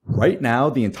Right now,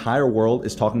 the entire world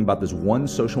is talking about this one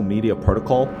social media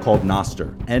protocol called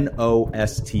Nostr,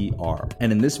 N-O-S-T-R.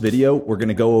 And in this video, we're going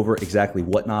to go over exactly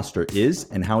what Nostr is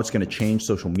and how it's going to change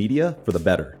social media for the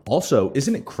better. Also,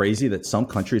 isn't it crazy that some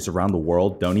countries around the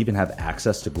world don't even have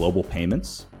access to global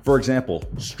payments? For example,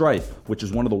 Stripe, which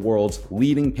is one of the world's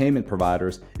leading payment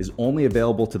providers, is only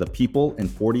available to the people in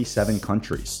 47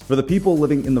 countries. For the people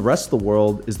living in the rest of the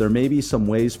world, is there maybe some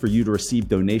ways for you to receive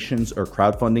donations or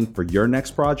crowdfunding for your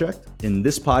next project? In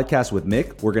this podcast with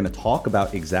Mick, we're going to talk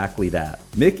about exactly that.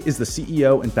 Mick is the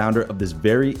CEO and founder of this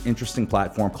very interesting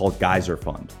platform called Geyser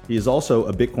Fund. He is also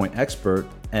a Bitcoin expert,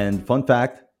 and fun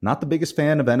fact, not the biggest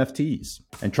fan of NFTs.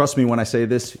 And trust me when I say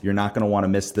this, you're not going to want to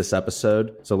miss this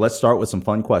episode. So let's start with some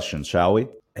fun questions, shall we?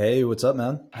 Hey, what's up,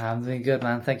 man? I'm doing good,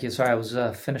 man. Thank you. Sorry, I was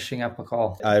finishing up a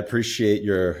call. I appreciate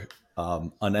your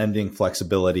unending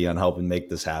flexibility on helping make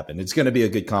this happen. It's going to be a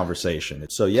good conversation.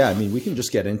 So yeah, I mean, we can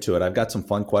just get into it. I've got some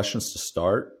fun questions to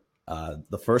start.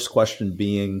 The first question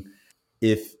being,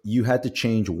 if you had to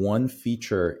change one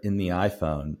feature in the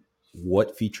iPhone,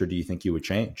 what feature do you think you would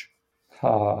change?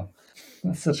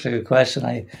 That's such a good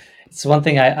question. It's one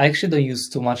thing I actually don't use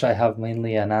too much. I have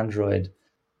mainly an Android.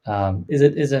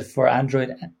 Is it for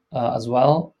Android as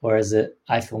well, or is it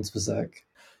iPhone specific?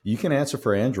 You can answer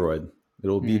for Android.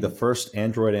 It'll be the first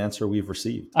Android answer we've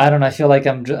received. I don't know. I feel like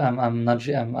I'm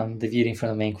deviating from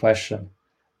the main question.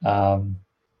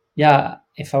 Yeah,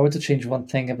 if I were to change one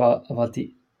thing about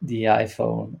the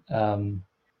iPhone,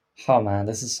 oh man,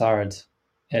 this is hard.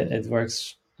 It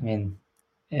works. I mean,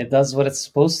 it does what it's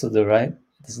supposed to do, right?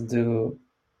 It doesn't do.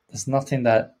 There's nothing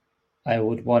that I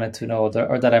would want it to know,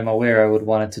 or that I'm aware I would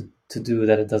want it to do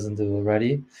that it doesn't do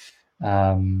already.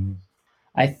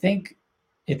 I think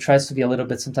it tries to be a little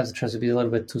bit. Sometimes it tries to be a little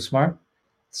bit too smart.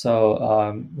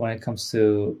 So when it comes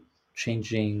to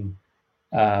changing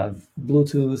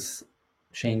Bluetooth,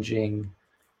 changing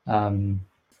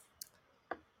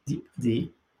the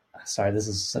sorry, this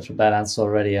is such a bad answer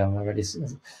already.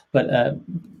 But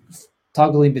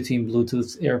toggling between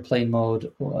Bluetooth airplane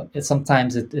mode,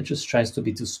 sometimes it just tries to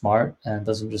be too smart and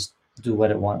doesn't just do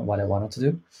what I want it to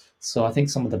do. So I think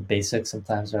some of the basics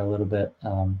sometimes are a little bit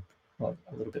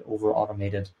over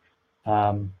automated.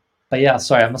 But yeah,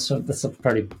 sorry, that's a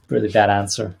really bad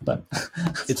answer. But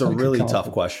it's a really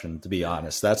tough question, to be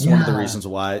honest. That's one of the reasons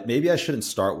why maybe I shouldn't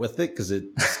start with it, because it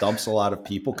stumps a lot of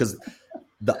people, because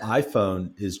the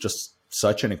iPhone is just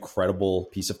such an incredible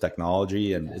piece of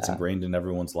technology, and it's ingrained in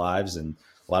everyone's lives, and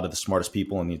a lot of the smartest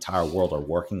people in the entire world are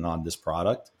working on this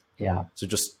product. Yeah. So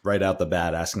just right out the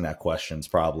bat, asking that question is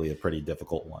probably a pretty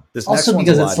difficult one. This also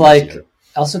because it's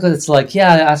like,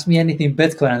 yeah, ask me anything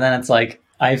Bitcoin, and then it's like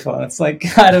iPhone. It's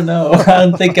like, I don't know. I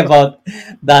don't think about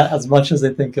that as much as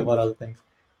I think about other things.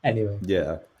 Anyway.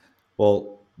 Yeah.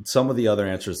 Well, some of the other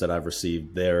answers that I've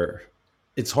received there,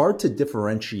 it's hard to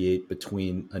differentiate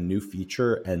between a new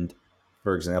feature and,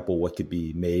 for example, what could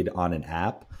be made on an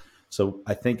app. So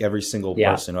I think every single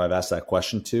person who I've asked that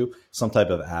question to, some type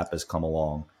of app has come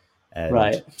along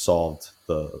and solved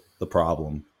the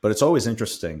problem. But it's always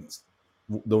interesting.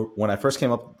 When I first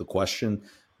came up with the question,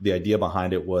 the idea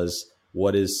behind it was,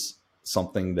 what is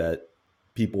something that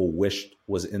people wished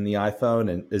was in the iPhone?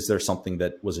 And is there something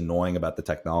that was annoying about the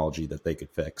technology that they could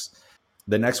fix?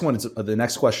 The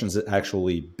next question is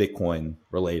actually Bitcoin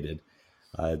related.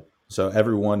 So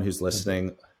everyone who's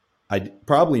listening,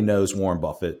 probably knows Warren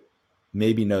Buffett,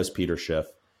 maybe knows Peter Schiff,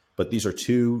 but these are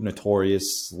two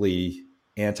notoriously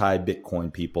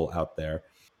anti-Bitcoin people out there.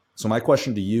 So my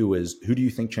question to you is, who do you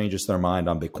think changes their mind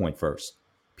on Bitcoin first?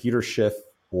 Peter Schiff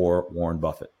or Warren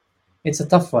Buffett? It's a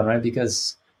tough one, right?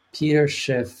 Because Peter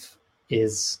Schiff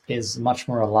is much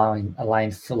more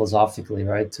aligned philosophically,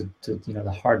 right, to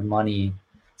the hard money.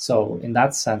 So in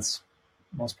that sense,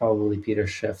 most probably Peter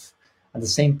Schiff. At the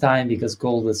same time, because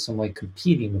gold is some way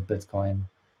competing with Bitcoin,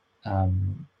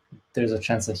 there's a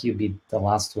chance that he'd be the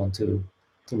last one to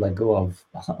let go of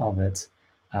it.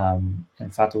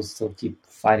 In fact, will still keep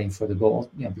fighting for the gold,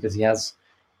 because he's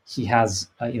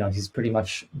pretty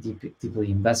much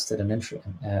deeply invested in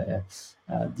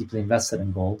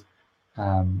gold.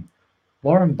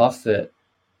 Warren Buffett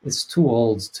is too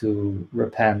old to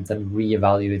repent and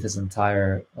reevaluate his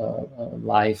entire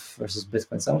life versus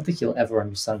Bitcoin. So I don't think he'll ever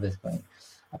understand Bitcoin.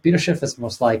 Peter Schiff is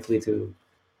most likely to,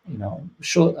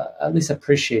 show at least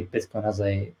appreciate Bitcoin as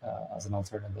an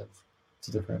alternative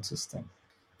to the current system.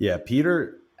 Yeah,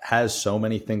 Peter has so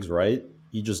many things right.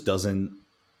 He just doesn't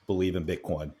believe in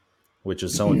Bitcoin, which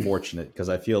is so unfortunate, because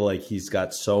I feel like he's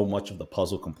got so much of the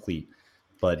puzzle complete,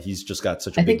 but he's just got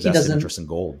such a big vested interest in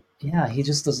gold. Yeah, he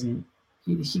just doesn't.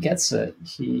 He gets it.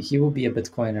 He will be a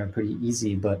Bitcoiner pretty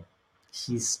easy, but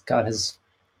he's got his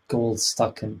gold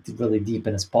stuck in really deep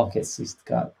in his pockets. He's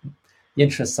got the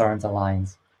interests aren't aligned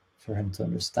for him to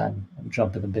understand and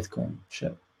jump in the Bitcoin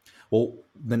ship. Well,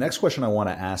 the next question I want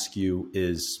to ask you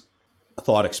is a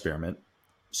thought experiment.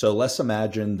 So let's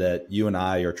imagine that you and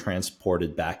I are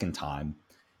transported back in time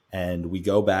and we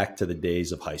go back to the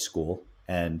days of high school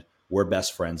and we're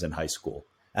best friends in high school.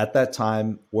 At that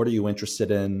time, what are you interested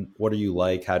in? What are you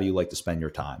like? How do you like to spend your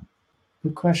time?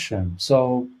 Good question.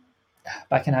 So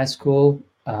back in high school,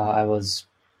 I was,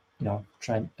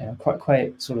 trying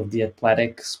quite sort of the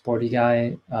athletic, sporty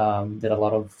guy. Did a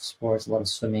lot of sports, a lot of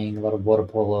swimming, a lot of water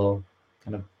polo,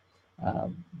 kind of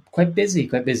quite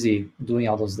busy doing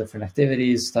all those different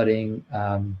activities, studying,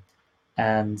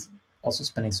 and also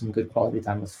spending some good quality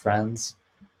time with friends.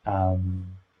 Um,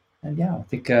 and yeah, I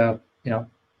think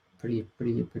pretty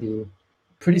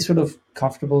pretty sort of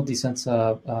comfortable, decent,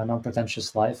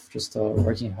 non-pretentious life. Just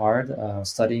working hard,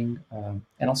 studying,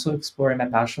 and also exploring my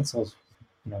passions. So I was,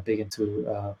 big into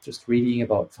just reading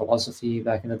about philosophy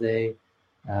back in the day,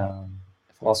 um,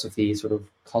 philosophy, sort of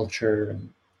culture,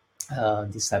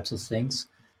 and these types of things.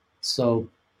 So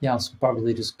yeah, I was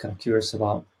probably just kind of curious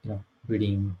about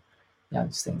reading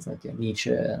these things like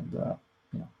Nietzsche and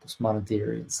postmodern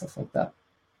theory and stuff like that.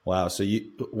 Wow. So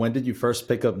when did you first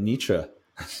pick up Nietzsche?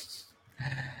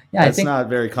 Yeah, I That's think not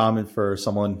very common for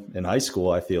someone in high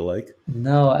school, I feel like.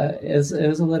 no, it was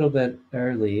a little bit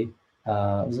early.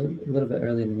 It was a little bit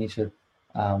early in Nietzsche,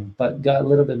 but got a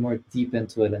little bit more deep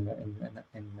into it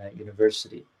in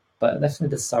university. But definitely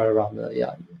did start around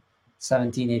the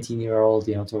 17, 18-year old,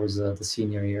 towards the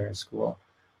senior year of school.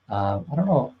 I don't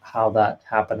know how that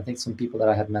happened. I think some people that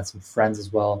I had met, some friends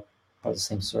as well, part of the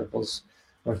same circles,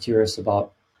 were curious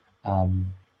about kind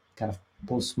of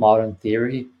postmodern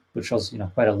theory, which was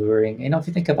quite alluring. If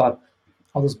you think about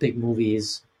all those big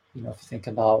movies, if you think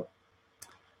about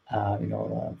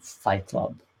Fight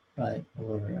Club, right,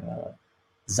 or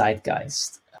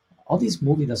Zeitgeist, all these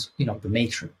movies, that's The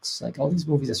Matrix, like all these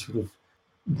movies that sort of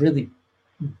really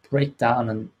break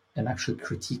down and actually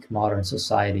critique modern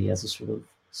society as a sort of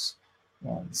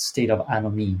state of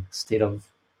anomie, state of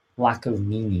lack of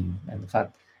meaning, and the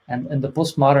fact, and the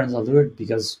postmoderns allured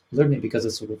me because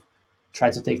it sort of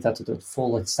tried to take that to the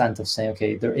full extent of saying,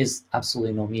 okay, there is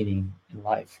absolutely no meaning in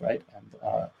life, right?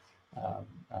 And um,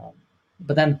 um,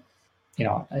 but then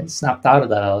I snapped out of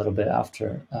that a little bit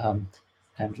after, and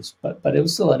but it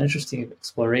was still an interesting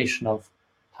exploration of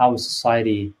how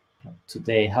society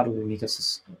today, how do we make a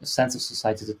sense of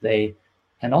society today,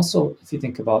 and also if you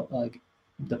think about like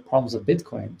the problems that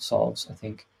Bitcoin solves, I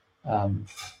think um,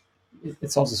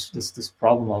 it solves this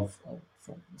problem of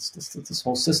this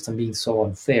whole system being so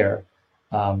unfair,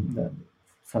 the,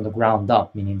 from the ground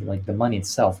up, meaning like the money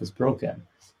itself is broken,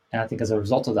 and I think as a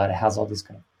result of that, it has all these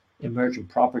kind of emergent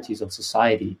properties of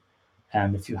society,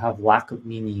 and if you have lack of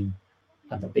meaning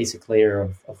at the basic layer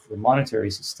of the monetary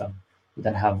system, you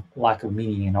then have lack of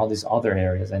meaning in all these other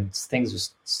areas, and things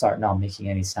just start not making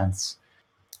any sense.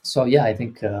 So yeah, I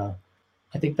think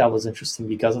that was interesting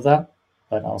because of that,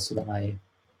 but also then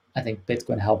I think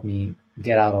Bitcoin helped me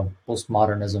get out of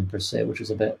postmodernism per se, which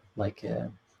is a bit like a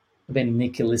bit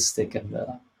nihilistic and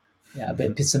a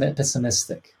bit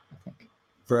pessimistic, I think.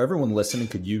 For everyone listening,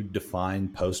 could you define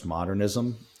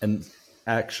postmodernism? And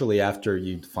actually, after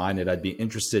you define it, I'd be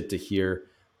interested to hear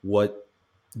what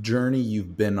journey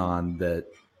you've been on that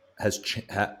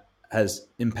has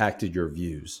impacted your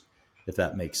views, if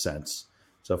that makes sense.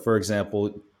 So, for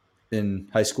example, in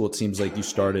high school, it seems like you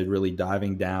started really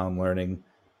diving down, learning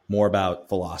more about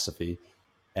philosophy,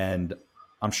 and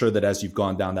I'm sure that as you've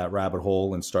gone down that rabbit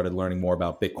hole and started learning more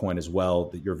about Bitcoin as well,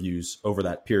 that your views over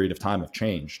that period of time have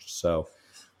changed. So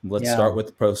let's Yeah, start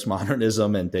with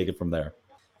postmodernism and take it from there.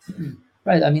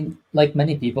 right. I mean, like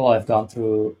many people, I've gone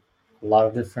through a lot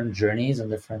of different journeys and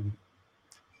different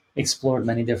explored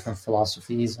many different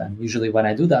philosophies. And usually, when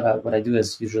I do that, what I do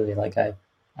is usually like I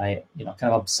kind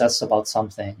of obsess about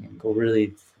something and go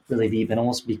really, really deep and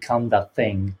almost become that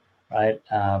thing, right?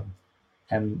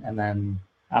 And then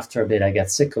after a bit, I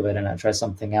get sick of it and I try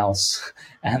something else,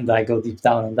 and I go deep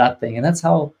down in that thing. And that's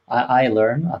how I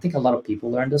learn. I think a lot of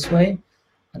people learn this way,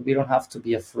 and we don't have to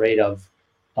be afraid of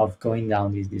going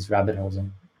down these rabbit holes,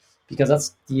 and because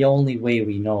that's the only way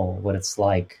we know what it's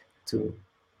like to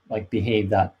like behave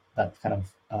that kind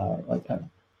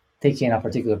of taking a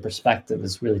particular perspective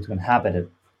is really to inhabit it.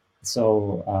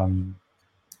 So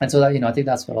and so that I think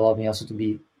that's what allowed me also to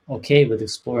be okay with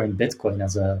exploring Bitcoin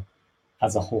as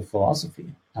a whole philosophy,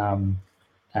 and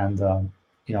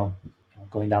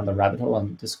going down the rabbit hole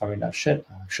and discovering that shit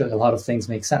actually a lot of things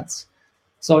make sense.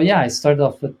 So yeah, I started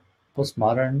off with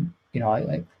postmodern,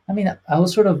 I mean, I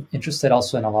was sort of interested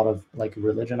also in a lot of like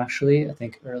religion, actually. I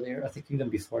think earlier, I think even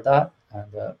before that,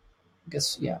 and I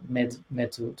guess yeah, mid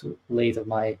to late of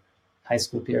my high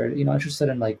school period, interested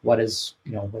in like what is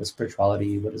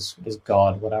spirituality, what is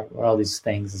God, what are all these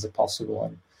things, is it possible?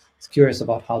 And it's curious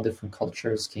about how different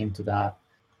cultures came to that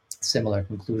similar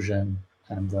conclusion,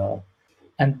 and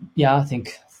yeah, I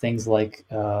think things like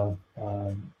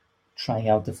trying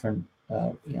out different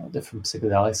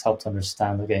psychedelics help to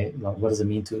understand, okay, what does it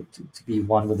mean to be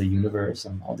one with the universe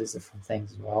and all these different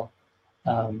things as well.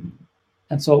 Um,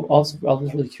 and so also I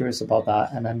was really curious about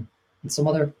that. And then in some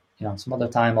other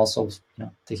time also,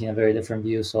 taking a very different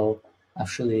view. So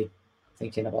actually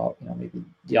thinking about, maybe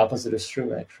the opposite is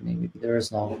true. Actually, maybe there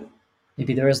is no,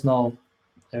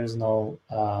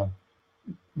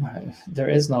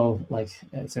 like,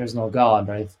 if there's no God,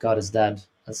 right? If God is dead,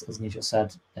 as Nietzsche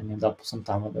said, and ended up some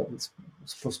time ago. It's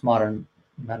postmodern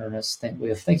modernist way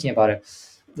of thinking about it.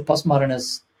 The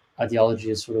postmodernist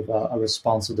ideology is sort of a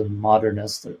response to the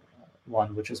modernist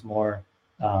one, which is more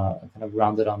kind of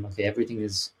grounded on, okay, everything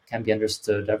is can be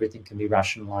understood, everything can be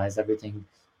rationalized, everything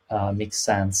makes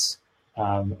sense.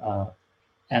 Um, uh,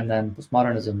 and then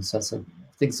postmodernism says that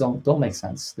things don't make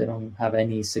sense. They don't have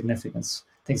any significance.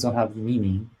 Things don't have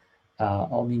meaning.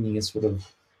 All meaning is sort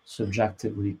of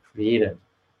subjectively created,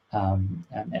 and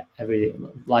every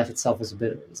life itself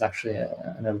is actually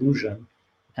an illusion,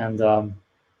 and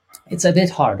it's a bit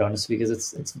hard, honestly,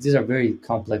 because it's these are very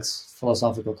complex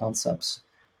philosophical concepts,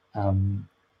 um,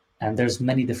 and there's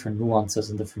many different nuances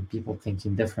and different people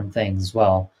thinking different things as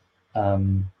well.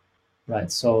 Um,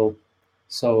 right. So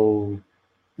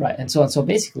Right, and so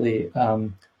basically,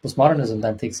 postmodernism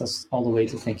then takes us all the way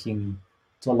to thinking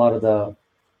to a lot of the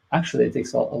actually it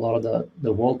takes a lot of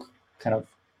the woke kind of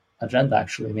agenda,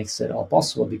 actually makes it all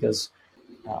possible, because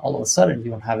all of a sudden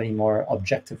you don't have any more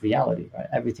objective reality, right?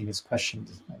 Everything is questioned,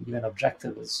 even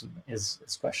objectivism is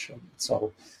questioned.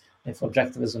 So if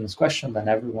objectivism is questioned, then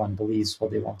everyone believes what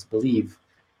they want to believe,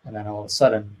 and then all of a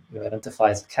sudden you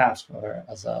identify as a caste or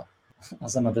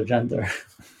as another gender,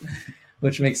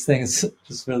 which makes things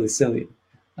just really silly.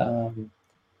 Um,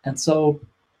 and so,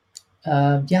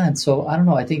 yeah, and so I don't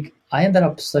know. I think I ended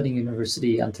up studying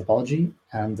university anthropology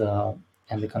and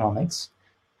economics,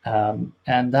 and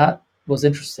that was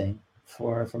interesting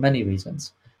for many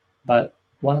reasons. But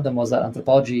one of them was that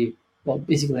anthropology, well,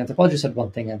 basically anthropology said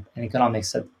one thing and economics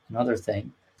said another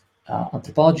thing.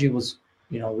 Anthropology was,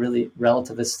 really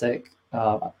relativistic,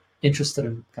 interested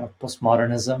in kind of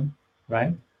postmodernism,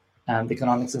 right? And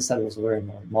economics instead was very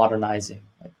more modernizing,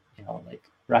 like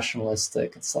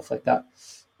rationalistic and stuff like that.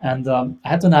 And I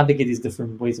had to navigate these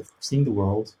different ways of seeing the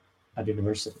world at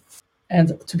university.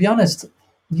 And to be honest,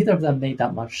 neither of them made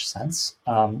that much sense.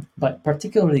 But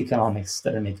particularly economics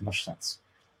didn't make much sense.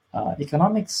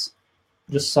 Economics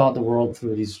just saw the world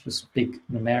through these just big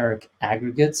numeric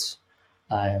aggregates,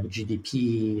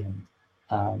 GDP,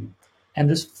 and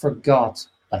just forgot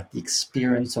like the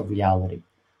experience of reality.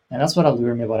 And that's what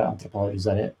allured me about anthropology, is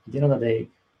that at the end of the day,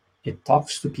 it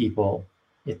talks to people,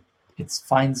 it it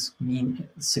finds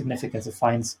significance, it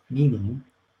finds meaning,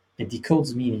 it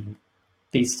decodes meaning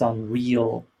based on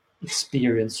real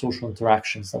experience, social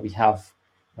interactions that we have,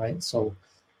 right? So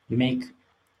you make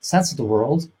sense of the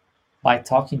world by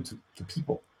talking to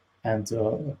people and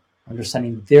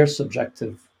understanding their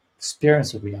subjective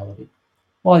experience of reality.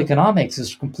 Well, economics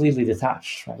is completely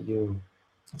detached, right?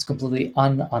 It's completely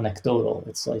anecdotal.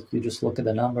 It's like you just look at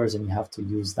the numbers and you have to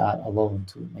use that alone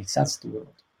to make sense of the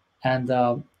world. And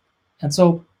and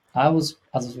so I was,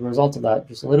 as a result of that,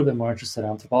 just a little bit more interested in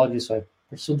anthropology. So I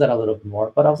pursued that a little bit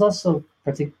more. But I was also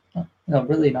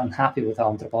really unhappy with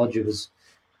how anthropology was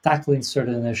tackling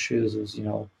certain issues. It was,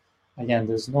 again,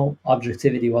 there's no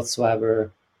objectivity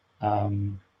whatsoever.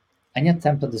 Um, Any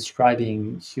attempt at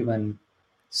describing human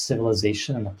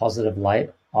civilization in a positive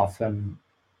light often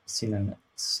seen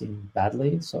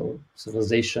badly. So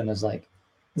civilization is like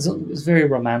is a very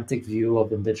romantic view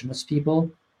of indigenous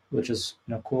people, which is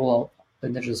cool.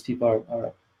 Indigenous people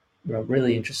are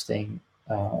really interesting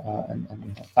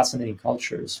and fascinating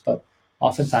cultures, but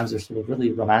oftentimes they're sort of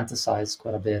really romanticized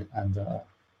quite a bit and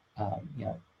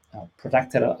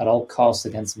protected at all costs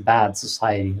against bad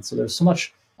society. And so there's so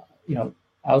much you know,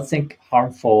 I would think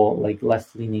harmful, like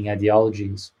left-leaning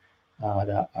ideologies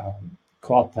that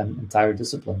co-opt entire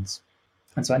disciplines.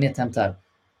 And so any attempt at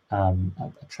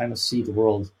trying to see the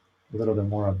world a little bit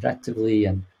more objectively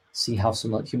and see how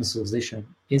human civilization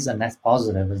is a net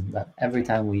positive, is that every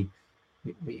time we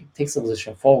take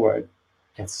civilization forward,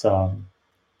 it's um,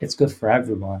 it's good for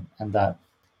everyone, and that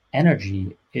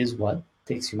energy is what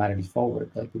takes humanity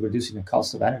forward, like reducing the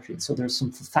cost of energy. So there's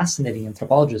some fascinating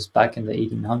anthropologists back in the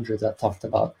 1800s that talked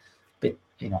about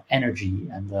energy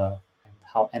and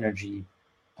how energy,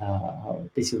 how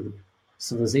basically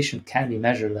civilization can be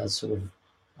measured as sort of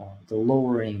the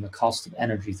lowering the cost of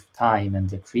energy through time and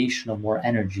the creation of more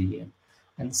energy. And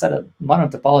instead of modern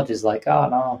anthropology is like, oh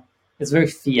no, it's very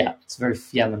fiat. It's very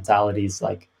fiat mentality. It's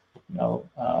like, you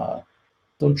know,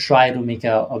 don't try to make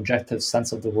a objective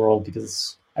sense of the world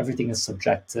because everything is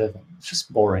subjective. It's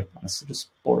just boring, honestly, just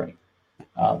boring.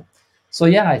 Um, so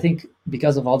yeah, I think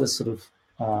because of all this sort of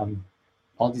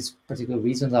all these particular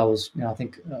reasons, I was, I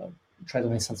think try to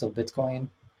make sense of Bitcoin.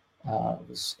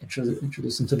 Was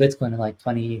introduced into Bitcoin in like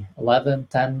 2011,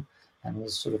 10, and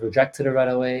was sort of rejected it right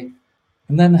away.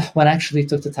 And then when I actually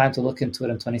took the time to look into it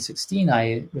in 2016,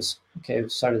 I was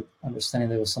started understanding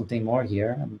there was something more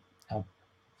here, and uh,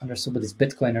 understood with these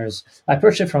Bitcoiners. I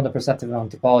approached it from the perspective of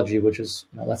anthropology, which is,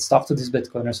 let's talk to these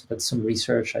Bitcoiners. Did some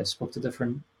research. I spoke to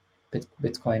different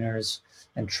Bitcoiners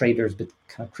and traders,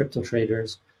 kind of crypto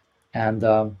traders, and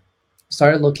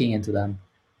started looking into them.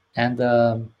 And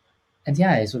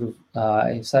yeah, I sort of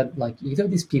I said like either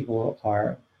these people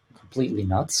are completely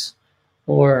nuts,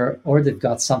 or they've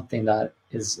got something that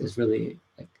is really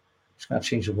like it's going to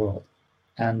change the world.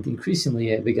 And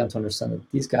increasingly, I began to understand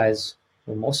that these guys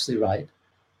were mostly right,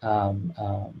 um,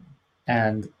 um,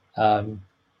 and um,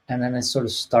 and then I sort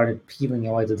of started peeling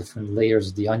away the different layers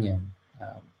of the onion.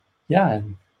 Um, yeah,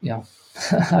 and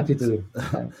happy to.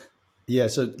 Yeah,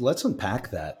 so let's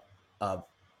unpack that.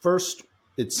 First,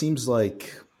 it seems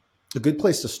like a good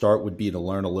place to start would be to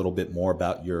learn a little bit more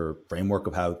about your framework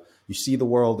of how you see the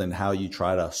world and how you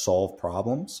try to solve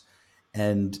problems.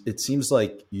 And it seems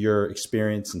like your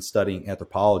experience in studying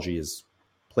anthropology has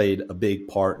played a big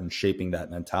part in shaping that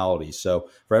mentality. So,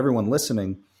 for everyone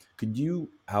listening, could you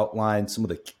outline some of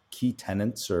the key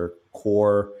tenets or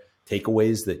core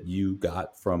takeaways that you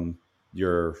got from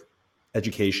your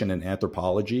education in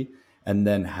anthropology? And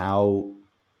then how,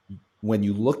 when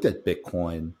you looked at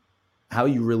Bitcoin, how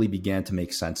you really began to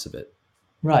make sense of it.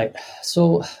 Right.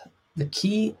 So the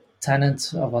key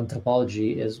tenet of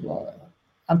anthropology is, well,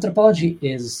 anthropology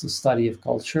is the study of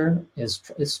culture, is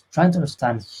trying to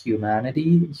understand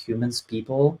humanity, humans,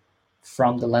 people,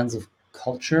 from the lens of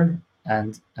culture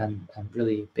and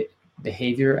really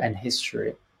behavior and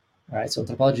history. Right. So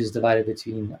anthropology is divided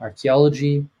between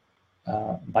archaeology,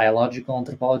 biological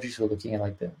anthropology, so looking at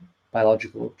like the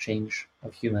biological change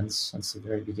of humans since the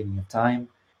very beginning of time,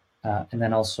 and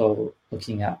then also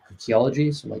looking at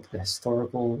archaeology, so like the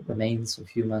historical remains of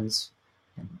humans,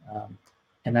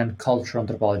 and then cultural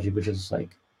anthropology, which is like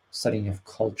studying of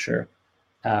culture.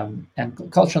 And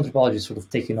cultural anthropology is sort of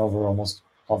taking over almost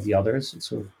all the others. It's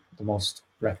sort of the most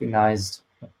recognized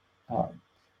uh,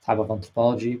 type of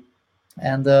anthropology.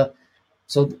 And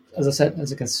so, as I said,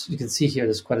 as you can see here,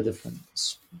 there's quite a different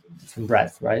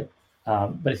breadth, right?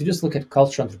 But if you just look at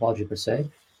cultural anthropology per se,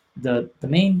 the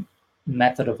main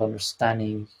method of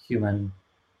understanding human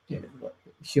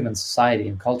society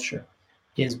and culture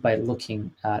is by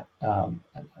looking at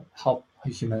how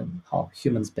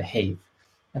humans behave.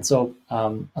 And so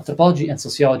anthropology and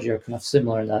sociology are kind of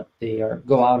similar in that they are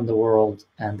go out in the world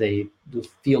and they do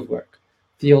field work.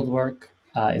 Field work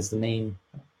is the main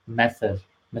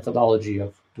methodology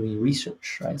of doing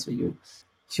research, right? So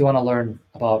if you want to learn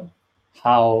about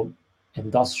how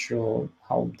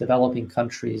how developing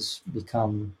countries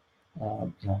become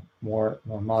more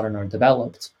modern or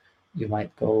developed, you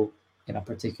might go in a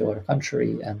particular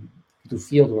country and do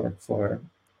field work for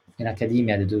in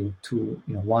academia to do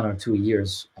 1 or 2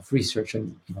 years of research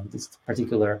in these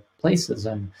particular places,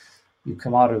 and you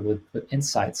come out with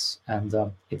insights. And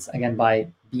it's again by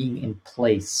being in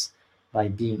place, by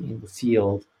being in the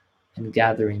field and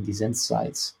gathering these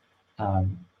insights,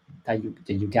 um, that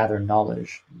you gather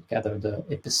knowledge, you gather the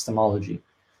epistemology.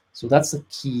 So that's the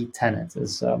key tenet.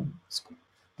 There's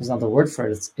another word for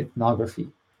it. It's ethnography,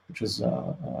 which is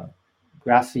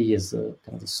graphy is the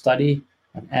kind of the study,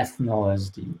 and ethno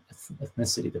is the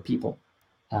ethnicity, the people.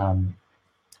 Um,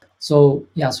 so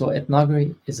yeah, so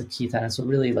ethnography is a key tenet. So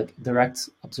really like direct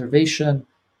observation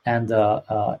and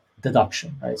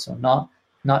deduction, right? So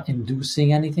not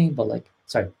inducing anything, but like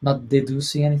not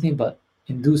deducing anything, but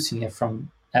inducing it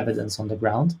from evidence on the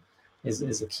ground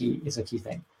is a key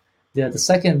thing. The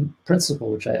second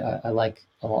principle, which I like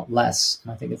a lot less,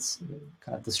 and I think it's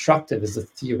kind of destructive, is the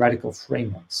theoretical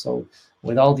framework. So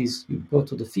with all these, you go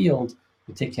to the field,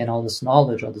 you take in all this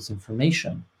knowledge, all this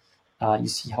information, you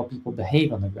see how people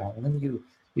behave on the ground, and then you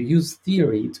use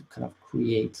theory to kind of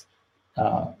create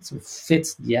sort of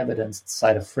fit the evidence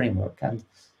inside a framework. And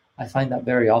I find that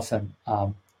very often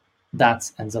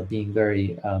that ends up being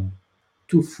very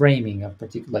too framing of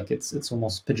particular, like it's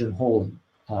almost pigeonholing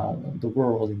the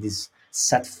world in these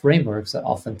set frameworks that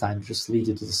oftentimes just lead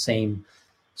you to the same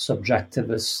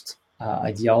subjectivist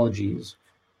ideologies.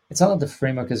 It's not that the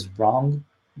framework is wrong,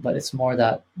 but it's more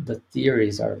that the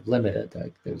theories are limited.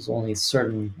 Like there's only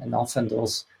certain, and often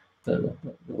the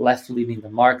left leaning, the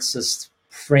Marxist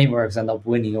frameworks end up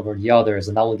winning over the others,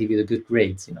 and that will give you the good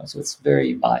grades. So it's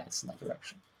very biased in that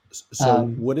direction. So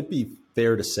Um, would it be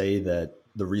fair to say that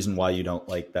the reason why you don't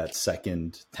like that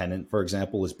second tenant, for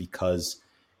example, is because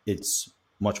it's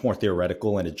much more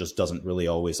theoretical and it just doesn't really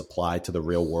always apply to the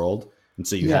real world? And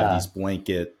so you have yeah, these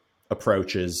blanket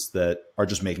approaches that are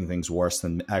just making things worse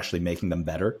than actually making them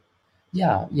better.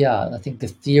 yeah. I think the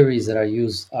theories that are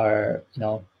used are,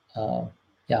 uh,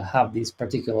 yeah, have these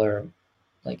particular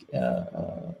like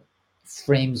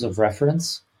frames of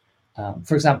reference.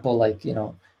 For example, like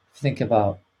think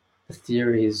about the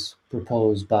theories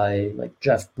proposed by like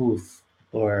Jeff Booth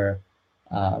or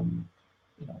um,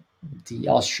 the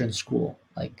Austrian school.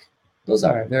 Like those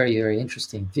are very very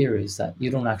interesting theories that you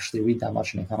don't actually read that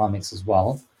much in economics as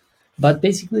well. But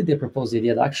basically, they propose the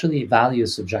idea that actually value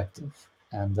is subjective,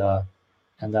 and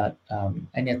that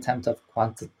any attempt of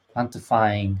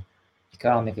quantifying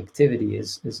economic activity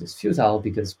is futile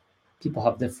because people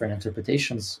have different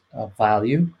interpretations of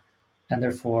value, and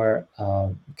therefore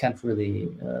you can't really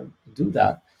do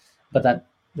that. But that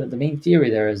the main theory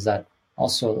there is that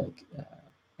also like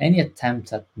any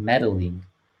attempt at meddling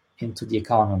into the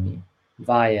economy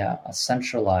via a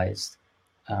centralized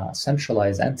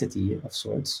entity of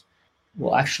sorts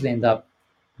will actually end up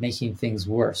making things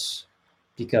worse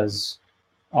because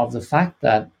of the fact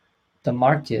that the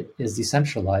market is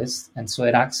decentralized, and so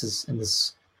it acts as in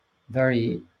this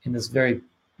very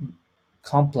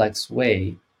complex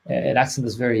way. It acts in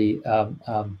this very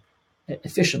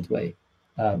efficient way.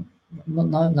 Um,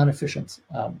 not efficient.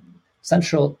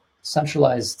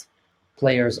 Centralized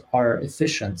players are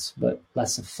efficient but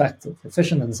less effective.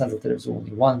 Efficient in the sense that there's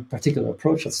only one particular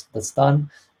approach that's done,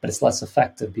 but it's less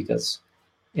effective because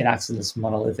it acts in this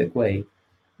monolithic way.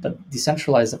 But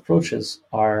decentralized approaches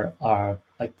are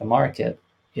like the market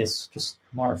is just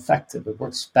more effective. It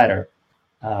works better.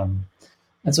 Um,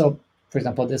 and so, for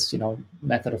example, this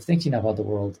method of thinking about the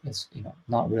world is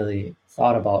not really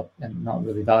thought about and not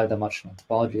really valued that much in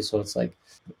anthropology. So it's like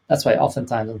that's why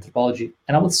oftentimes anthropology,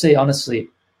 and I would say honestly,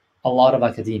 a lot of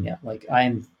academia. Like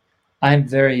I'm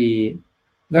very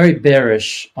very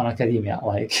bearish on academia.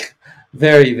 Like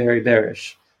very very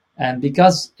bearish, and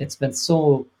because it's been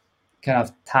so kind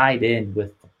of tied in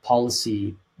with the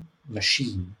policy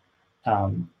machine,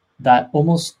 um, that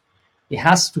almost it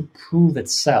has to prove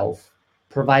itself,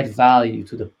 provide value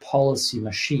to the policy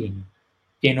machine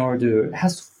in order, it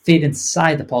has to fit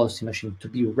inside the policy machine to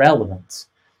be relevant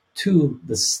to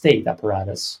the state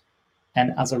apparatus.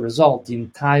 And as a result, the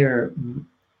entire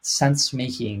sense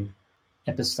making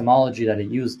epistemology that it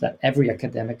used, that every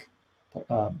academic,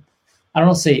 I don't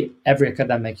want to say every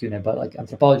academic unit, but like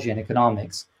anthropology and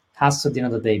economics has to, at the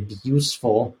end of the day, be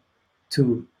useful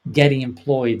to getting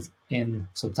employed in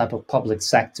some type of public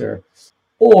sector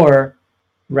or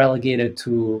relegated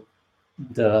to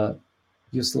the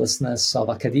uselessness of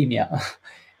academia,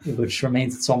 which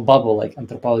remains its own bubble. Like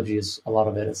anthropology is a lot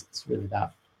of it is really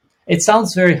that. It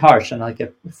sounds very harsh, and like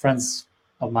if friends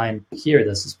of mine hear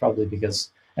this, it's probably because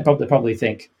and probably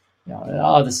think,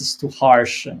 oh, this is too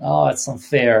harsh, and oh, it's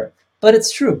unfair. But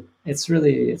it's true. It's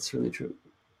really true.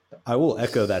 I will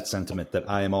echo that sentiment that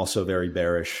I am also very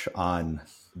bearish on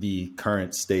the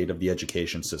current state of the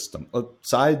education system. A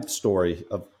side story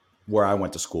of where I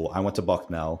went to school, I went to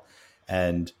Bucknell,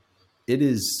 and it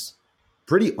is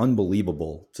pretty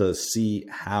unbelievable to see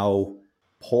how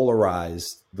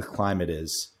polarized the climate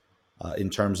is in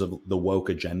terms of the woke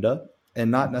agenda, and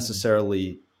not Mhm.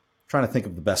 necessarily trying to think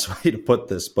of the best way to put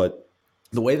this, but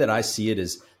the way that I see it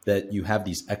is that you have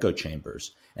these echo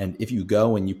chambers. And if you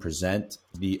go and you present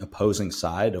the opposing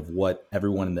side of what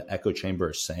everyone in the echo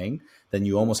chamber is saying, then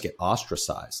you almost get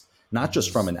ostracized, not just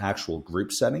from an actual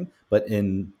group setting, but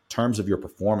in terms of your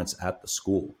performance at the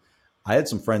school. I had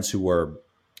some friends who were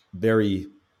very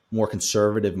more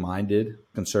conservative minded,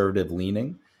 conservative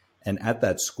leaning. And at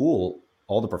that school,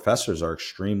 all the professors are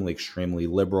extremely, extremely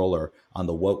liberal or on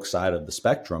the woke side of the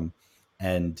spectrum.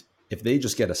 And if they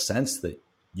just get a sense that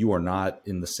you are not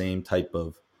in the same type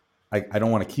of, I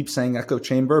don't want to keep saying echo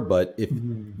chamber, but if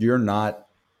Mhm. you're not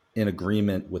in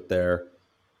agreement with their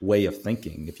way of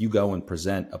thinking, if you go and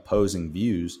present opposing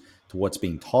views to what's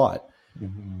being taught,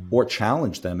 Mhm. or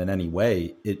challenge them in any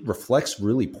way, it reflects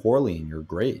really poorly in your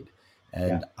grade. Yeah.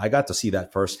 And I got to see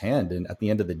that firsthand. And at the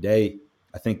end of the day,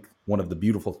 I think one of the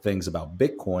beautiful things about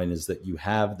Bitcoin is that you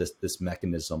have this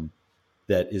mechanism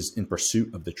that is in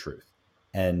pursuit of the truth.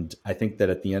 And I think that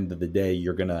at the end of the day,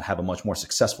 you're going to have a much more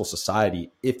successful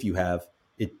society if you have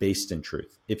it based in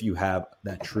truth, if you have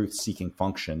that truth seeking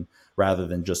function rather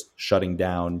than just shutting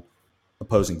down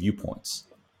opposing viewpoints.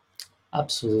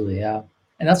 Absolutely, yeah.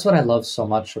 And that's what I love so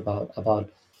much about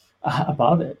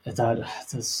it. That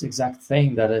this exact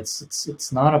thing that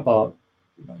it's not about,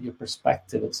 your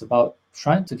perspective. It's about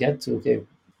trying to get to, okay,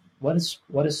 what is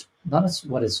not as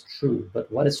what is true,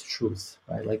 but what is truth,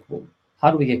 right? Like,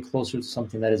 how do we get closer to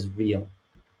something that is real?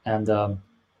 And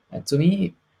to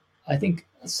me, I think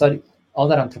study all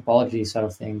that anthropology side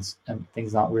of things and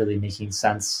things not really making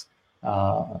sense.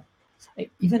 Uh,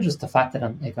 Even just the fact that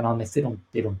in economics they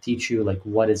don't teach you like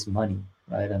what is money,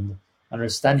 right? And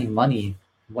understanding money,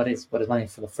 what is money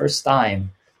for the first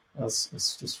time,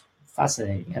 is just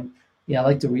fascinating. And yeah, I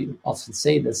like to often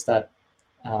say this, that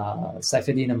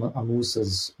Saifedean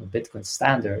Amousa's Bitcoin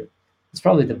Standard is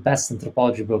probably the best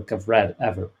anthropology book I've read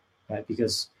ever, right?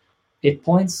 Because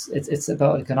it's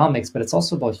about economics, but it's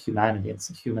also about humanity. It's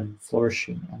human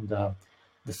flourishing, and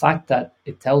the fact that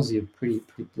it tells you pretty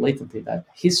blatantly that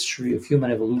history of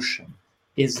human evolution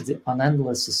is an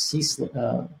endless,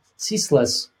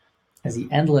 ceaseless, as the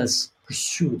endless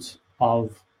pursuit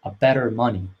of a better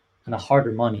money and a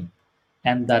harder money,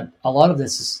 and that a lot of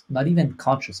this is not even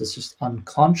conscious. It's just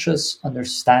unconscious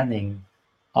understanding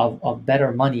of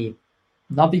better money,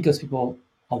 not because people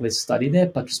always studied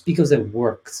it, but just because it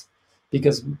worked.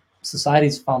 Because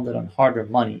societies founded on harder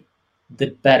money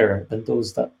did better than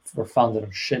those that were founded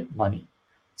on shit money.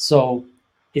 So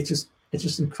it's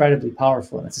just incredibly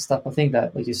powerful, and it's this type of thing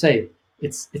that, like you say,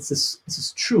 it's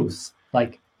this truth.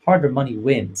 Like, harder money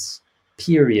wins.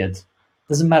 Period.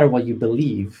 Doesn't matter what you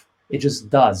believe. It just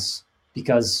does,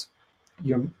 because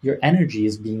your energy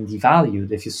is being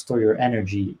devalued if you store your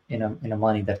energy in a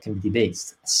money that can be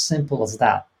debased. As simple as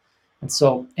that. And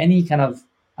so any kind of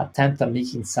attempt at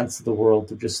making sense of the world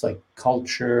to just like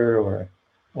culture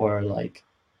or like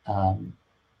um,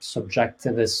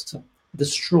 subjectivist,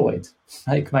 destroyed,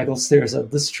 like Michael Steer said,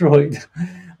 destroyed.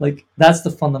 Like, that's the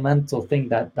fundamental thing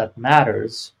that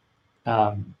matters.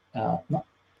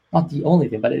 Not the only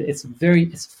thing, but it's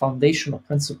a foundational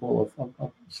principle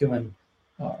of human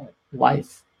uh,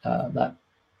 life, that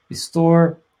we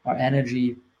store our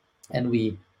energy, and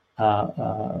we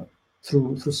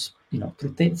through through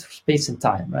space and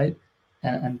time, right?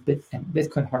 And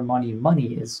Bitcoin harmony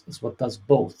money is what does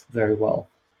both very well.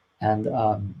 And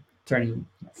turning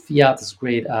fiat is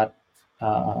great at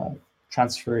uh,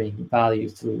 transferring value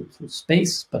through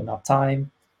space but not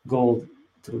time. Gold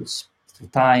through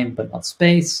time but not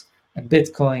space, and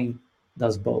Bitcoin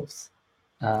does both.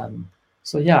 Um,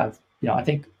 so yeah, I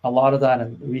think a lot of that,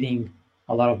 and reading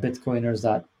a lot of Bitcoiners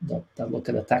that look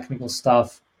at the technical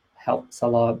stuff helps a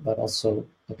lot, but also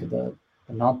look at the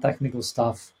non-technical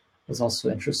stuff is also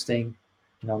interesting.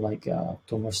 Like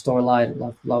Tomer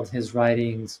Storlight, loved his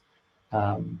writings.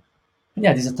 Um, and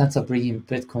yeah, these attempts of bringing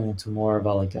Bitcoin into more of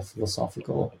like a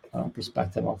philosophical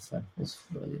perspective often was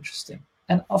really interesting.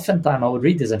 And oftentimes I would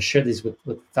read this and share these with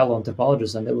fellow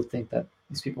anthropologists, and they would think that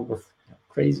these people were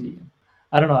crazy.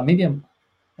 I don't know. I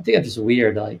think I'm just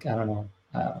weird. Like, I don't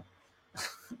know.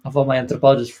 Of all my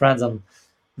anthropologist friends,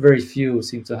 very few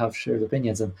seem to have shared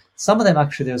opinions, and some of them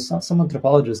actually. There's some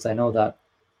anthropologists I know that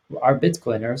are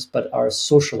Bitcoiners but are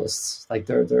socialists. Like,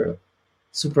 they're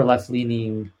super left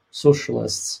leaning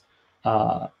socialists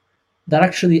uh, that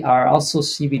actually are also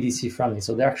CBDC friendly.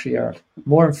 So they actually are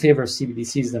more in favor of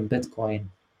CBDCs than Bitcoin.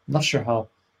 I'm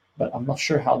not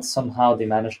sure how somehow they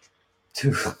managed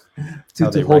to How to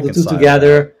they hold the two reconcile that.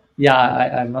 together. Yeah,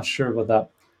 I'm not sure about that.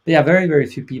 But yeah, very very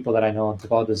few people that I know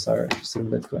anthropologists are interested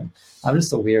in Bitcoin. I'm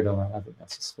just a weirdo, man. I think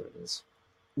that's just what it is.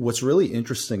 What's really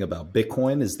interesting about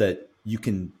Bitcoin is that you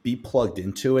can be plugged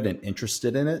into it and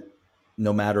interested in it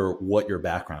no matter what your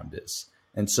background is.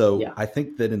 And so Yeah. I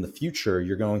think that in the future,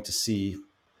 you're going to see,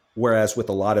 whereas with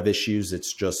a lot of issues,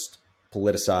 it's just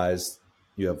politicized.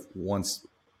 You have once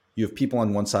you have people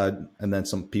on one side and then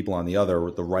some people on the other,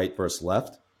 the right versus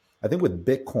left. I think with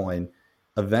Bitcoin,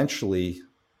 eventually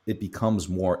it becomes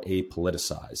more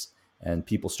apoliticized and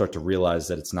people start to realize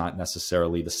that it's not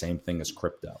necessarily the same thing as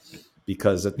crypto.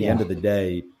 Because at the Yeah. end of the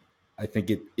day, I think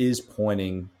it is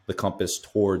pointing the compass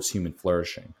towards human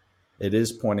flourishing. It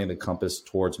is pointing the compass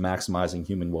towards maximizing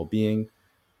human well being,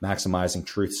 maximizing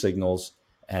truth signals,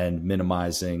 and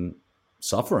minimizing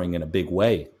suffering in a big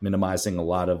way, minimizing a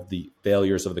lot of the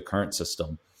failures of the current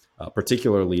system,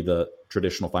 particularly the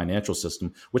traditional financial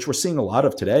system, which we're seeing a lot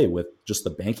of today with just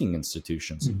the banking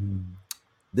institutions. Mhm.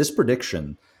 This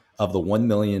prediction, of the $1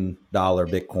 million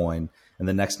Bitcoin in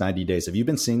the next 90 days. Have you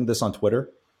been seeing this on Twitter?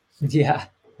 Yeah,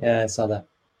 yeah, I saw that.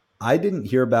 I didn't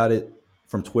hear about it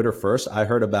from Twitter first. I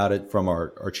heard about it from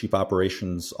our chief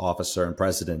operations officer and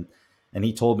president. And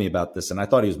he told me about this. And I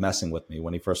thought he was messing with me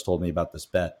when he first told me about this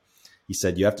bet. He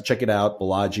said, you have to check it out.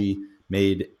 Balaji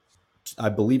made, I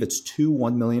believe it's two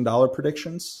 $1 million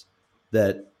predictions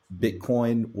that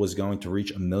Bitcoin was going to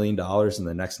reach $1 million in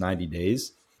the next 90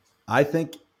 days. I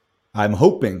think I'm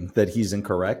hoping that he's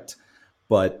incorrect,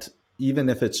 but even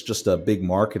if it's just a big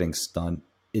marketing stunt,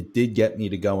 it did get me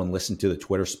to go and listen to the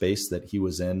Twitter space that he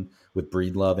was in with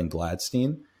Breedlove and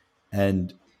Gladstein.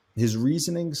 And his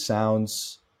reasoning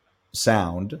sounds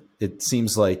sound. It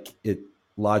seems like it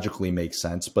logically makes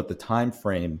sense, but the time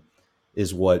frame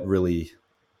is what really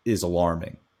is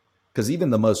alarming. Because even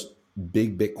the most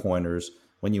big Bitcoiners,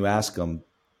 when you ask them,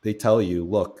 they tell you,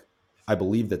 look, I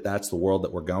believe that that's the world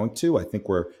that we're going to. I think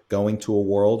we're going to a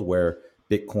world where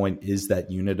Bitcoin is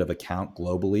that unit of account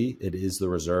globally. It is the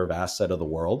reserve asset of the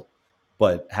world.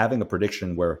 But having a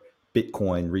prediction where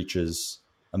Bitcoin reaches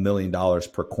 $1 million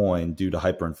per coin due to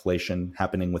hyperinflation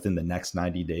happening within the next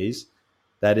 90 days,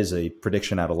 that is a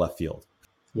prediction out of left field.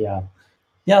 Yeah,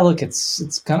 yeah. Look,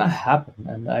 it's gonna happen,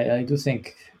 and I do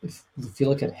think if you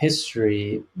look at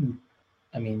history,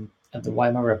 I mean, at the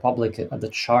Weimar Republic, at the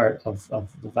chart of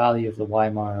the value of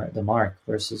the mark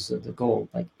versus the gold,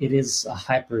 like it is a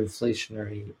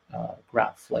hyperinflationary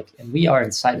graph. Like, and we are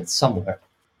inside it somewhere,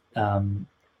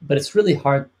 but it's really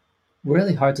hard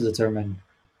to determine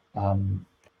um,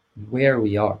 where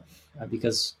we are,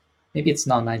 because maybe it's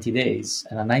not 90 days,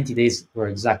 and in 90 days we're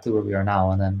exactly where we are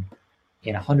now, and then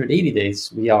in 180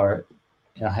 days we are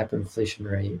in a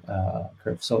hyperinflationary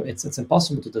curve. So it's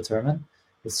impossible to determine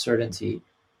with certainty,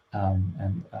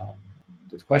 and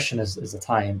the question is the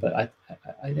time. But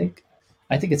I think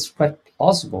it's quite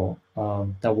plausible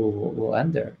that we'll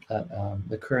end there. That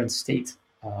the current state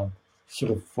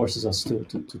sort of forces us to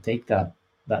take that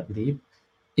leap.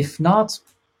 If not,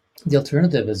 the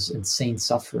alternative is insane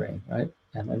suffering, right?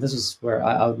 And this is where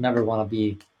I would never want to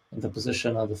be in the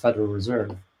position of the Federal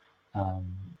Reserve, um,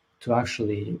 to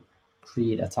actually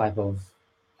create a type of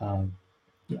um,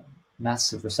 you know,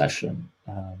 massive recession.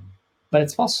 But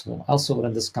it's possible. I also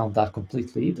wouldn't discount that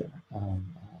completely either.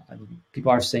 I mean,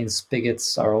 people are saying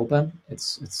spigots are open.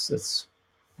 It's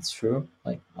true.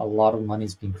 Like a lot of money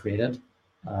is being created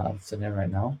out of thin air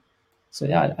right now. So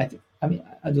yeah, I mean,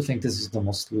 I do think this is the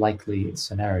most likely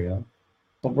scenario,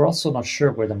 but we're also not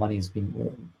sure where the money is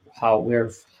being, how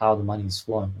the money is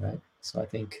flowing, right? So I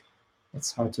think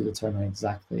it's hard to determine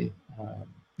exactly.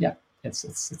 Yeah,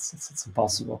 it's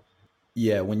impossible.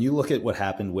 Yeah, when you look at what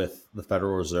happened with the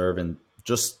Federal Reserve and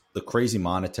just the crazy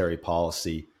monetary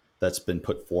policy that's been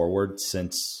put forward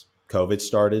since COVID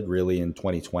started, really in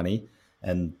 2020,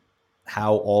 and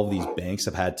how all these banks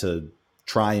have had to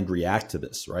try and react to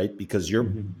this, right? Because you're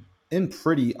Hmm. in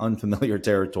pretty unfamiliar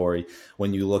territory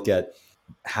when you look at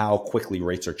how quickly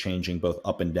rates are changing both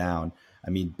up and down. I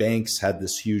mean, banks had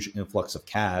this huge influx of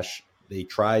cash. They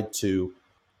tried to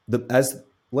as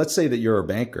let's say that you're a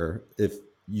banker, if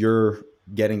you're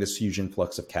getting this huge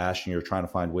influx of cash and you're trying to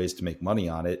find ways to make money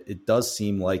on it, it does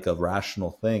seem like a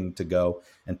rational thing to go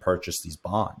and purchase these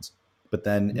bonds. But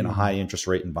then in a high Mm. interest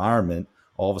rate environment,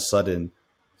 all of a sudden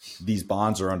these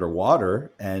bonds are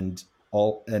underwater, and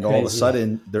all of a Crazy.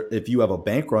 sudden if you have a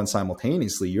bank run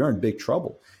simultaneously, you're in big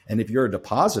trouble. And if you're a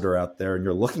depositor out there and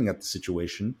you're looking at the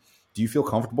situation, do you feel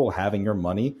comfortable having your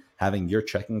money, having your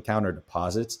checking account or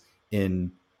deposits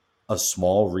in a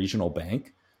small regional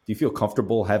bank? Do you feel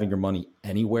comfortable having your money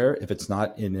anywhere if it's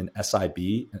not in an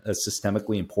SIB, a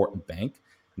systemically important bank?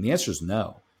 And the answer is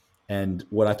no. And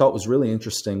what I thought was really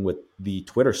interesting with the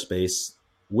Twitter space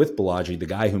with Balaji, the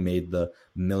guy who made the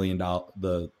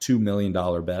 $2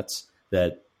 million bets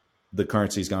that the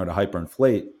currency is going to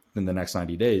hyperinflate in the next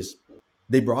 90 days,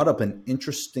 they brought up an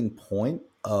interesting point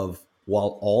of,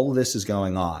 while all this is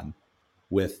going on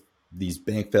with these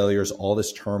bank failures, all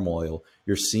this turmoil,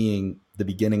 you're seeing the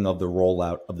beginning of the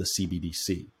rollout of the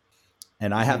CBDC.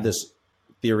 And I have Mm. this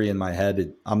theory in my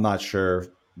head. I'm not sure.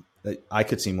 I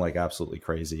could seem like absolutely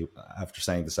crazy after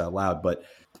saying this out loud, but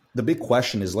the big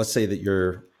question is, let's say that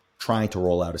you're trying to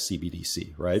roll out a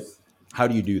CBDC, right? How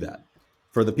do you do that?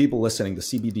 For the people listening, the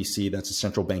CBDC, that's a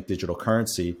central bank digital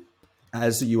currency.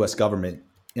 As the US government,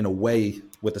 in a way,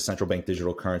 with the central bank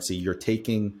digital currency, you're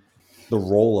taking the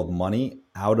role of money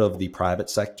out of the private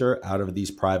sector, out of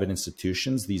these private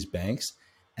institutions, these banks,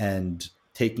 and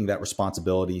taking that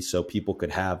responsibility so people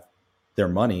could have their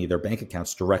money, their bank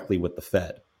accounts directly with the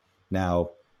Fed.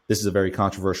 Now, this is a very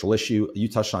controversial issue. You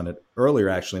touched on it earlier,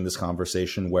 actually, in this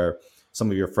conversation, where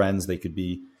some of your friends, they could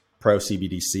be pro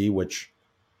CBDC, which,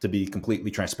 to be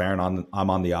completely transparent, I'm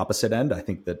on the opposite end. I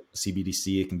think that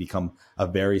CBDC, it can become a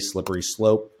very slippery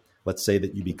slope. Let's say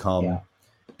that you Yeah. become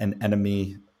an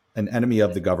enemy an enemy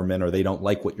of the government, or they don't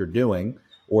like what you're doing,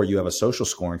 or you have a social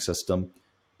scoring system.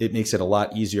 It makes it a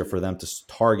lot easier for them to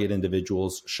target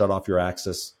individuals, shut off your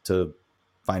access to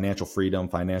financial freedom,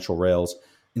 financial rails,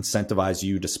 incentivize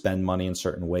you to spend money in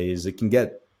certain ways. It can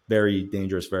get very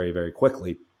dangerous very, very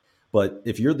quickly. But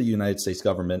if you're the United States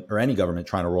government or any government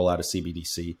trying to roll out a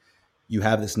CBDC, you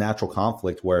have this natural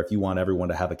conflict where if you want everyone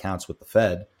to have accounts with the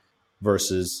Fed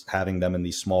versus having them in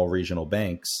these small regional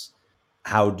banks,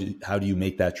 how do you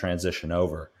make that transition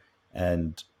over?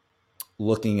 And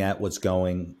looking at what's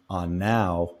going on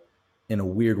now, in a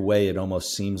weird way, it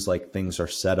almost seems like things are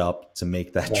set up to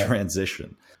make that Right.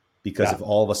 transition. Because Yeah. if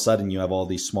all of a sudden you have all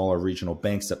these smaller regional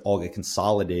banks that all get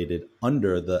consolidated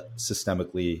under the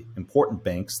systemically important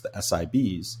banks, the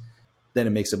SIBs, then it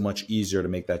makes it much easier to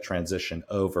make that transition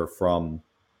over from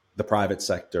the private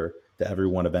sector to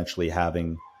everyone eventually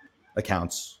having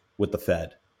accounts with the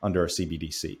Fed under a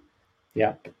CBDC.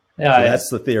 Yeah. So Yeah. that's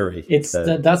the theory It's that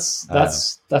I have.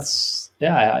 that's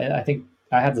yeah. I think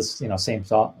I had this same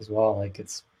thought as well. Like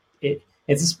it's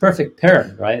this perfect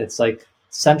pyramid, right? It's like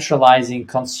centralizing,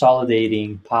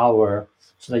 consolidating power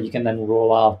so that you can then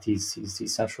roll out these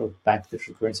central bank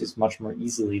digital currencies much more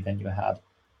easily than you had.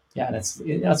 Yeah, and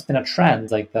that's been a trend.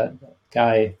 Like that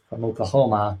guy from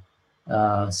Oklahoma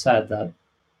said that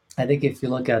I think if you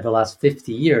look at the last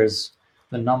 50 years,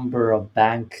 the number of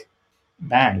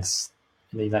banks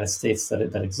in the United States that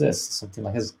exists, something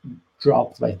like has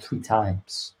dropped by 3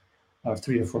 times or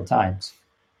 3 to 4 times.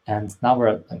 And now we're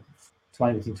at like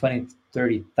between 20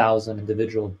 30,000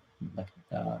 individual like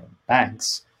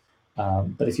banks.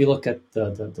 But if you look at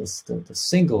the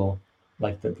single,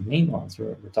 like the main ones,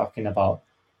 we're talking about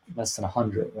less than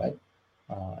 100, right?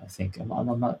 I think I'm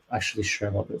not actually sure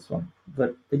about this one,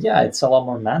 but yeah, it's a lot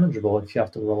more manageable if you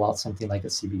have to roll out something like a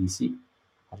CBDC.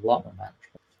 A lot more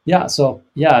manageable. Yeah, so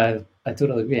yeah, I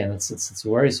totally agree, and it's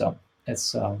worrisome.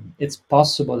 It's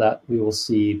possible that we will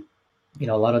see, a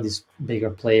lot of these bigger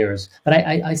players, but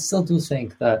I still do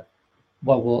think that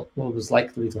what was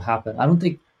likely to happen. I don't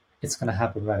think it's going to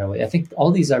happen right away. I think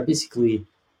all these are basically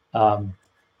um,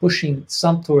 pushing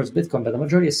some towards Bitcoin, but the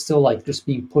majority is still like just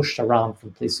being pushed around from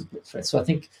place to place, right? So I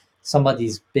think some of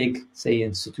these big, say,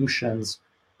 institutions,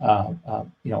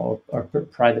 or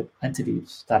private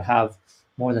entities that have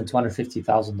more than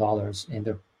 $250,000 in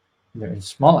their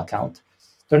small account,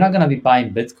 they're not going to be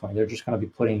buying Bitcoin. They're just going to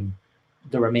be putting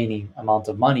the remaining amount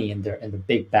of money in the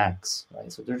big banks,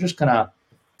 right? So they're just going to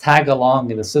tag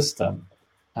along in the system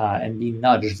and be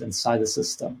nudged inside the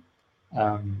system.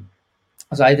 Um,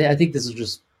 so I think this is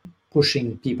just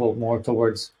pushing people more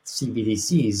towards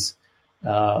CBDCs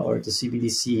or the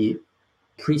CBDC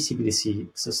pre-CBDC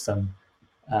system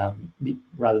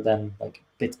rather than like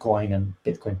Bitcoin and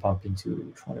Bitcoin pumping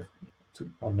to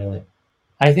 1 million.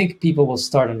 I think people will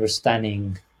start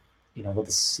understanding, what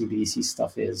the CBDC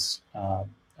stuff is, and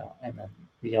then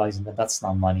realizing that that's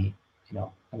not money, and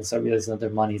they start realizing that their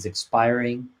money is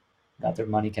expiring, that their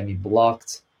money can be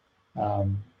blocked.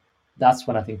 Um, that's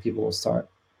when I think people will start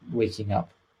waking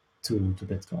up to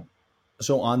Bitcoin.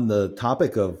 So on the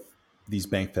topic of these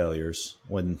bank failures,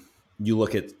 when you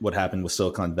look at what happened with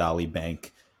Silicon Valley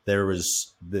Bank, there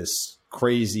was this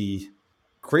crazy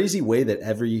way that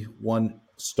everyone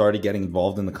started getting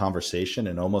involved in the conversation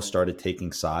and almost started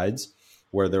taking sides,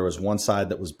 where there was one side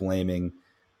that was blaming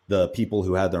the people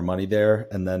who had their money there,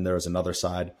 and then there was another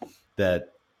side that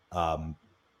um,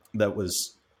 that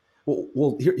was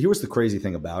here was the crazy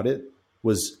thing about it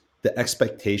was the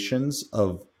expectations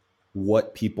of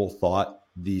what people thought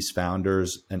these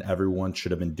founders and everyone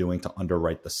should have been doing to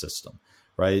underwrite the system,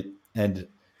 right? And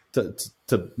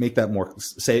to make that more,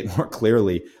 say it more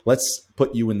clearly, let's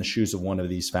put you in the shoes of one of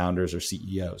these founders or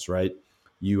CEOs, right?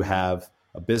 You have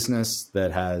a business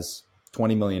that has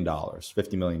 $20 million,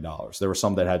 $50 million. There were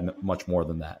some that had much more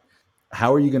than that.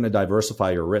 How are you going to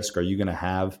diversify your risk? Are you going to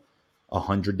have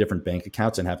 100 different bank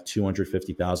accounts and have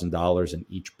 $250,000 in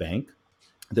each bank?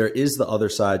 There is the other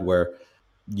side where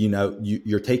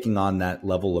you're taking on that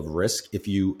level of risk if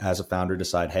you as a founder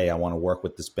decide, hey, I want to work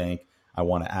with this bank, I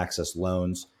want to access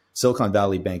loans. Silicon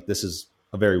Valley Bank, this is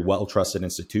a very well trusted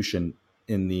institution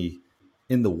in the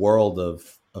world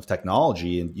of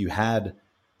technology, and you had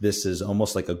this as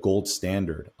almost like a gold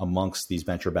standard amongst these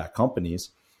venture backed companies.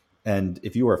 And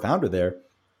if you were a founder there,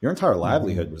 your entire Mm-hmm.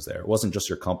 livelihood was there. It wasn't just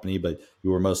your company, but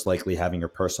you were most likely having your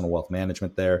personal wealth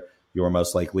management there. You were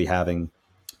most likely having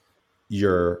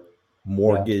your Yeah.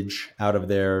 mortgage out of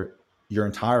there. Your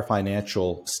entire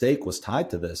financial stake was tied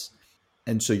to this.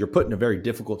 And so you're put in a very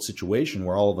difficult situation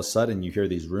where all of a sudden you hear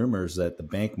these rumors that the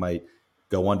bank might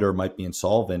go under, might be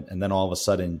insolvent, and then all of a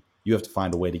sudden you have to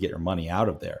find a way to get your money out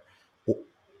of there.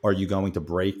 Are you going to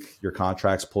break your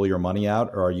contracts, pull your money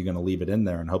out, or are you going to leave it in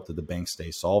there and hope that the bank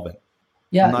stays solvent? I'm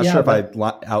Yeah, not sure yeah, if I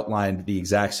but outlined the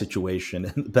exact situation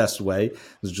in the best way.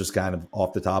 This is just kind of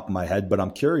off the top of my head, but I'm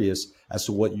curious as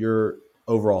to what your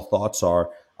overall thoughts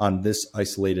are on this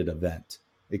isolated event,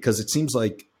 because it seems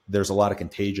like there's a lot of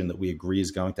contagion that we agree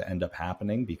is going to end up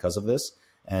happening because of this.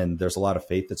 And there's a lot of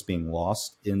faith that's being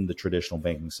lost in the traditional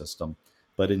banking system.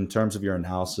 But in terms of your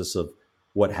analysis of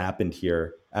what happened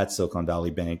here at Silicon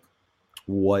Valley Bank,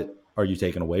 what are you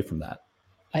taking away from that?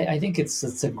 I think it's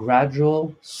a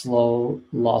gradual, slow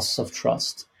loss of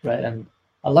trust, right? And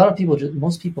a lot of people,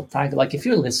 most people tag like if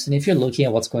you're listening, if you're looking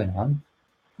at what's going on,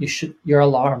 your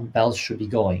alarm bells should be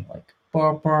going like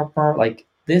burr, burr, burr, like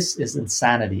this is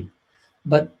insanity.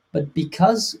 But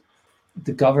because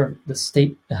the government, the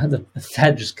state, the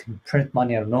Fed just can print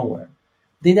money out of nowhere.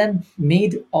 They then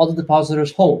made all the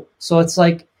depositors whole. So it's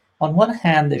like, on one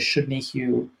hand, this should make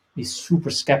you be super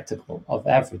skeptical of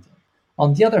everything.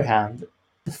 On the other hand,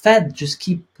 the Fed just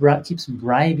keeps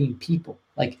bribing people.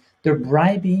 Like they're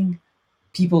bribing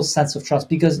people's sense of trust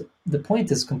because the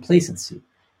point is complacency.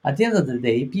 At the end of the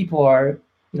day, people are,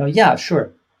 yeah,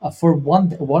 sure. For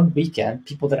one weekend,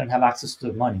 people didn't have access to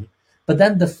the money, but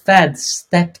then the Fed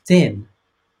stepped in,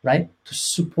 right, to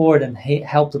support and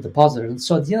help the depositors. And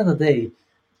so at the end of the day,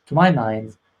 to my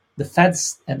mind, the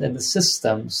Feds and the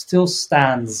system still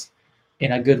stands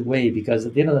in a good way because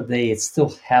at the end of the day, it still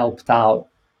helped out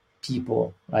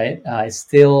people, right? It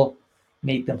still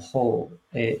made them whole.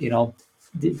 The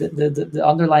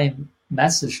underlying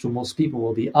message to most people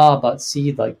will be, but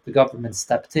see, like the government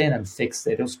stepped in and fixed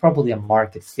it. It was probably a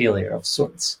market failure of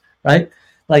sorts, right?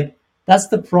 Like that's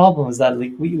the problem is that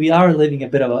like we are living in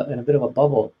a bit of a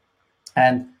bubble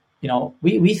and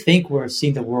we think we're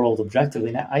seeing the world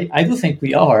objectively. And I do think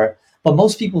we are, but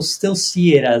most people still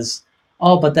see it as,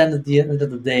 oh, but then at the end of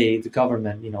the day, the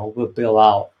government, will bail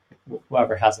out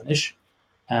whoever has an issue.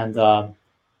 And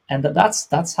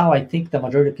that's how I think the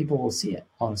majority of people will see it,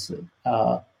 honestly.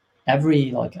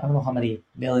 Every like I don't know how many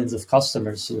millions of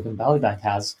customers Silicon Valley Bank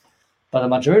has, but the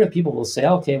majority of people will say,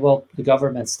 okay, well, the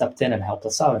government stepped in and helped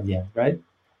us out in the end, right?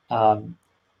 Um,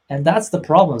 and that's the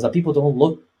problem is that people don't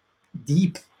look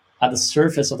deep at the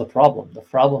surface of the problem. The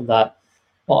problem that,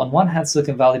 well, on one hand,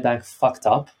 Silicon Valley Bank fucked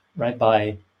up, right,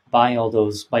 by buying all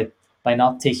those, by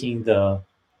not taking the,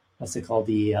 what's it called,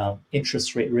 the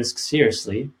interest rate risk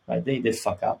seriously, right? They did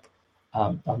fuck up.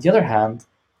 On the other hand,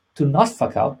 to not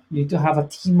fuck up, you need to have a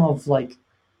team of like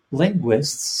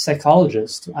linguists,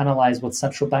 psychologists to analyze what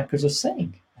central bankers are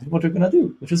saying and what they're going to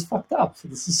do, which is fucked up.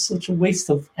 This is such a waste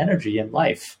of energy and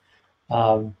life.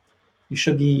 Um, you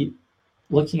should be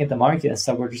looking at the market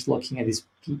instead. We're just looking at these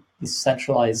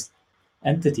centralized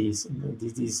entities, and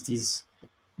these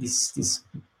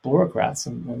bureaucrats,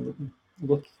 and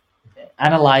look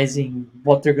analyzing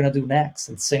what they're going to do next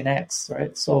and say next,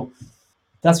 right? So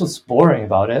that's what's boring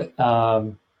about it.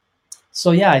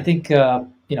 So yeah, I think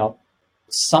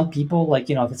some people like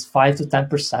if it's 5 to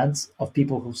 10% of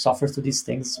people who suffer through these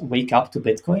things wake up to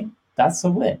Bitcoin, that's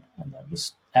a win. And then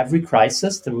just every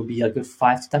crisis, there will be a good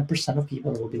 5 to 10% of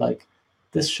people that will be like,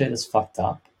 this shit is fucked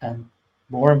up. And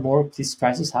more of these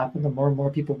crises happen, the more and more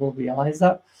people will realize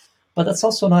that. But that's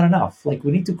also not enough. Like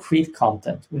we need to create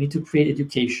content, we need to create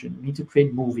education, we need to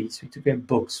create movies, we need to create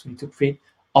books, we need to create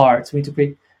art, we need to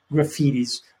create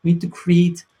graffitis, we need to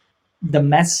create the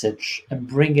message and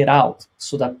bring it out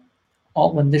so that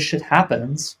when this shit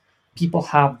happens, people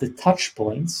have the touch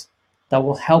points that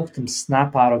will help them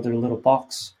snap out of their little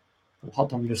box, will help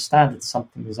them understand that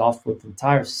something is off with the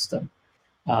entire system.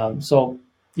 So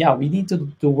yeah, we need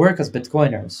to work as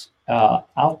Bitcoiners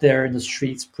out there in the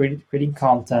streets, creating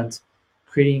content,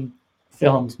 creating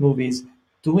films, movies,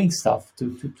 doing stuff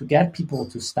to get people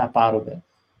to snap out of it,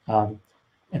 um,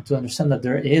 and to understand that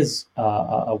there is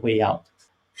a way out.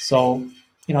 So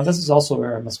this is also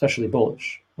where I'm especially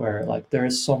bullish, where like there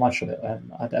is so much of it,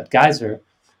 and at Geyser,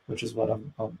 which is what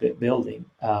I'm building,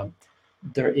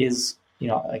 there is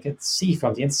I can see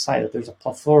from the inside that there's a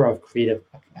plethora of creative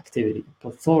activity, a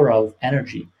plethora of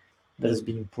energy that is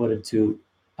being put into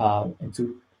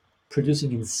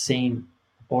producing insane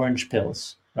orange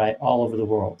pills, right, all over the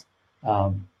world.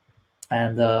 Um,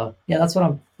 and yeah, that's what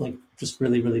I'm like just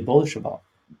really really bullish about.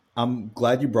 I'm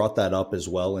glad you brought that up as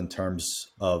well in terms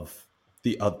of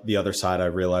the other side. I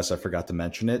realized I forgot to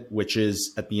mention it, which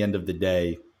is at the end of the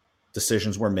day,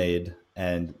 decisions were made,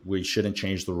 and we shouldn't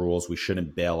change the rules. We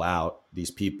shouldn't bail out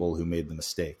these people who made the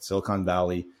mistake. Silicon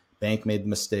Valley Bank made the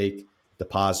mistake.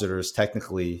 depositors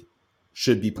technically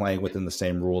should be playing within the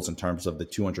same rules in terms of the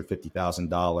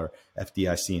 $250,000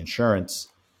 FDIC insurance.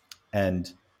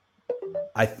 And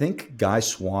I think Guy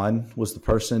Swan was the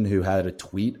person who had a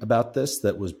tweet about this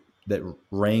that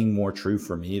rang more true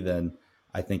for me than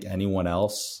I think anyone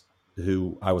else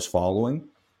who I was following,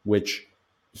 which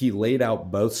he laid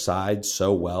out both sides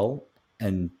so well.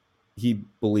 And he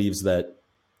believes that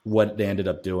what they ended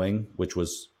up doing, which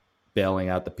was bailing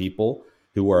out the people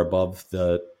who were above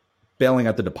the bailing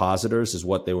out the depositors, is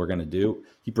what they were going to do.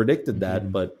 He predicted that,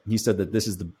 Mhm. but he said that this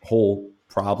is the whole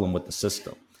problem with the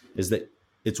system, is that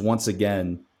it's once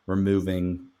again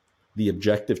removing the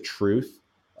objective truth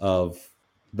of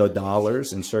the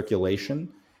dollars in circulation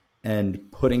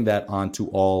and putting that onto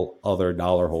all other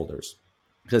dollar holders.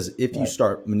 Because if you Right.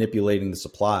 start manipulating the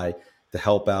supply to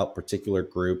help out particular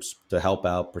groups, to help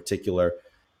out particular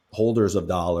holders of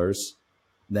dollars,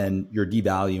 then you're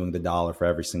devaluing the dollar for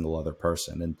every single other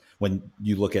person. And when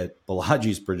you look at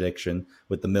Balaji's prediction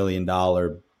with the $1 million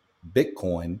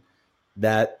Bitcoin,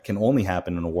 that can only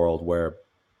happen in a world where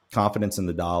confidence in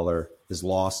the dollar is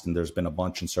lost and there's been a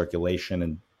bunch in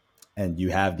circulation, and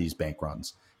you have these bank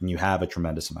runs and you have a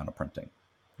tremendous amount of printing.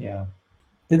 Yeah.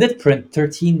 They did print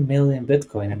 13 million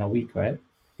Bitcoin in a week, right?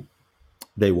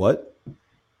 They what?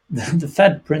 The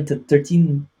Fed printed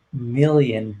 13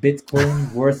 million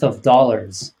Bitcoin worth of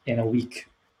dollars in a week.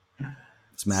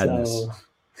 It's madness. So,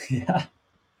 yeah,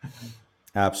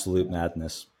 Absolute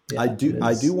madness. I yeah, it do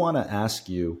I do is. want to ask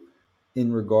you,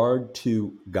 in regard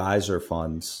to Geyser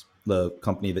Funds, the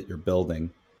company that you're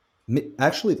building.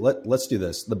 Actually, let's do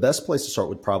this. The best place to start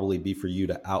would probably be for you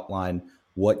to outline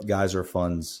what Geyser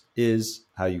Funds is,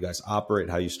 how you guys operate,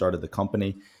 how you started the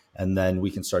company, and then we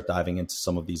can start diving into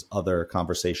some of these other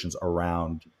conversations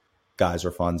around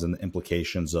Geyser Funds and the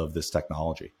implications of this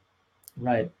technology.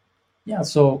 Right. Yeah,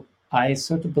 so I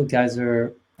started Build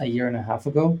Geyser a year and a half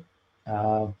ago.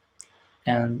 Uh,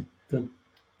 and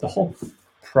the whole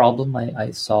problem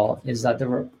I saw is that there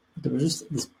was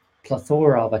just this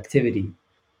plethora of activity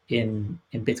in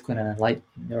Bitcoin and in Lightning.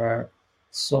 There are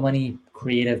so many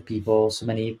creative people, so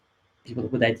many people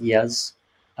with ideas,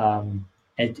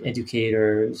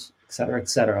 educators, et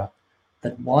cetera,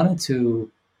 that wanted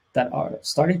to that are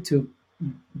starting to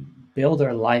build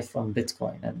their life on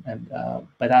Bitcoin, and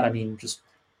by that I mean just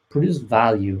produce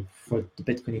value for the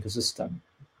Bitcoin ecosystem,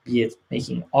 be it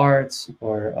making art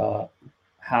or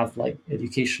have like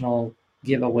educational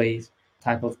giveaways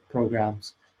type of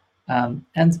programs, and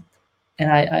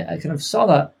I kind of saw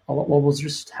that what was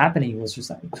just happening was just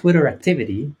like Twitter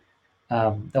activity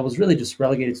that was really just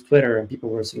relegated to Twitter, and people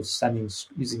were sort of sending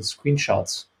using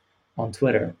screenshots on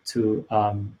Twitter to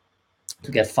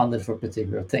get funded for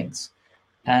particular things,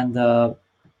 and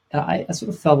I sort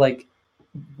of felt like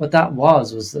what that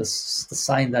was this the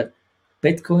sign that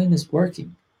Bitcoin is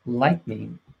working,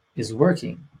 Lightning is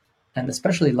working, and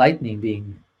especially Lightning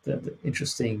being the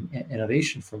interesting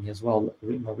innovation for me as well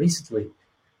more recently,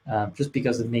 just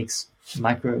because it makes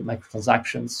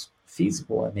microtransactions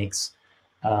feasible. It makes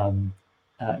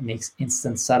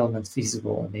instant settlement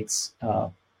feasible. It makes uh,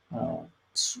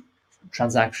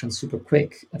 transactions super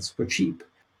quick and super cheap.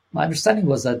 My understanding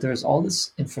was that there's all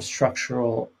this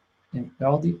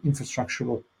all the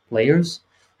infrastructural players.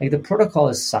 Like the protocol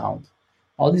is sound.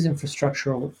 All these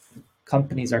infrastructural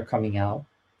companies are coming out.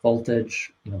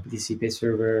 Voltage, BTC Pay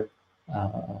Server,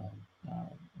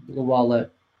 Blue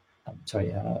Wallet,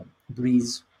 sorry,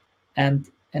 Breeze, and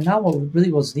now what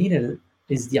really was needed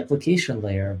is the application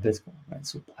layer of Bitcoin, right?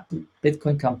 So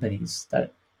Bitcoin companies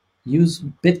that use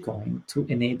Bitcoin to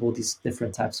enable these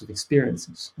different types of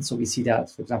experiences. And so we see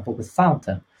that, for example, with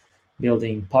Fountain,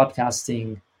 building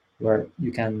podcasting where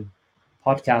you can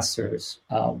podcasters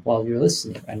while you're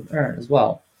listening and earn as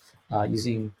well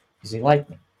using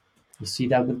Lightning. You see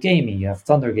that with gaming. You have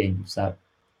Thunder Games that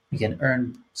you can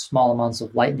earn small amounts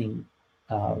of Lightning,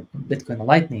 Bitcoin and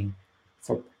Lightning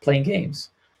for playing games.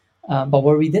 But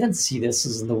where we didn't see this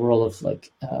is in the world of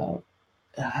like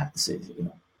so,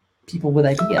 people with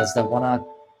ideas that want to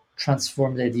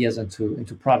transform the ideas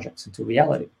into projects, into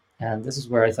reality. And this is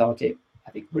where I thought, okay,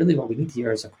 I think really what we need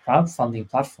here is a crowdfunding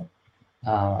platform,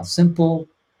 a simple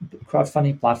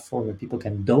crowdfunding platform where people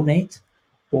can donate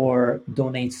or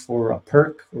donate for a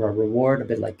perk or a reward, a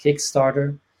bit like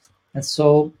Kickstarter. And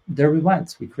so there we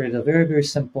went. We created a very, very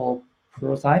simple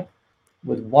prototype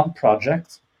with one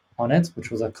project on it,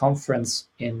 which was a conference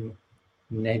in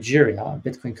Nigeria, a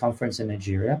Bitcoin conference in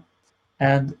Nigeria.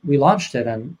 And we launched it,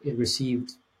 and it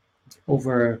received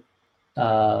over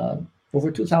uh,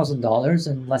 over $2,000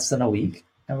 in less than a week.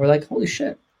 And we're like, holy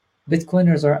shit,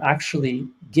 Bitcoiners are actually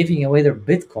giving away their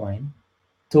Bitcoin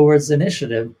towards the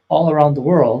initiative all around the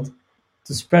world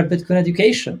to spread Bitcoin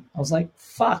education. I was like,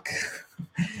 fuck,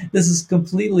 this is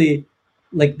completely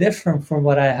like different from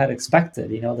what I had expected.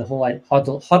 You know, the whole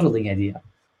hodling idea,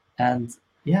 and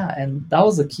yeah, and that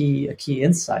was a key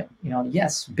insight. You know,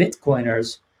 yes,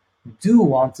 Bitcoiners do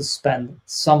want to spend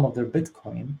some of their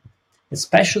Bitcoin,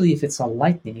 especially if it's on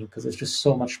Lightning, because it's just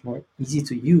so much more easy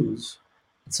to use.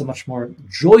 It's so much more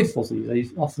joyful to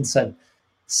use. I've often said,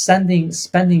 spending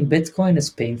Bitcoin is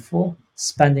painful.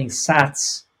 Spending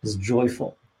Sats is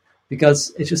joyful,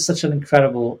 because it's just such an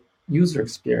incredible user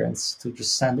experience to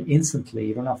just send instantly.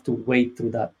 You don't have to wait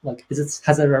through that. Like,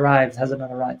 has it arrived? Has it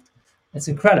not arrived? It's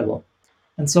incredible.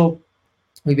 And so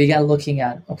we began looking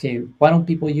at, okay, why don't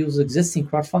people use existing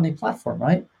crowdfunding platform,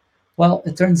 right? Well,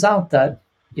 it turns out that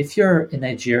if you're in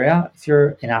Nigeria, if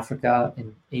you're in Africa,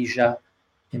 in Asia,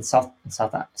 in South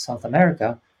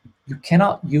America, you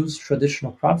cannot use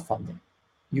traditional crowdfunding.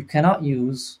 You cannot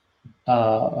use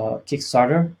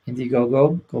Kickstarter,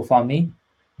 Indiegogo, GoFundMe,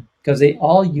 because they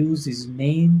all use these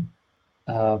main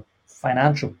uh,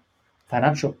 financial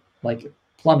financial like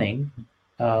plumbing,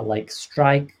 like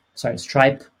Stripe,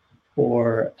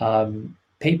 or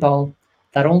PayPal,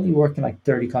 that only work in like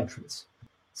 30 countries.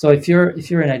 So if you're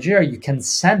in Nigeria, you can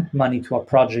send money to a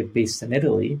project based in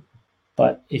Italy,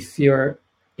 but if you're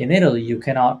in Italy, you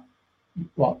cannot.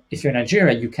 Well, if you're in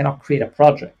Nigeria, you cannot create a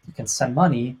project. You can send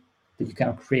money, but you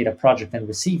cannot create a project and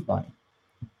receive money.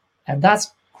 And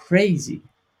that's crazy.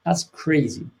 That's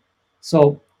crazy.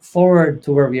 So forward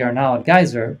to where we are now at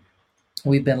Geyser,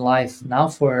 we've been live now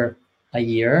for a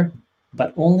year,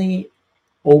 but only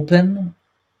open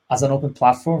as an open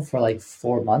platform for like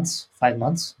 4 months, 5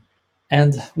 months.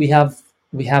 And we have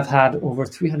had over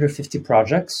 350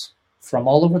 projects from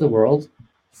all over the world,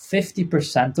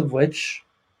 50% of which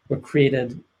were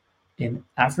created in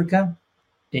Africa,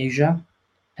 Asia,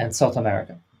 and South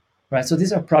America. Right? So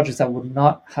these are projects that would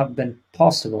not have been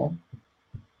possible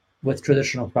with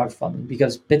traditional crowdfunding,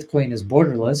 because Bitcoin is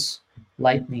borderless,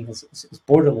 Lightning is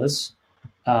borderless.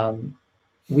 Um,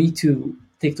 we too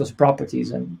take those properties,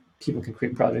 and people can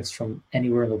create projects from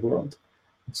anywhere in the world.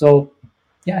 So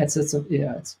yeah, it's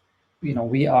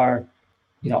we are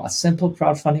a simple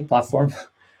crowdfunding platform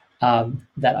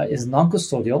that is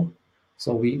non-custodial.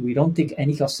 So we don't take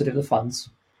any custody of the funds.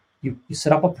 You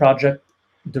set up a project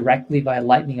directly via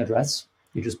Lightning address.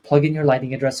 You just plug in your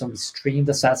Lightning address, and we stream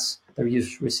the sats that you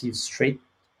receive straight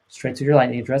to your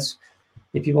Lightning address.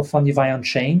 If people fund you via on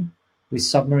chain, we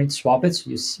submarine swap it, so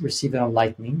you receive it on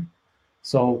Lightning.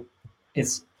 So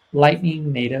it's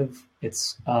Lightning native.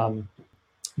 It's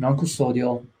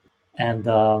non-custodial, and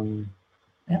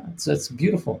yeah, it's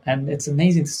beautiful, and it's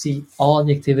amazing to see all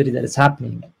the activity that is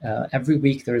happening. Every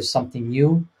week there is something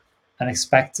new,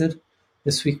 unexpected.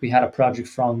 This week we had a project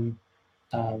from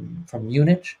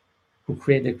Munich, who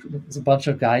created. There's a bunch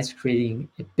of guys creating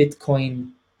a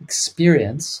Bitcoin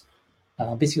experience,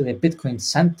 basically a Bitcoin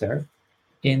center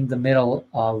in the middle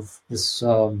of this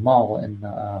mall in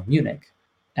Munich.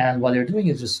 And what they're doing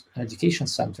is just an education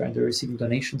center, and they're receiving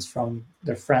donations from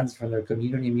their friends, from their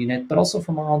community in Munich, but also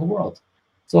from around the world.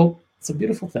 So it's a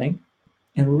beautiful thing,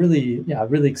 and we're really, yeah,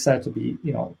 really excited to be,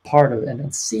 part of it,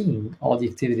 and seeing all the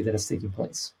activity that is taking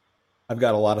place. I've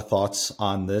got a lot of thoughts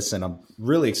on this, and I'm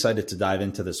really excited to dive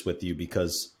into this with you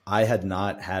because I had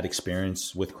not had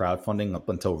experience with crowdfunding up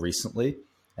until recently.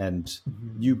 And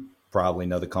Mhm. you probably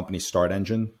know the company Start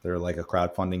Engine. They're like a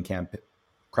crowdfunding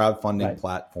Right.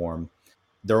 platform.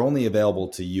 They're only available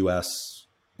to US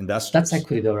That's investors.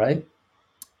 equity, though, right?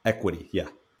 Equity, yeah.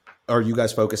 Are you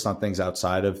guys focused on things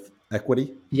outside of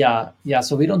equity? Yeah, yeah.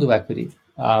 So we don't do equity.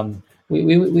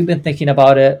 We've been thinking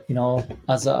about it,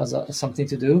 as something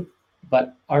to do,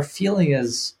 but our feeling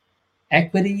is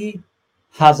equity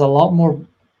has a lot more.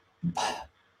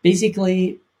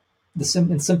 Basically,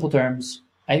 in simple terms,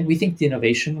 we think the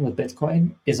innovation with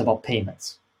Bitcoin is about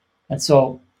payments, and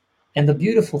so, and the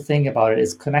beautiful thing about it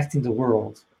is connecting the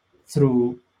world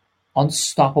through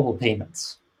unstoppable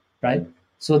payments, right?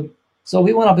 So, so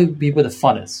we want to be where the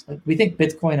fun is. Like, we think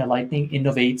Bitcoin and Lightning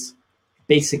innovates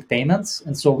basic payments,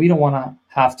 and so we don't want to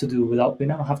have to do without. We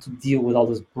don't have to deal with all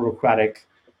this bureaucratic,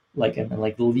 and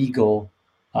like legal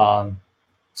um,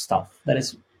 stuff that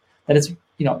is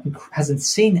has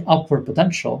insane upward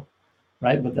potential,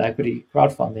 right, with the equity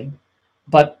crowdfunding.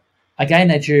 But a guy in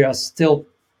Nigeria still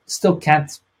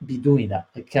can't be doing that.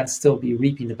 Like, can't still be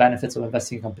reaping the benefits of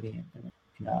investing in a company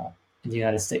in the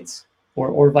United States,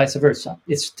 or vice versa.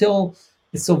 It's still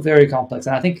very complex,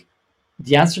 and I think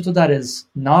the answer to that is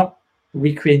not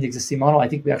recreating the existing model. I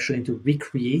think we actually need to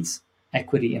recreate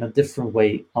equity in a different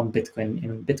way on Bitcoin,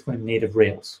 in Bitcoin native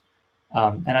rails,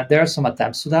 and there are some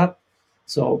attempts to that.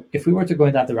 So if we were to go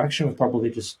in that direction, we'd probably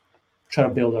just try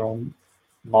to build our own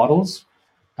models.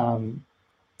 Um,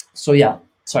 so yeah,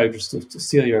 sorry, just to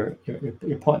steal your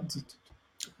point, to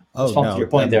Oh respond to your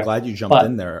no, point I'm there. glad you jumped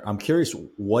in But there. I'm curious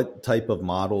what type of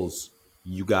models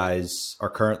you guys are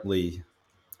currently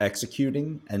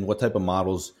executing and what type of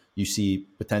models you see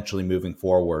potentially moving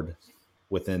forward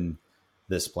within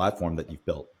this platform that you've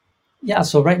built. yeah,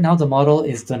 so right now the model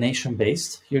is donation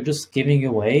based. You're just giving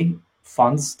away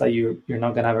funds that you're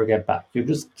not gonna ever get back. You're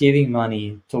just giving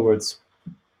money towards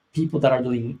people that are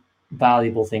doing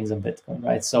valuable things in Bitcoin,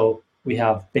 right? So we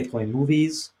have Bitcoin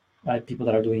movies, right? People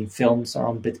that are doing films are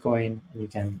on Bitcoin, and you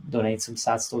can donate some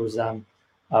sats towards them.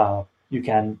 You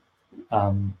can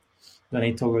um,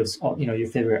 donate towards your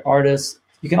favorite artists.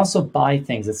 You can also buy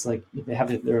things. It's like they have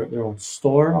their own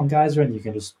store on Geyser, and you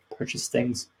can just purchase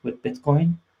things with Bitcoin,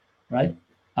 right?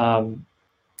 Um,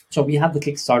 so we have the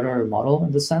Kickstarter model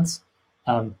in this sense,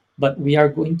 but we are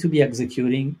going to be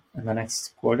executing in the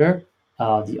next quarter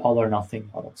the all or nothing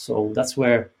model. So that's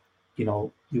where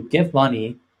you give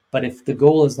money, but if the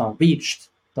goal is not reached,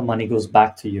 the money goes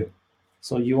back to you.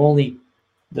 So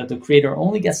the creator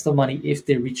only gets the money if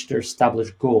they reach their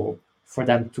established goal for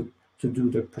them to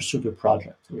pursue their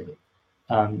project really.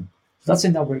 So that's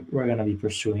something that we're going to be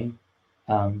pursuing.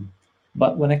 Um,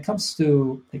 but when it comes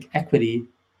to like equity,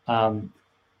 um,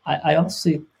 I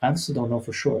honestly don't know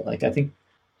for sure. Like I think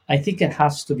it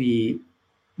has to be.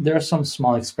 There are some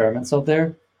small experiments out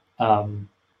there. Um,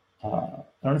 I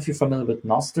don't know if you're familiar with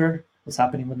Nostr. What's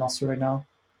happening with Nostr right now?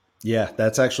 Yeah,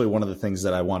 that's actually one of the things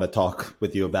that I want to talk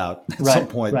with you about at some Right,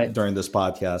 point right. during this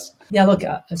podcast. Yeah. Look.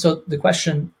 So the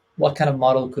question: what kind of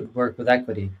model could work with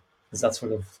equity? Is that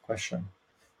sort of question?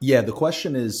 Yeah, the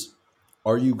question is,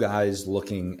 are you guys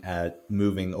looking at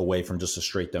moving away from just a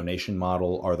straight donation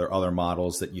model? Are there other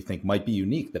models that you think might be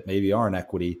unique that maybe are in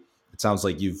equity? It sounds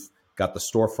like you've got the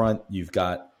storefront, you've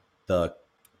got the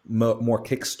more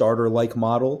Kickstarter like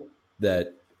model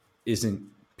that isn't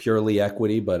purely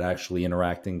equity, but actually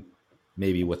interacting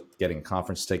maybe with getting a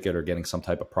conference ticket or getting some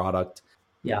type of product.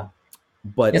 Yeah.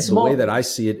 But It's the way more. that I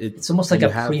see it, It's almost like you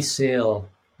a have pre-sale.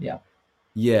 Yeah.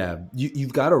 yeah,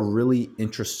 you've got a really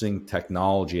interesting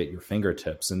technology at your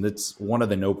fingertips. And it's one of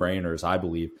the no brainers, I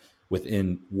believe,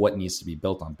 within what needs to be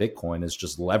built on Bitcoin is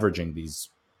just leveraging these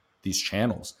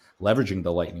channels, leveraging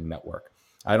the Lightning Network.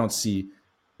 I don't see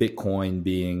Bitcoin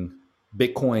being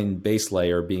Bitcoin base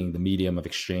layer being the medium of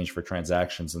exchange for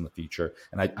transactions in the future.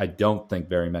 And I don't think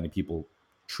very many people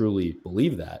truly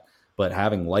believe that. But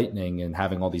having Lightning and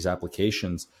having all these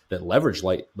applications that leverage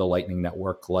the Lightning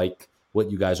Network, like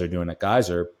what you guys are doing at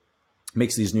Geyser,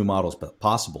 makes these new models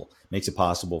possible. Makes it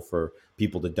possible for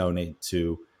people to donate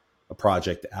to a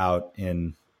project out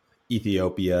in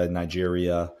Ethiopia,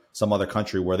 Nigeria, some other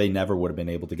country where they never would have been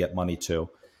able to get money to.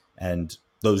 And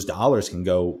those dollars can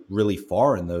go really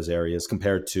far in those areas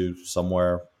compared to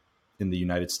somewhere in the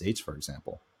United States, for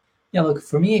example. Yeah. Look,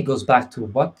 for me, it goes back to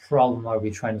what problem are we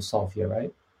trying to solve here,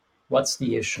 right? What's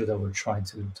the issue that we're trying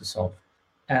to solve?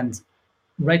 And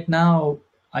right now,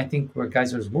 I think where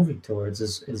Geyser is moving towards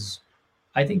is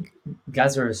I think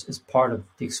Geyser is part of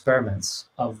the experiments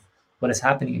of what is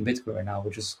happening in Bitcoin right now,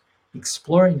 which is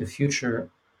exploring the future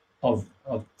of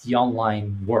the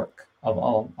online work of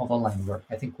online work.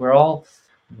 I think we're all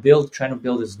trying to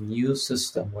build this new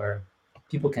system where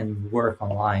people can work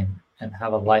online and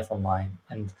have a life online,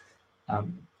 and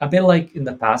a bit like in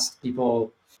the past,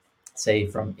 people say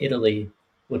from Italy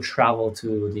would travel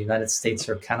to the United States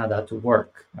or Canada to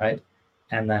work, right?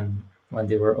 And then when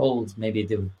they were old, maybe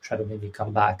they would try to maybe go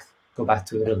back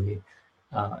to Italy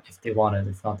if they wanted.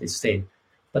 If not, they stayed.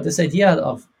 But this idea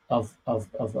of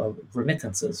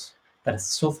remittances that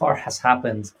so far has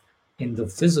happened in the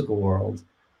physical world,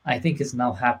 I think is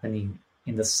now happening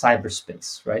in the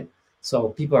cyberspace, right? So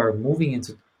people are moving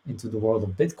into the world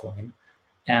of Bitcoin,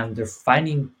 and they're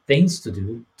finding things to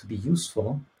do to be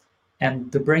useful,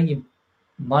 and they're bringing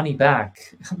money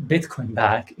back, Bitcoin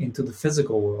back into the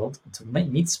physical world, into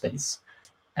meat space,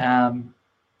 um,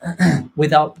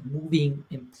 without moving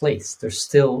in place. They're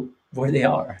still where they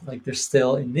are, like they're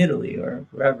still in Italy or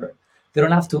wherever. They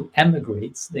don't have to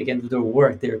emigrate. They can do their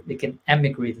work. They can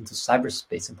emigrate into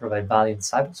cyberspace and provide value in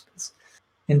cyberspace.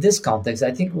 In this context,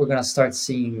 I think we're going to start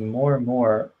seeing more and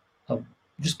more of,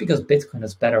 just because Bitcoin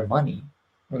is better money,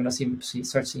 we're going to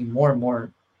start seeing more and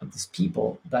more of these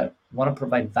people that want to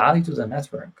provide value to the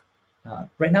network.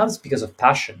 Right now, it's because of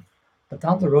passion, but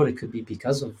down the road, it could be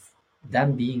because of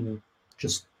them being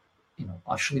just,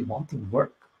 actually wanting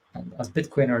work. And as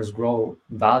Bitcoiners grow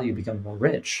in value, become more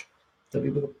rich, they'll be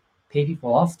able to pay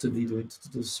people off to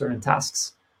do certain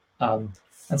tasks. Um,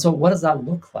 And so, what does that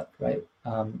look like, right?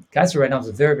 Geyser right now is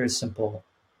a very, very simple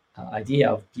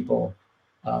idea of people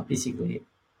basically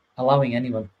allowing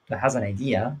anyone that has an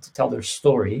idea to tell their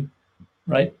story,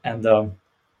 right? And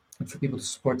for people to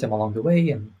support them along the way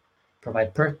and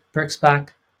provide perks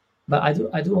back. But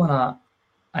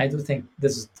I do think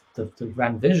this is the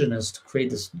grand vision is to create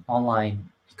this online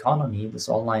economy, this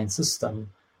online system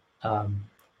um,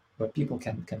 where people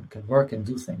can work and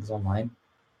do things online.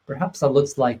 Perhaps that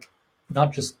looks like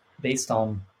not just based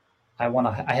on I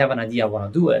have an idea, I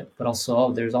want to do it, but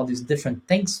also there's all these different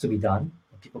things to be done,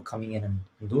 people coming in and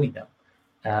doing them.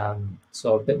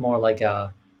 So a bit more like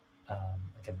a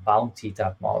bounty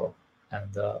type model.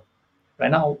 And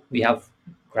right now we have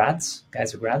grants,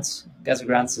 Geyser grants. Geyser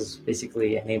grants is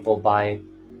basically enabled by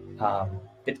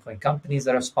Bitcoin companies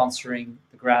that are sponsoring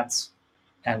the grants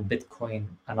and Bitcoin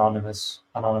anonymous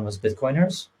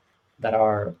Bitcoiners that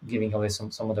are giving away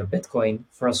some of their Bitcoin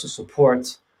for us to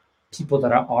support people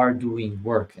that are doing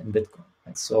work in Bitcoin.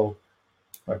 And so,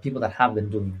 or people that have been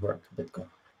doing work in Bitcoin.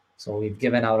 So we've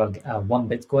given out one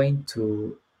Bitcoin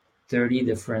to 30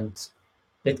 different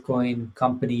Bitcoin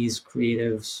companies,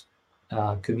 creatives,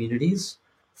 communities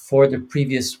for the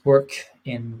previous work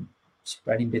in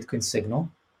spreading Bitcoin signal.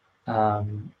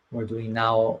 We're doing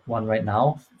now one right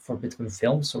now for Bitcoin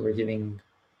Film. So we're giving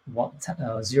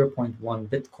 0.1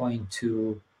 Bitcoin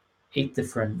to 8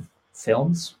 different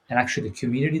films. And actually, the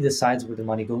community decides where the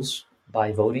money goes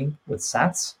by voting with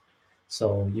sats.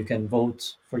 So you can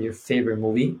vote for your favorite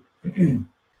movie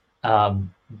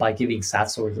by giving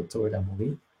sats toward that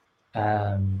movie.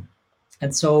 Um,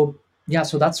 and so, yeah,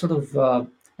 so that's sort of,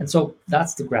 and so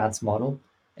that's the grants model.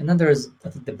 And then there's, I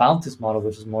think, the bounties model,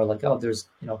 which is more like, oh, there's,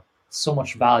 so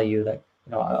much value that,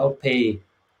 I'll pay,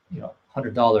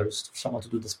 $100 for someone to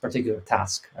do this particular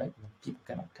task, right? And people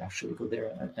can actually go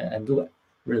there and do it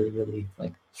really, really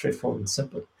like straightforward and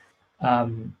simply.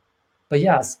 Um, but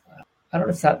yes, I don't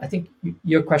know if that, I think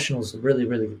your question was a really,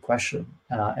 really good question.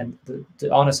 And the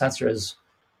honest answer is,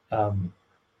 um,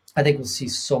 I think we'll see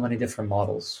so many different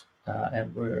models,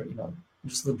 and we're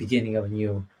just the beginning of a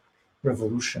new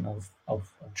revolution of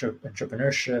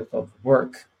entrepreneurship of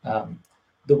work.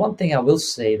 The one thing I will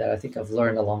say that I think I've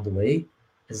learned along the way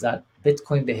is that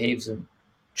Bitcoin behaves and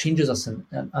changes us in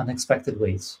unexpected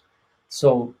ways.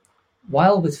 So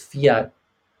while with fiat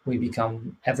we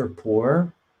become ever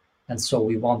poorer, and so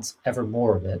we want ever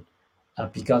more of it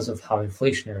because of how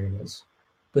inflationary it is.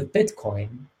 With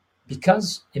Bitcoin,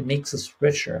 because it makes us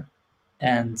richer,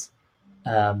 and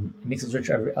it makes us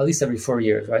richer at least every 4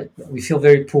 years, right? We feel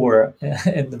very poor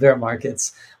in the bear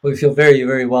markets. We feel very,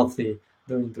 very wealthy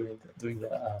during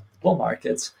the bull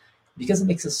markets because it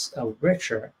makes us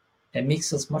richer. It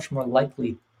makes us much more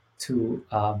likely to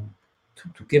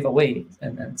to give away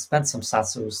and spend some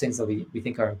sats of those things that we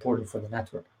think are important for the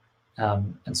network.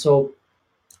 And so,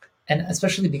 and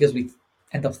especially because we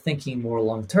end up thinking more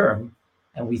long term,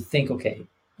 and we think, okay,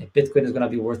 if Bitcoin is going to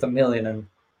be worth 1 million in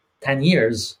 10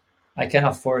 years, I can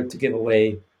afford to give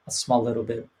away a small little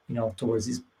bit, towards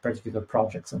these particular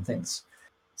projects and things.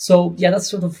 So yeah, that's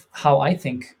sort of how I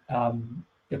think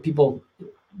people,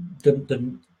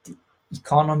 the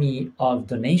economy of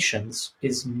donations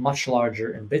is much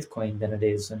larger in Bitcoin than it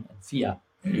is in fiat.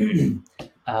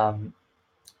 um,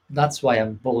 that's why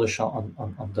I'm bullish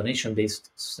on donation based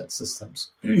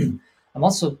systems. I'm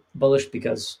also bullish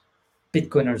because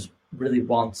Bitcoiners really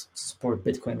want to support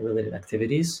Bitcoin related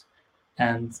activities,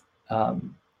 and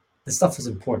um, this stuff is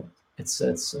important. It's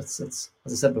as I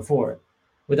said before,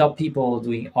 without people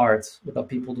doing art, without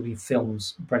people doing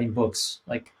films, writing books,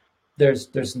 like there's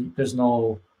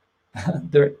no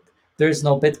there there's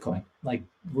no Bitcoin. Like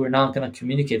we're not going to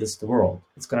communicate this to the world.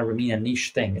 It's going to remain a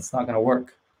niche thing. It's not going to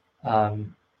work.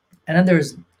 Um, and then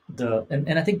there's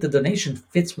and I think the donation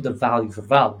fits with the value for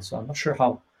value. So I'm not sure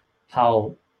how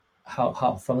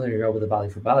how familiar you are with the value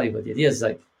for value, but the idea is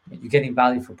like you're getting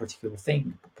value for a particular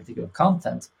thing, particular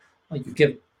content. Well, you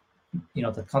give,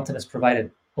 the content is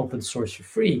provided open source for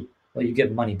free. Well, you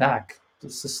give money back to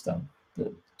the system,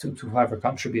 to whoever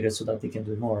contributed, so that they can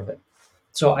do more of it.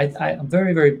 So I'm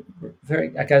very, very, very,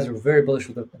 guys are very bullish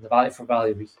with the value for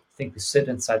value. We think we sit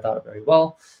inside that very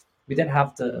well. We then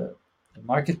have the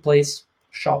marketplace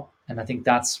shop, and I think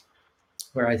that's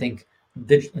where I think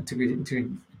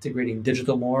integrating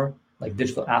digital more, like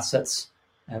digital assets,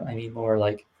 and I mean more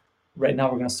like right now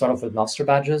we're going to start off with master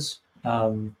badges,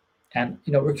 and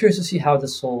we're curious to see how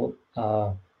this whole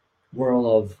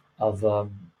world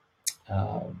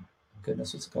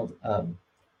goodness, what's it called?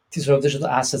 These sort of digital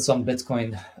assets on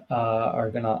Bitcoin are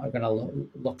gonna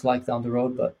look like down the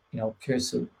road. But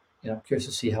curious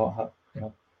to see how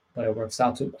what it works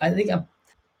out to. I think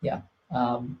yeah,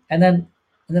 And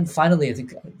then finally, I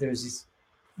think there's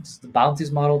the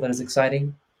bounties model that is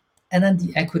exciting, and then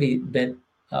the equity bit.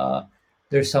 Uh,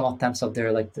 there's some attempts out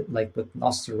there like with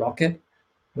Nostr Rocket,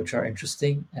 which are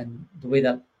interesting, and the way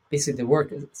that basically they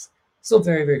work is it's still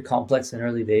very very complex in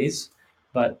early days,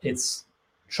 but it's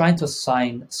trying to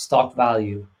assign stock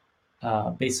value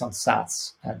based on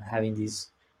sats and having these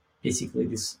basically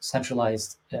these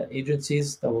centralized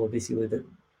agencies that will basically be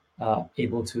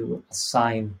able to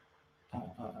assign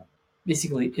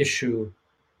basically issue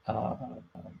uh,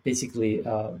 basically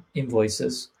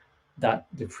invoices that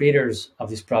the creators of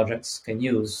these projects can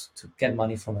use to get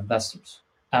money from investors.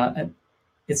 And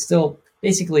it's still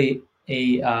basically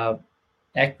a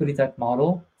equity type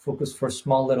model focused for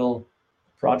small little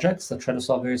projects that try to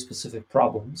solve very specific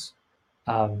problems.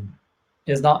 Um,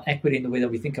 is not equity in the way that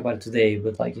we think about it today,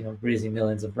 with like raising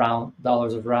millions of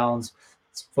dollars of rounds.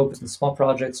 It's focused on small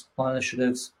projects, small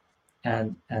initiatives,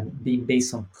 and being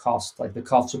based on cost, like the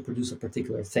cost to produce a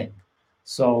particular thing.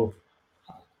 So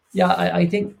yeah, I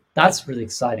think that's really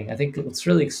exciting. I think what's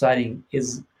really exciting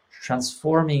is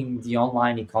transforming the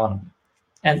online economy.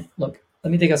 And look,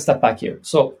 let me take a step back here.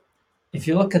 So if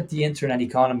you look at the internet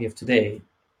economy of today,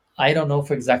 I don't know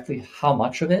for exactly how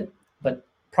much of it, but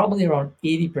probably around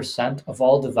 80% of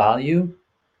all the value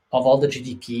of all the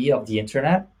GDP of the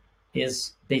internet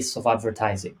is based off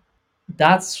advertising.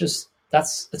 That's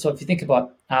so if you think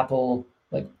about Apple,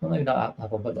 like well, maybe not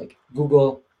Apple, but like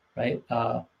Google, right?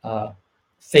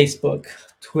 Facebook,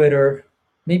 Twitter,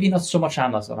 maybe not so much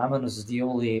Amazon. Amazon is the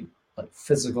only like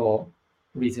physical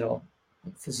retail,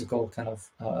 physical kind of.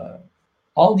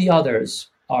 All the others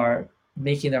are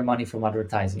making their money from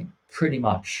advertising, pretty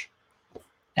much,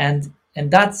 and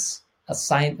that's a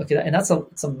sign. Okay, and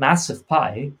it's a massive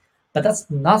pie, but that's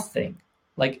nothing.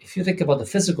 Like if you think about the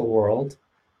physical world,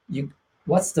 you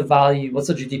what's the value? What's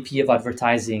the GDP of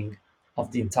advertising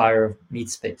of the entire meat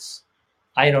space?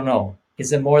 I don't know.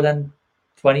 Is it more than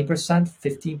 20%,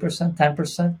 15%,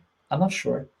 10%? I'm not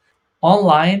sure.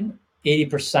 Online,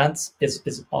 80%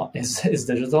 is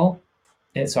digital.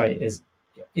 Sorry, is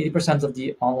 80% of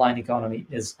the online economy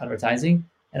is advertising,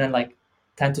 and then like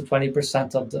 10 to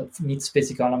 20% of the meat space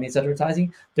economy is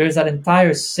advertising. There is that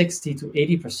entire 60 to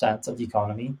 80% of the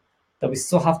economy that we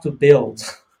still have to build,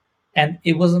 and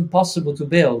it was impossible to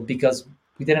build because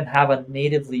we didn't have a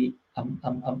natively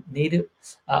native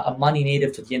a money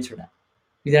native to the internet.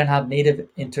 We didn't have native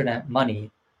internet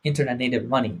money, internet native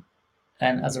money,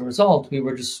 and as a result, we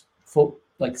were just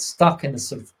like stuck in this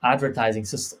sort of advertising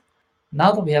system.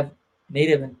 Now that we have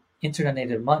native and internet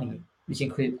native money, we can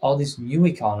create all these new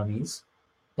economies,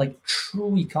 like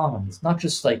true economies, not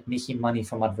just like making money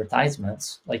from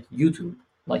advertisements like YouTube.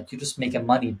 Like you just make a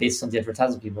money based on the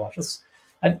advertisement people watch.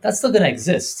 That's still gonna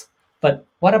exist. But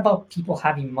what about people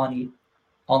having money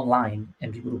online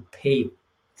and people who pay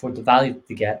for the value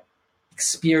they get,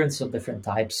 experience of different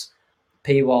types,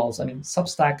 paywalls. I mean,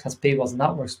 Substack has paywalls and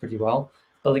that works pretty well.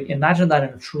 But like, imagine that in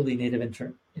a truly native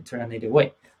internet native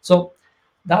way. So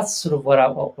that's sort of what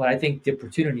I think the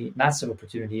opportunity, massive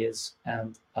opportunity is,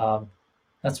 and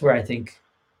that's where I think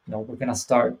we're gonna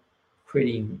start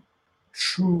creating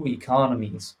true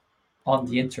economies on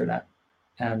the internet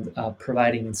and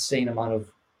providing insane amount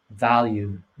of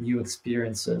value, new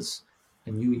experiences,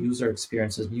 and new user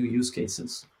experiences, new use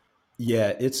cases.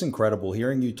 Yeah, it's incredible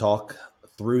hearing you talk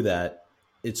through that.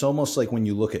 It's almost like when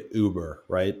you look at Uber,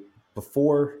 right?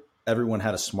 Before everyone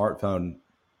had a smartphone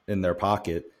in their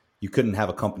pocket, you couldn't have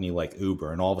a company like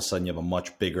Uber. And all of a sudden, you have a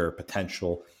much bigger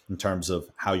potential in terms of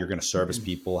how you're going to service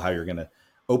people, how you're going to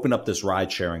open up this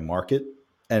ride sharing market.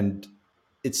 And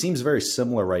it seems very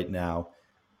similar right now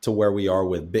to where we are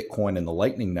with Bitcoin and the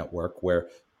Lightning Network, where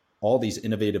all these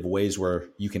innovative ways where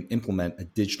you can implement a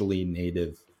digitally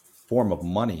native form of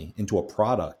money into a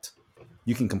product,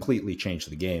 you can completely change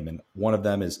the game. And one of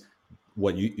them is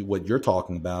what you're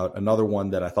talking about. Another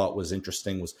one that I thought was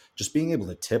interesting was just being able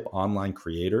to tip online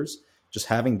creators, just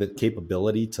having the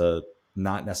capability to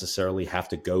not necessarily have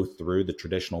to go through the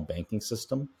traditional banking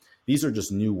system. These are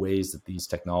just new ways that these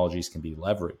technologies can be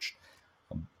leveraged.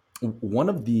 One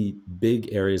of the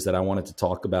big areas that I wanted to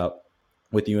talk about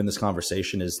with you in this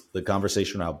conversation is the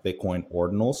conversation about Bitcoin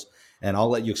ordinals. And I'll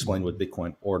let you explain what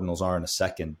Bitcoin ordinals are in a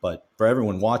second. But for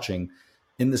everyone watching,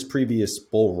 in this previous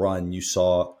bull run, you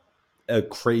saw a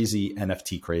crazy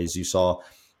NFT craze. You saw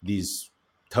these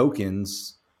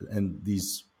tokens and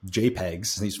these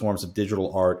JPEGs, these forms of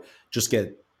digital art, just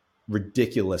get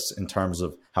ridiculous in terms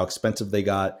of how expensive they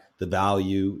got, the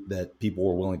value that people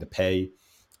were willing to pay,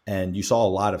 and you saw a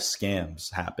lot of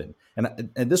scams happen.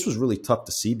 And this was really tough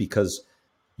to see because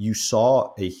you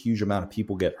saw a huge amount of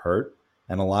people get hurt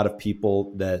and a lot of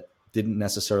people that didn't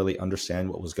necessarily understand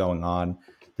what was going on,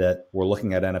 that were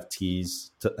looking at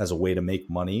NFTs as a way to make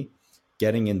money,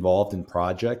 getting involved in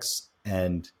projects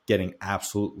and getting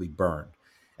absolutely burned.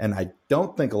 And I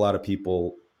don't think a lot of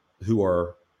people who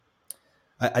are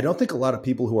I don't think a lot of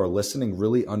people who are listening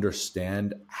really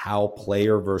understand how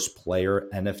player versus player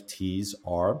NFTs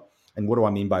are. And what do I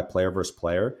mean by player versus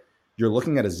player? You're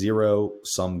looking at a zero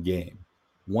sum game.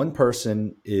 One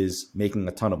person is making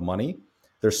a ton of money.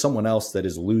 There's someone else that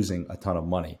is losing a ton of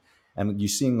money. And you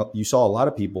saw a lot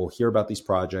of people hear about these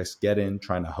projects, get in,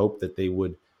 trying to hope that they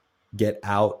would get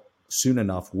out soon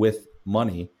enough with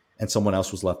money, and someone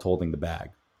else was left holding the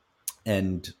bag.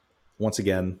 And once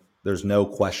again, there's no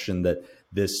question that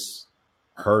this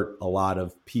hurt a lot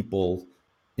of people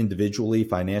individually,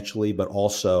 financially, but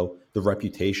also the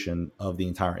reputation of the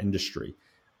entire industry.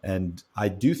 And I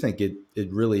do think it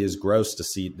really is gross to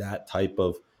see that type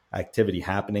of activity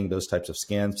happening, those types of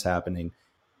scams happening,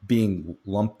 being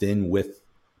lumped in with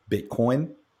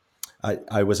Bitcoin.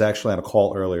 I was actually on a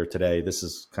call earlier today. This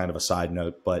is kind of a side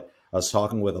note, but I was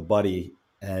talking with a buddy,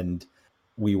 and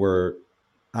we were,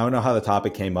 I don't know how the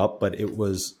topic came up, but it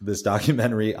was this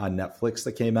documentary on Netflix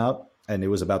that came out, and it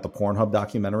was about the Pornhub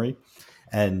documentary.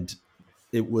 And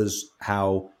it was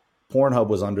how Pornhub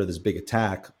was under this big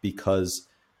attack because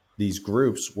these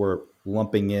groups were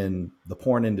lumping in the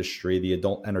porn industry, the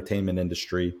adult entertainment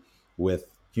industry, with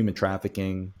human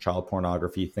trafficking, child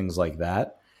pornography, things like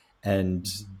that. And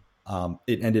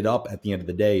it ended up at the end of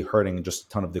the day hurting just a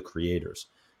ton of the creators.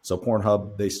 So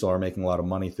Pornhub, they still are making a lot of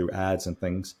money through ads and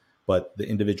things, but the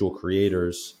individual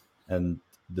creators and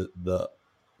the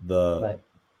Right.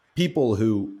 people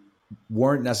who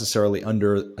weren't necessarily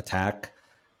under attack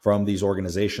from these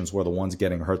organizations were the ones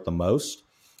getting hurt the most.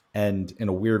 And in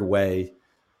a weird way,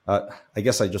 I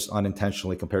guess I just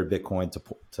unintentionally compared Bitcoin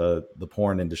to the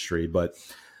porn industry. But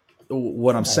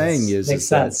what I'm saying Nice. Makes is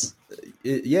that, sense.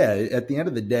 yeah, at the end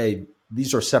of the day,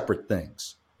 these are separate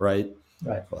things, right?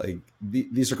 Right. Like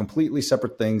these are completely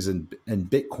separate things, and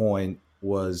Bitcoin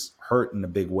was hurt in a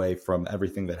big way from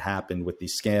everything that happened with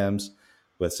these scams,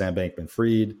 with Sam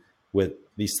Bankman-Fried, with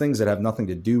these things that have nothing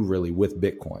to do really with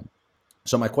Bitcoin.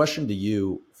 So my question to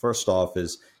you, first off,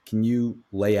 is can you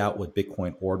lay out what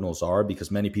Bitcoin ordinals are?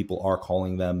 Because many people are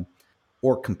calling them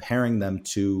or comparing them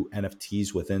to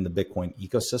NFTs within the Bitcoin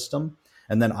ecosystem.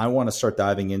 And then I want to start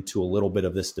diving into a little bit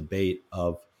of this debate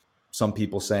of some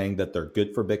people saying that they're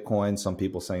good for Bitcoin, some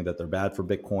people saying that they're bad for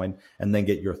Bitcoin, and then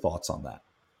get your thoughts on that.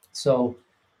 So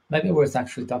maybe worth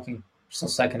actually talking just a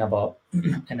second about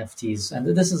NFTs.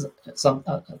 And this is a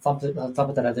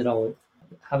topic that I did always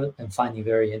have it and find you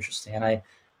very interesting. And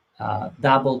I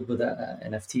dabbled with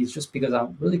NFTs just because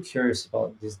I'm really curious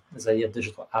about this idea of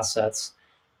digital assets.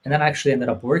 And then I actually ended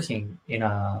up working in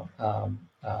a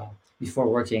before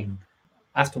working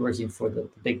after working for the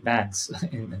big banks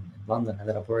in London. I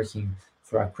ended up working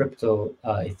for a crypto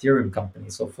Ethereum company.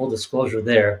 So full disclosure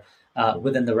there,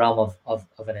 within the realm of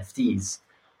NFTs.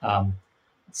 Um,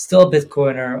 Still a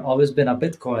Bitcoiner, always been a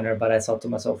Bitcoiner, but I thought to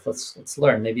myself, let's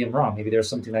learn. Maybe I'm wrong. Maybe there's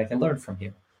something I can learn from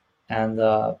here. And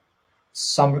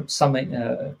some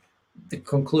the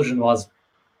conclusion was,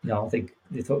 I think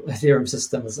the Ethereum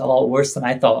system is a lot worse than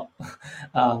I thought.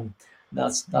 um,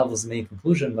 that was the main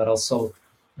conclusion, but also,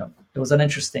 it was an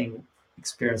interesting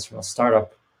experience from a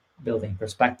startup building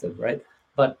perspective, right?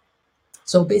 But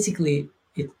so basically,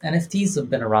 NFTs have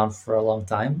been around for a long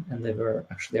time, and they were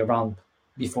actually around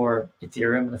before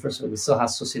Ethereum in the first place. We still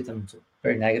associate them to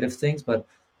very negative things, but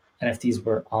NFTs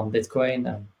were on Bitcoin,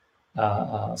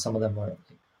 and some of them were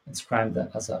inscribed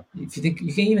as a. If you think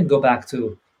you can even go back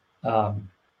to,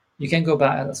 you can go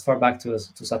back as far back to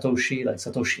Satoshi. Like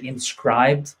Satoshi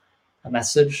inscribed a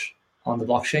message on the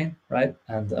blockchain, right?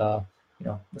 And the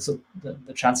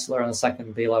chancellor on the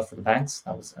second bailout for the banks,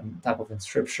 that was a type of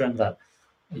inscription that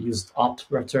used opt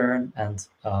return and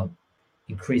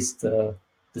increased the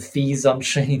fees on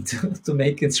chain to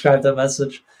make inscribe that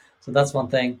message. So that's one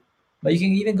thing. But you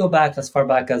can even go back as far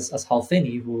back as Hal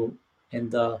Finney, who in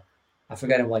the I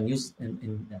forget in what news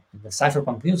in the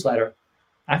Cypherpunk newsletter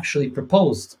actually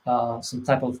proposed some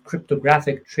type of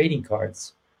cryptographic trading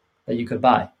cards that you could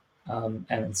buy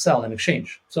and sell in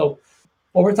exchange. So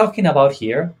what we're talking about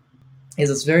here is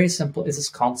this very simple is this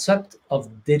concept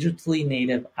of digitally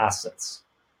native assets.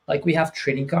 Like we have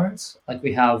trading cards, like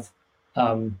we have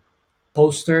um,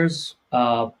 posters,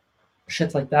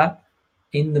 shit like that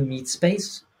in the meat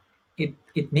space.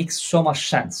 It makes so much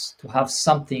sense to have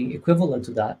something equivalent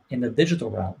to that in the digital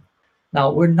realm. Now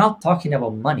we're not talking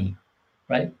about money,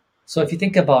 right? So if you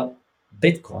think about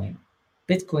Bitcoin,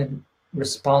 Bitcoin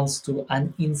responds to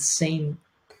an insane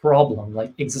problem,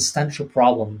 like existential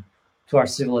problem to our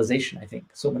civilization, I think.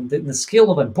 So in the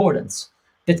scale of importance,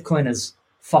 Bitcoin is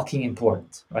fucking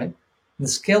important, right? In the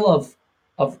scale of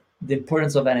the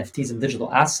importance of NFTs and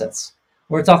digital assets,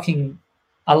 we're talking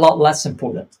a lot less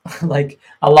important, like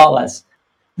a lot less.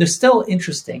 They're still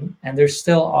interesting and they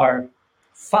still are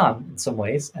fun in some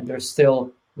ways, and they're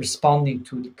still responding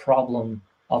to the problem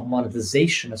of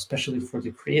monetization, especially for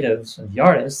the creatives and the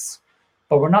artists.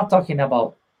 But we're not talking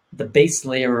about the base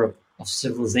layer of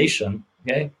civilization.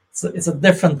 Okay, it's a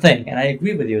different thing, and I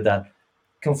agree with you that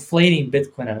conflating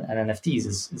Bitcoin and NFTs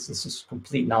is just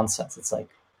complete nonsense. It's like,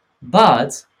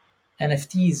 but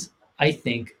NFTs, I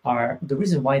think, are the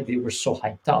reason why they were so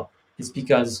hyped up is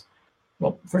because,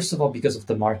 well, first of all, because of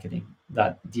the marketing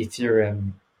that the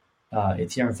Ethereum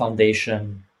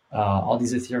Foundation, all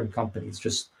these Ethereum companies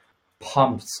just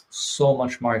pumped so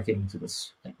much marketing to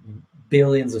this, like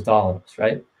billions of dollars,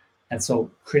 right? And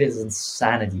so created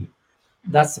insanity.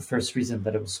 That's the first reason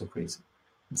that it was so crazy.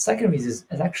 The second reason is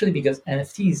actually because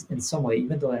NFTs, in some way,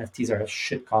 even though NFTs are a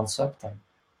shit concept,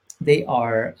 they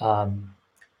are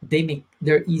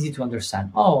they're easy to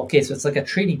understand. Oh, okay, so it's like a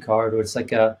trading card, or it's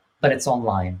like a but it's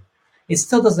online. It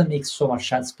still doesn't make so much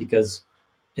sense because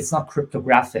it's not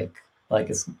cryptographic, like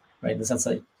it's right in the sense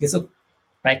that you can still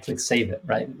right click save it,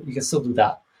 right? You can still do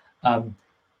that. Um,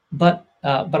 but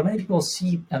many people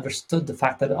see understood the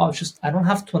fact that, oh, it's just I don't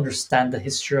have to understand the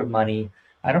history of money.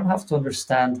 I don't have to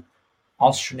understand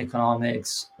Austrian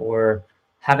economics or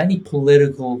have any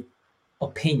political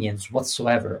opinions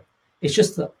whatsoever. It's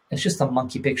just a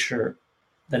monkey picture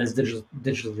that is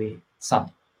digitally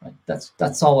signed. Right?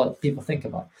 That's all what people think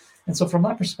about. And so from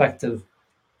that perspective,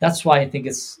 that's why I think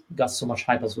it's got so much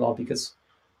hype as well, because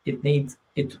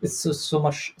it's so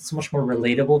much more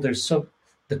relatable. There's so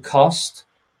the cost,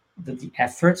 the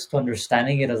effort to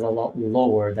understanding it is a lot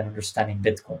lower than understanding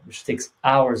Bitcoin, which takes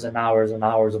hours and hours and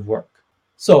hours of work.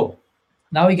 So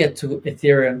now we get to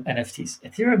Ethereum NFTs.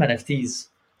 Ethereum NFTs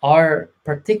are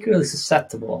particularly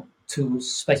susceptible to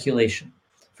speculation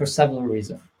for several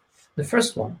reasons. The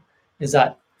first one is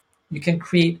that you can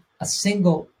create a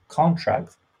single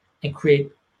contract and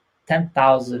create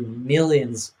 10,000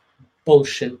 millions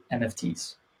bullshit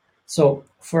NFTs. So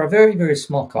for a very, very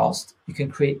small cost, you can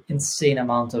create insane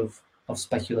amount of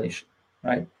speculation,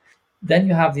 right? Then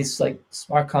you have these like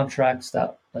smart contracts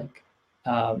that like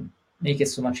make it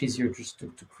so much easier just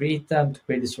to create them, to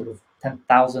create this sort of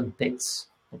 10,000 bits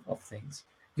of things.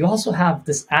 You also have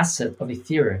this asset of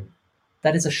Ethereum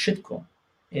that is a shitcoin.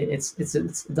 It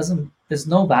doesn't, there's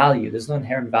no value, there's no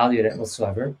inherent value in it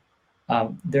whatsoever.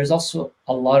 There's also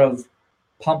a lot of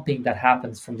pumping that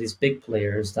happens from these big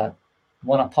players that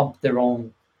want to pump their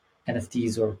own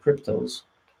NFTs or cryptos,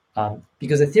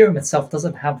 because Ethereum itself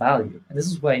doesn't have value. And this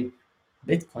is why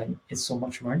Bitcoin is so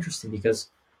much more interesting, because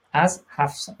as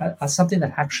something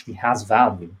that actually has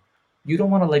value, you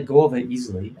don't want to let go of it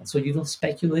easily, and so you don't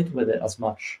speculate with it as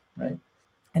much, right?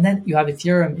 And then you have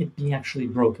Ethereum, it being actually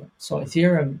broken. So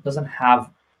Ethereum doesn't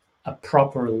have a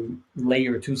proper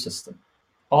layer two system.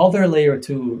 All their layer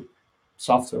two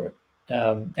software,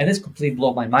 and this completely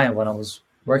blew my mind when I was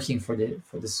working for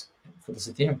this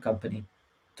Ethereum company,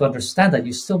 to understand that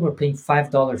you still were paying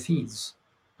 $5 fees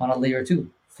on a layer two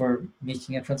for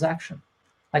making a transaction.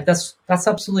 Like that's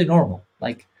absolutely normal.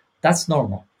 Like that's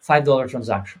normal. $5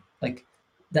 transaction. Like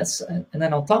that's, and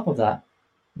then on top of that,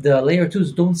 the layer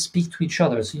twos don't speak to each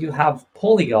other. So you have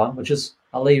Polygon, which is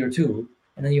a layer two,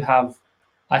 and then you have,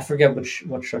 I forget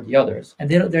which are the others, and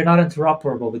they're not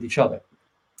interoperable with each other.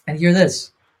 And hear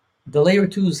this: the layer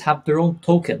twos have their own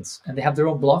tokens and they have their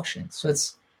own blockchain. So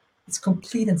it's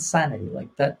complete insanity.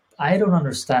 Like that, I don't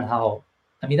understand how.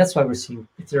 I mean, that's why we're seeing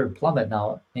Ethereum plummet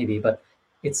now, maybe, but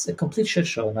it's a complete shit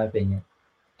show in my opinion.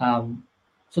 Um,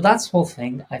 so that's the whole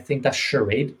thing. I think that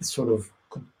charade is sort of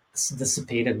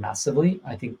dissipated massively.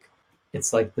 I think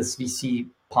it's like this VC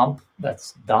pump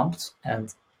that's dumped,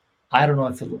 and I don't know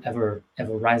if it'll ever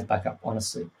rise back up.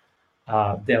 Honestly,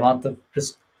 the amount of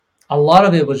just a lot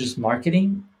of it was just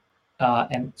marketing,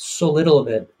 and so little of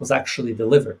it was actually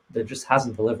delivered. That just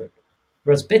hasn't delivered.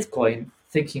 Whereas Bitcoin,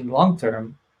 thinking long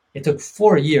term, it took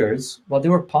 4 years while they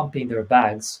were pumping their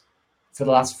bags. For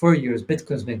the last 4 years,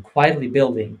 Bitcoin's been quietly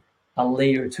building a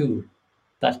layer two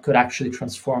that could actually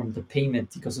transform the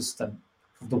payment ecosystem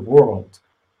of the world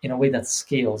in a way that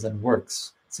scales and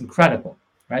works. It's incredible,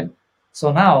 right?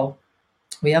 So now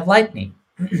we have Lightning,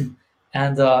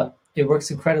 and it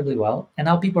works incredibly well. And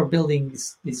now people are building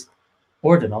these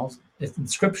ordinals,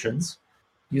 inscriptions,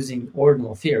 using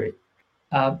ordinal theory.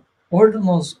 Uh,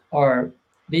 Ordinals are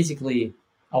basically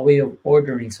a way of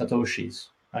ordering satoshis,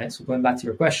 right? So going back to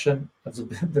your question, that's a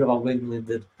bit of a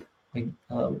long-winded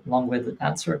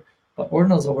answer. But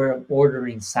ordinals are a way of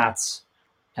ordering sats,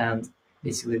 and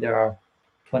basically there are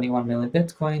 21 million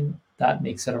Bitcoin. That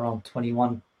makes it around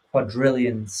 21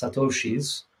 quadrillion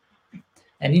satoshis,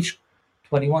 and each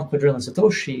 21 quadrillion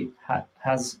satoshi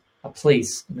has a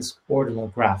place in this ordinal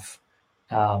graph,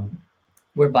 um,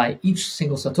 whereby each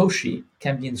single satoshi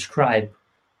can be inscribed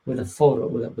with a photo,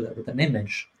 with an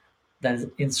image that is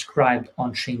inscribed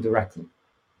on chain directly.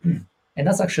 And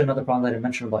that's actually another problem that I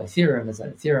mentioned about Ethereum, is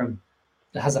that Ethereum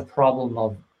has a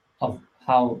problem of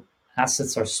how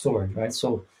assets are stored, right?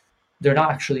 So they're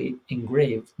not actually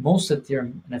engraved. Most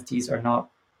Ethereum NFTs are not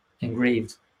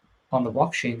engraved on the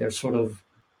blockchain. They're sort of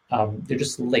they're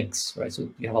just links, right? So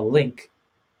you have a link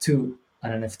to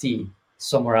an NFT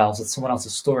somewhere else that someone else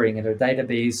is storing in their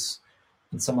database,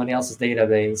 in someone else's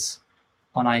database,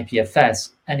 on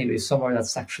IPFS. Anyway, somewhere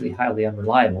that's actually highly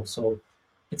unreliable. So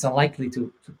it's unlikely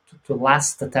to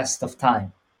last the test of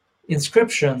time.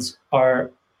 Inscriptions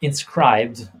are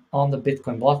inscribed on the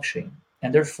Bitcoin blockchain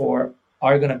and therefore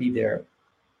are going to be there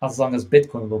as long as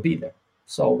Bitcoin will be there.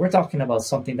 So we're talking about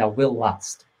something that will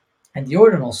last. And the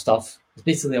ordinal stuff is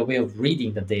basically a way of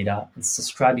reading the data and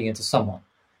subscribing it to someone.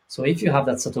 So if you have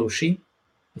that Satoshi,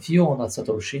 if you own that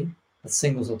Satoshi, that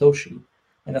single Satoshi,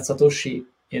 and that Satoshi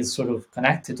is sort of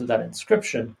connected to that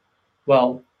inscription,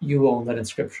 well, you own that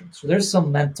inscription. So there's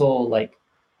some mental like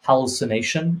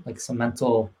hallucination, like some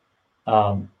mental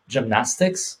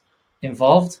gymnastics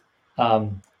involved.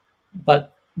 Um,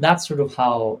 but that's sort of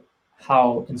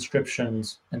how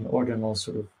inscriptions and ordinals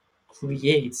sort of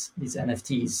create these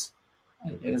NFTs,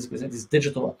 these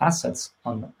digital assets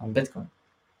on Bitcoin.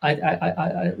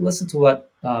 I listened to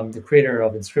what the creator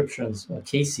of inscriptions,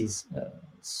 Casey's,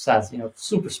 says.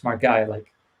 Super smart guy,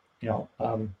 like you know,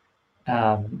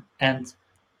 and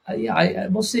yeah, I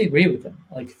mostly agree with him.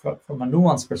 Like from a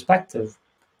nuanced perspective,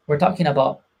 we're talking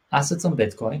about assets on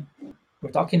Bitcoin.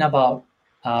 We're talking about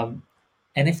um,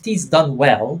 NFTs done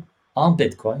well on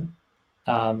Bitcoin.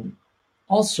 Um,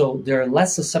 Also, they're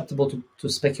less susceptible to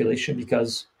speculation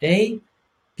because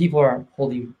people are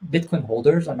holding Bitcoin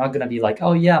holders are not going to be like,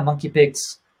 oh yeah, monkey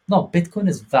pigs. No, Bitcoin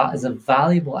is a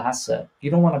valuable asset.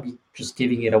 You don't want to be just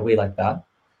giving it away like that.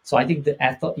 So I think the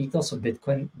ethos of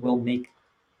Bitcoin will make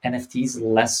NFTs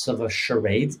less of a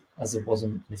charade as it was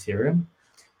in Ethereum.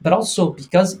 But also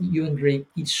because you engrave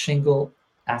each single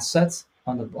asset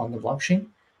on the blockchain,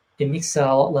 it makes it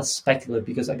a lot less speculative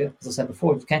because, as I said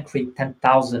before, you can't create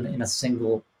 10,000 in a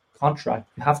single contract.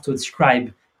 You have to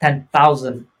inscribe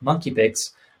 10,000 monkey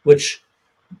pigs, which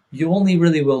you only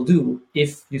really will do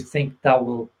if you think that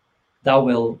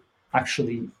will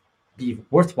actually be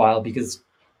worthwhile because it's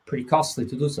pretty costly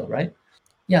to do so, right?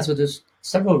 Yeah, so there's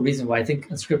several reasons why I think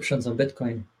inscriptions on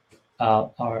Bitcoin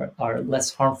are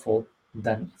less harmful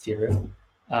than Ethereum,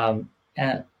 um,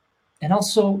 and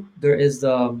also there is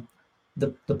the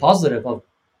positive of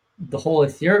the whole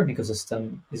Ethereum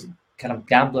ecosystem is kind of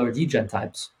gambler degen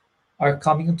types are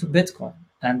coming into Bitcoin,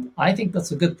 and I think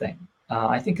that's a good thing.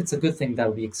 I think it's a good thing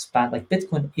that we expand. Like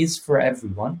Bitcoin is for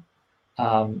everyone.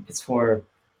 It's for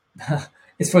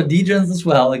it's for degens as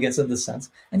well, I guess, in this sense.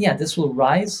 And yeah, this will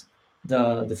rise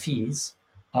the fees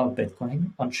of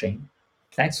Bitcoin on chain.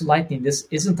 Thanks to Lightning, this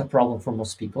isn't a problem for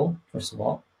most people. First of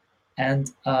all,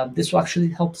 and this will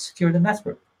actually help secure the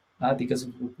network because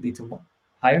it will lead to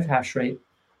higher hash rate.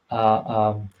 Uh,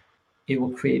 um, it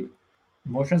will create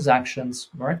more transactions,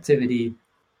 more activity.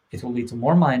 It will lead to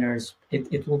more miners.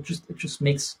 It just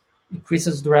makes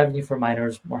increases the revenue for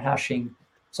miners, more hashing.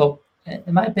 So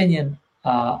in my opinion,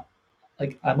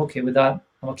 like I'm okay with that.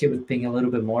 I'm okay with paying a little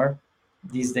bit more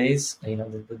these days.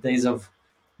 The days of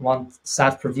one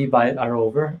sat per V byte are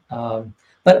over.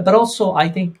 But also I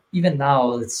think even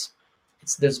now it's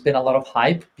there's been a lot of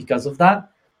hype because of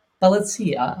that. But let's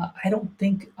see. I don't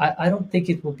think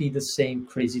it will be the same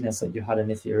craziness that you had in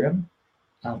Ethereum.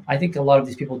 I think a lot of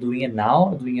these people doing it now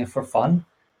are doing it for fun,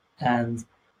 and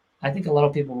I think a lot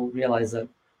of people will realize that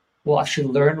we'll actually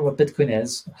learn what Bitcoin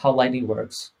is, how Lightning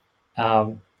works.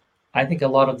 Um, I think a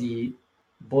lot of the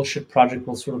bullshit project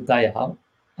will sort of die out,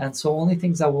 and so only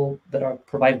things that are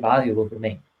provide value will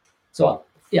remain. So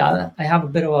yeah, I have a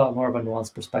bit of a more of a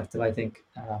nuanced perspective, I think,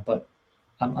 but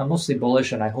I'm mostly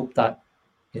bullish, and I hope that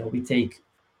we take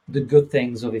the good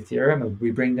things of Ethereum and we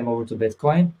bring them over to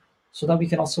Bitcoin, so that we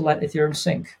can also let Ethereum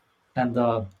sink. And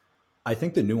I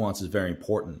think the nuance is very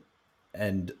important.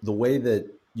 And the way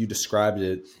that you described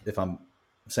it, if I'm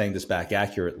saying this back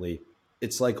accurately,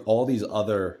 it's like all these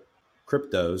other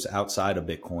cryptos outside of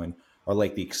Bitcoin are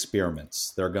like the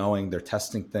experiments. They're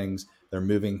testing things, they're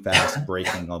moving fast,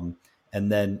 breaking them. And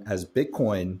then as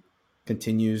Bitcoin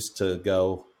continues to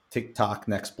go TikTok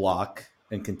next block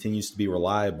and continues to be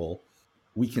reliable,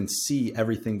 we can see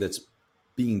everything that's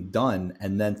being done,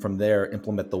 and then from there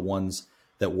implement the ones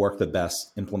that work the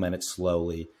best, implement it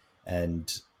slowly.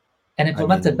 And And I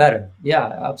implement it mean, better. Yeah,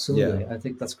 yeah, absolutely. I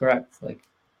think that's correct. Like,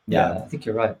 yeah. yeah, I think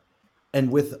you're right.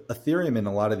 And with Ethereum and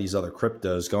a lot of these other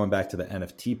cryptos, going back to the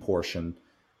NFT portion,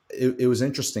 it was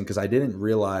interesting because I didn't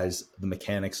realize the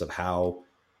mechanics of how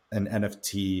an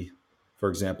NFT, for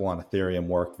example, on Ethereum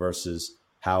worked versus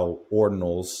how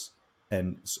ordinals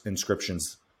and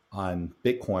inscriptions on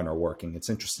Bitcoin are working. It's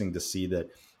interesting to see that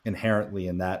inherently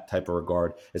in that type of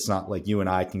regard, it's not like you and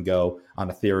I can go on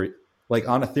Ethereum. Like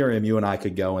on Ethereum, you and I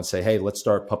could go and say, "Hey, let's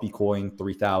start Puppy Coin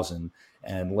 3000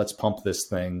 and let's pump this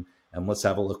thing and let's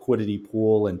have a liquidity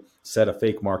pool and set a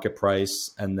fake market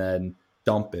price and then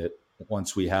dump it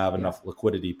once we have Yeah. enough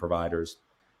liquidity providers."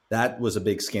 That was a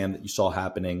big scam that you saw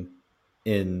happening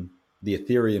in the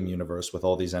Ethereum universe with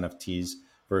all these NFTs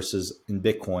versus in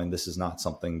Bitcoin. This is not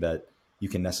something that you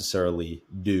can necessarily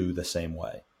do the same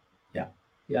way. Yeah.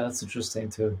 Yeah, that's interesting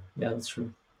too. Yeah, that's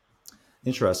true.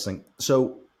 Interesting.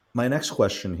 So, my next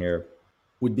question here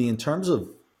would be in terms of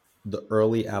the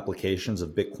early applications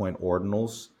of Bitcoin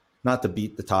ordinals, not to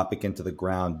beat the topic into the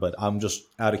ground, but I'm just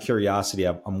out of curiosity.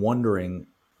 I'm wondering,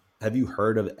 have you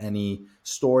heard of any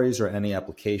stories or any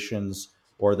applications,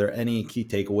 or are there any key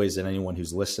takeaways that anyone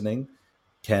who's listening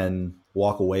can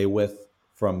walk away with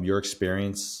from your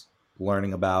experience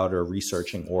learning about or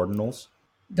researching ordinals?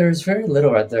 There's very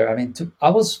little right there. I mean, I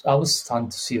was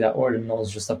stunned to see that ordinals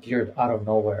just appeared out of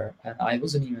nowhere, and I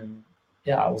wasn't even.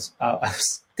 Yeah, I was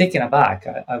taken aback.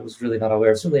 I was really not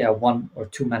aware. It's really a one or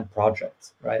two man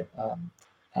project, right?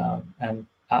 And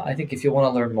I think if you want to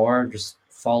learn more, just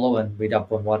follow and read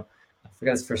up on what I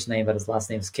forget his first name, but his last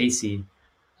name is Casey.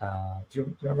 Do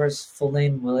you remember his full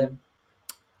name, William?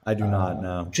 I do not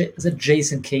know. Is it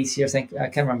Jason Casey or something? I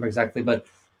can't remember exactly, but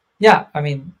yeah, I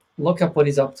mean, look up what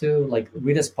he's up to. Like,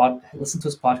 read his listen to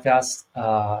his podcast.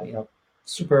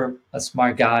 Super a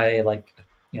smart guy, like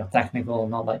technical,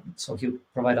 not like so he'll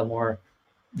provide a more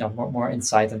more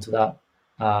insight into that.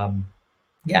 Um,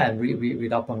 yeah, and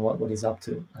read up on what he's up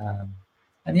to.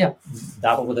 And yeah,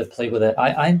 dabble with it, play with it.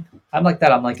 I'm like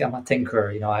that. I'm a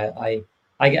tinker.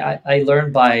 I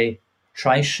learn by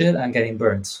trying shit and getting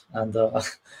burnt. And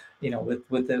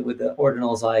with the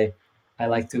ordinals, I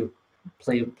like to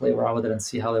play around with it and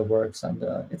see how it works. And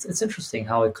it's interesting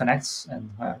how it connects and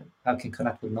how it can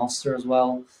connect with Nostr as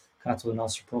well, connect with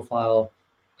Nostr profile.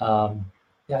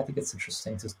 Yeah, I think it's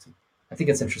interesting. I think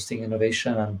it's interesting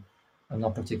innovation, and I'm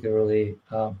not particularly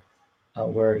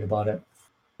worried about it.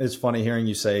 It's funny hearing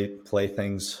you say play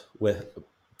things with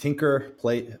tinker,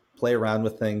 play around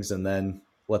with things, and then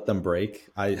let them break.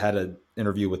 I had an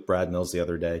interview with Brad Mills the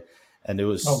other day, and it Oh,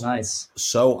 was nice!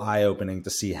 so eye opening to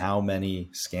see how many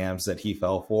scams that he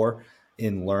fell for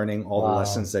in learning all the Wow,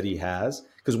 lessons that he has.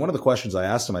 Because one of the questions I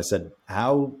asked him, I said,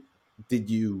 "How did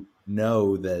you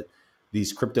know that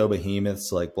these crypto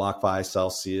behemoths like BlockFi,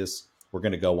 Celsius were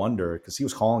going to go under?" Because he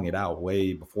was calling it out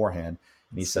way beforehand.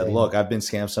 And he said, insane! "Look, I've been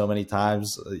scammed so many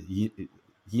times.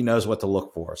 He knows what to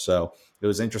look for." So it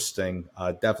was interesting.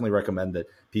 Definitely recommend that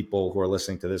people who are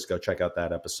listening to this go check out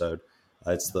that episode.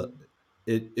 It's the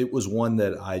it was one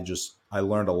that I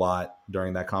learned a lot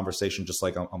during that conversation, just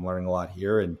like I'm learning a lot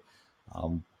here, and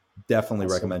um, definitely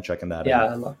Awesome. recommend checking that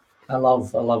Yeah, out. I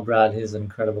love Brad. He's an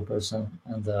incredible person,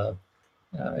 and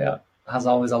yeah, has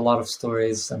always a lot of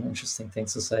stories and interesting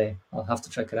things to say. I'll have to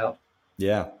check it out.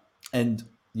 Yeah, and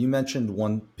you mentioned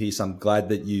one piece. I'm glad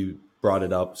that you brought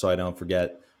it up, so I don't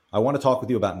forget. I want to talk with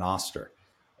you about Noster.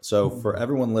 So for Mhm.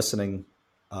 everyone listening,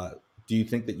 uh, do you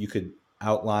think that you could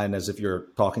outline, as if you're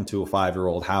talking to a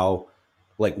 5-year-old, how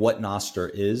like what Noster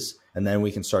is, and then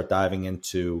we can start diving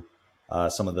into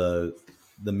some of the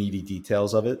meaty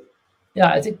details of it? Yeah,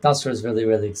 I think Nostr is really,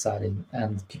 really exciting,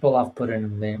 and people have put it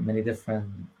in many different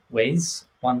ways.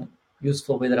 One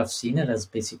useful way that I've seen it is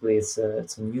basically it's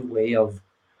a new way of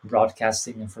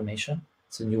broadcasting information.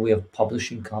 It's a new way of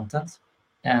publishing content,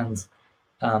 and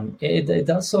it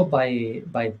does so by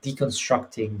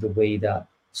deconstructing the way that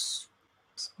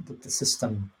the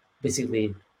system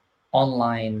basically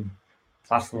online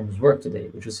platforms work today,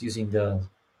 which is using the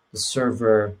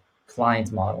server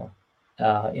client model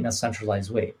in a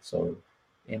centralized way. So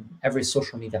in every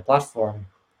social media platform,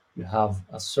 you have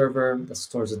a server that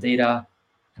stores the data,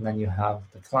 and then you have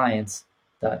the client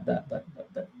that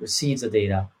receives the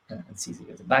data and sees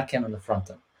it, the back end and the front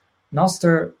end.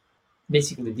 Noster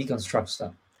basically deconstructs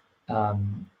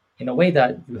them in a way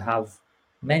that you have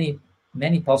many,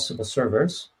 many possible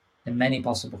servers and many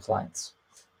possible clients.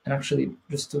 And actually,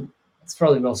 it's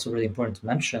probably also really important to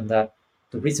mention that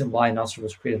the reason why Nostr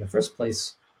was created in the first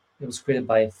place, it was created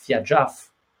by Fiat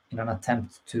Jaff in an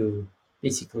attempt to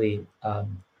basically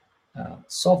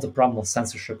solve the problem of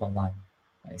censorship online.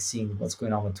 Seeing what's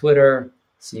going on with Twitter,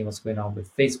 seeing what's going on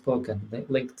with Facebook and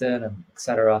LinkedIn and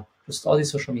etc. Just all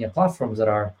these social media platforms that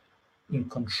are in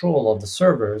control of the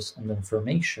servers and the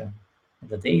information and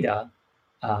the data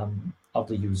of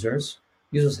the users.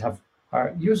 Users have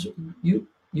are users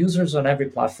users on every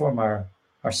platform are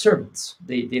servants.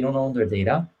 They don't own their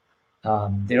data.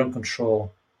 They don't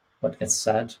control what gets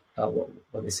said, what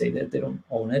they say. They don't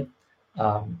own it.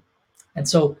 Um, and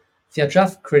so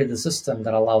Fiat created a system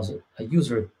that allows a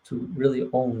user to really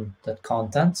own that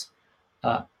content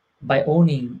uh, by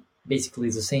owning basically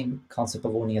the same concept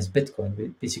of owning as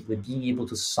Bitcoin, basically being able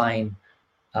to sign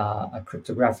a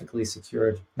cryptographically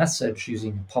secured message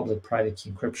using public private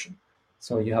key encryption.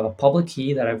 So you have a public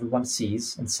key that everyone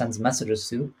sees and sends messages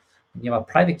to, and you have a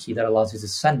private key that allows you to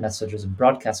send messages and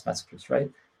broadcast messages, right?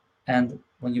 And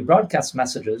when you broadcast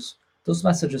messages, those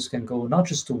messages can go not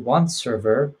just to one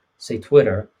server, say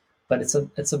Twitter, but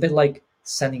it's a bit like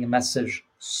sending a message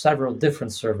several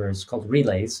different servers called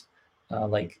relays.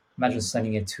 Like imagine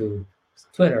sending it to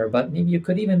Twitter, but maybe you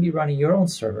could even be running your own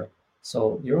server,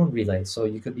 so your own relay. So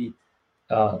you could be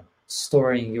uh,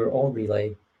 storing your own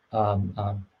relay. Um,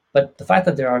 um, but the fact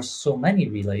that there are so many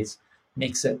relays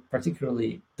makes it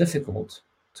particularly difficult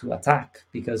to attack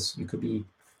because you could be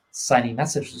signing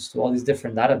messages to all these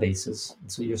different databases.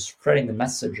 And so you're spreading the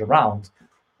message around,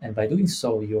 and by doing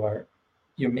so, you're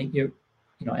making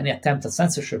any attempt at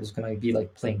censorship is going to be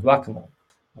like playing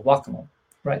whack-a-mole,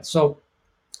 right? So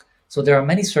there are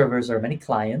many servers, there are many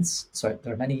clients, sorry,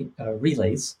 there are many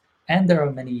relays, and there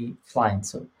are many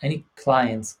clients. So any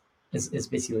client is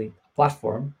basically a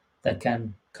platform that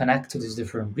can connect to these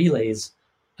different relays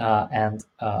and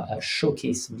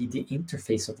showcase the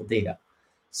interface of the data.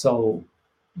 So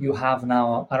you have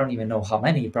now, I don't even know how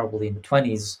many, probably in the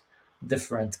 20s,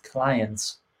 different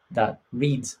clients that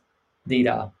read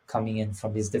data coming in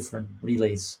from these different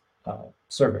relays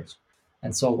servers.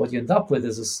 And so what you end up with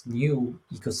is this new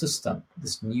ecosystem,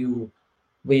 this new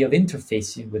way of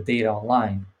interfacing with data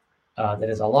online that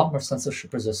is a lot more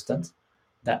censorship resistant,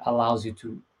 that allows you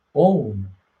to own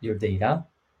your data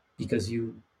because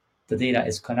the data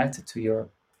is connected to your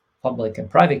public and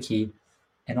private key,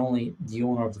 and only the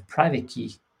owner of the private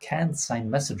key can sign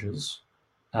messages,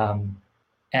 um,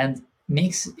 and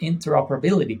makes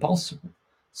interoperability possible.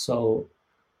 So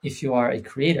if you are a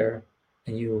creator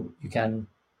and you can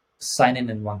sign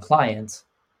in one client,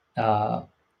 uh,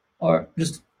 or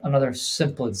just another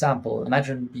simple example,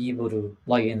 imagine being able to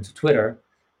log into Twitter,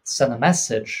 send a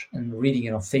message, and reading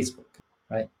it on Facebook,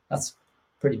 right? That's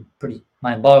pretty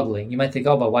mind-boggling. You might think,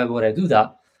 oh, but why would I do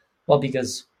that? Well,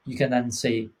 because you can then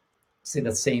say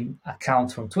that same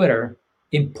account from Twitter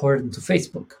import into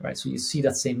Facebook, right? So you see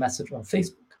that same message on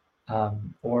Facebook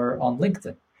or on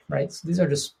LinkedIn, right? So these are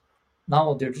just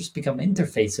now they're just become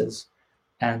interfaces,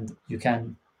 and you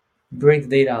can bring the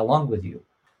data along with you.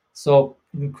 So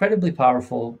incredibly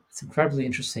powerful. It's incredibly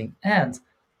interesting, and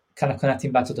kind of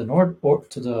connecting back to the Nord or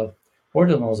to the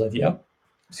ordinals idea.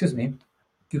 Excuse me.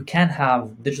 You can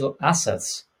have digital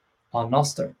assets on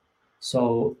Noster.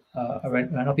 So I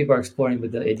know people are exploring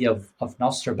with the idea of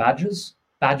Noster badges.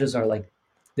 Badges are like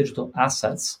digital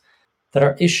assets that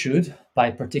are issued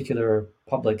by particular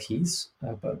public keys,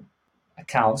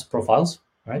 accounts, profiles,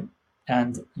 right?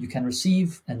 And you can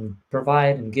receive and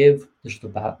provide and give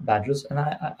digital badges. And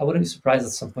I wouldn't be surprised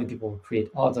at some point people will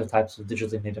create other types of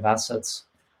digitally native assets.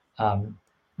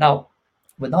 Now,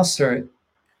 with Nostr,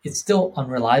 it's still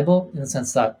unreliable in the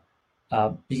sense that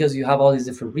because you have all these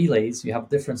different relays, you have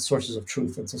different sources of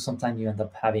truth, and so sometimes you end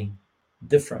up having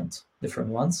different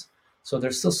ones. So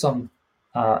there's still some.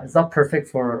 It's not perfect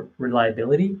for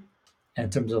reliability in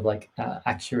terms of like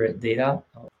accurate data.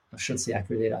 I shouldn't say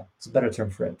accurate data; it's a better term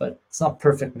for it, but it's not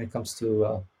perfect when it comes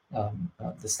to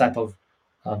this type of.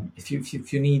 If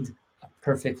you need a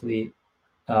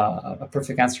a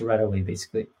perfect answer right away,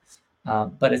 basically.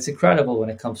 But it's incredible when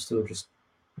it comes to just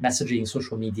messaging,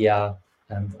 social media,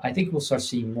 and I think we'll start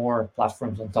seeing more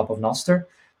platforms on top of Nostr.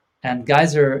 And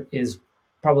Geyser is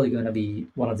probably going to be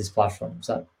one of these platforms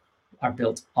that are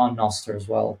built on Nostr as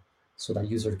well, so that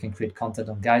user can create content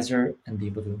on Geyser and be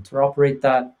able to interoperate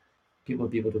that. People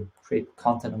will be able to create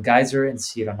content on Geyser and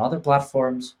see it on other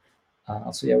platforms.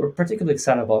 So yeah, we're particularly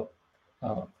excited about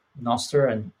uh,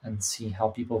 Nostr and see how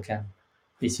people can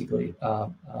basically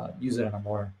use it in a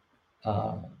more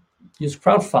uh, use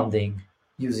crowdfunding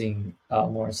using a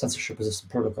more censorship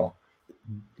resistant protocol.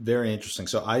 Very interesting.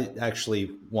 So I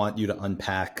actually want you to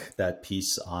unpack that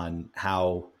piece on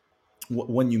how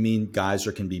when you mean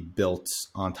Geyser can be built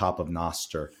on top of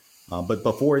Noster. But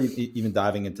before even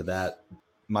diving into that,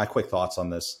 my quick thoughts on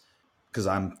this, because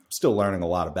I'm still learning a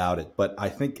lot about it, but I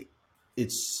think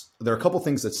there are a couple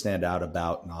things that stand out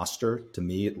about Noster to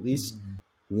me, at least.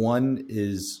 One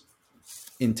is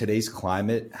in today's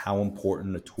climate, how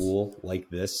important a tool like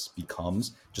this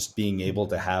becomes, just being able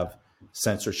to have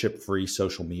censorship free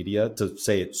social media, to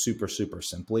say it super, super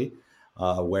simply,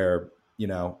 where, you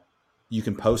know, you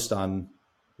can post on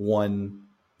one,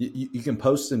 you can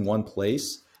post in one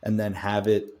place and then have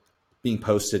it being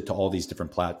posted to all these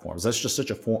different platforms. That's just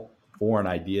such a foreign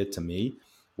idea to me,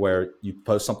 where you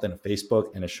post something on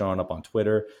Facebook and it's showing up on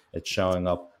Twitter, it's showing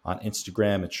up on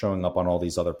Instagram, it's showing up on all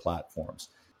these other platforms.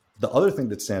 The other thing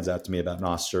that stands out to me about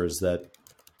Nostr is that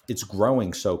it's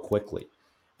growing so quickly,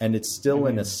 and it's still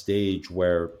in a Mhm. stage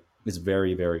where it's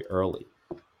very, very early.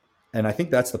 And I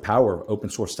think that's the power of open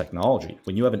source technology.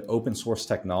 When you have an open source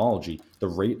technology, the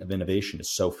rate of innovation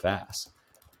is so fast.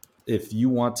 If you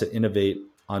want to innovate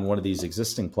on one of these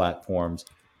existing platforms,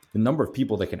 the number of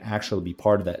people that can actually be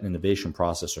part of that innovation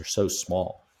process are so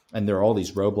small. And there are all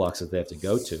these roadblocks that they have to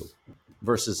go to,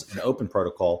 versus an open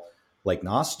protocol like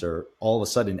Nostr. All of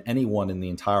a sudden, anyone in the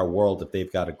entire world, if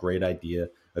they've got a great idea,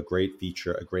 a great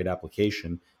feature, a great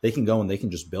application, they can go and they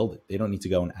can just build it. They don't need to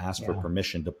go and ask for Yeah.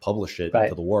 permission to publish it to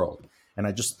Right. the world. And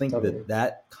I just think Totally. that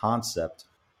that concept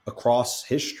across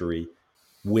history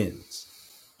wins.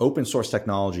 Open source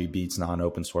technology beats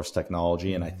non-open source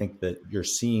technology, and I Mhm. think that you're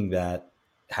seeing that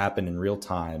happen in real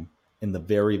time in the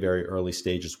very, very early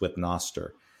stages with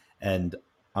Noster. And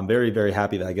I'm very, very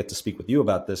happy that I get to speak with you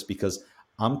about this, because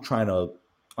I'm trying to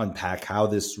unpack how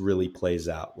this really plays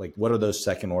out. Like, what are those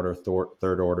second order,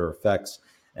 third order effects?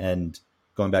 And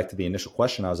going back to the initial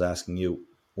question I was asking you,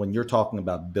 when you're talking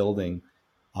about building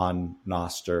on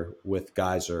Noster with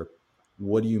Geyser,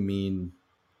 what do you mean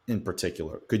in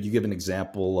particular? Could you give an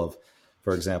example of,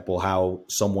 for example, how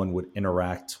someone would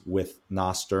interact with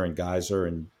Noster and Geyser,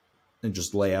 and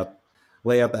just lay out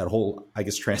that whole, I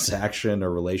guess, transaction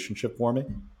or relationship for me?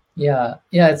 Yeah,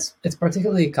 yeah, it's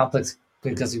particularly complex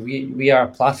because we are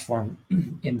a platform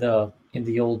in the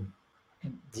old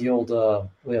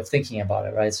way of thinking about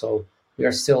it, right? So we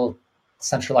are still a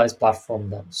centralized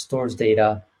platform that stores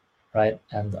data, right,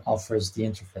 and offers the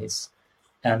interface,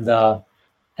 and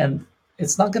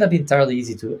it's not going to be entirely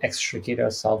easy to extricate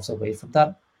ourselves away from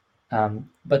that.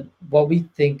 But what we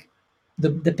think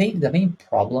the main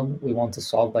problem we want to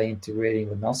solve by integrating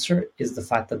with Nostr is the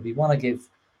fact that we want to give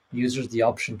users the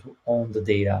option to own the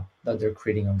data that they're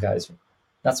creating on Geyser.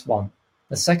 That's one.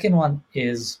 The second one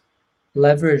is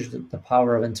leverage the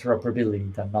power of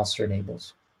interoperability that Nostr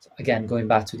enables. So again, going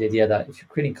back to the idea that if you're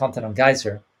creating content on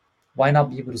Geyser, why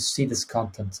not be able to see this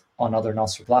content on other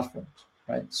Nostr platforms,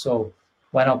 right? So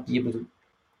why not be able to,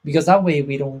 because that way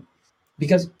we don't,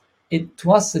 because it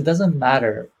to us it doesn't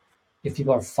matter if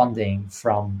people are funding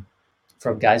from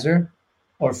Geyser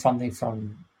or funding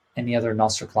from any other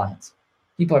Nostr client.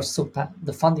 People are still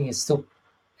the funding is still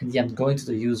in the end going to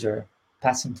the user,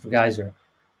 passing through Geyser.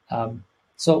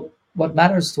 So what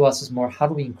matters to us is more how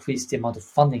do we increase the amount of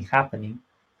funding happening,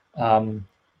 um,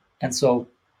 and so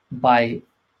by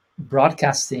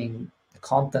broadcasting the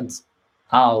content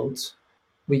out,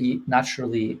 we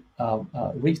naturally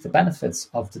reap the benefits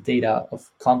of the data of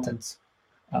content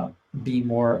uh, being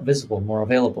more visible, more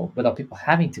available, without people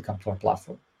having to come to our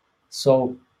platform.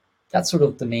 So that's sort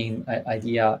of the main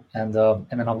idea, and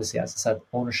then obviously, as I said,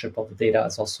 ownership of the data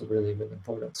is also really really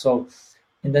important. So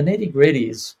in the nitty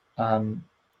gritties,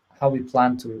 how we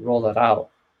plan to roll that out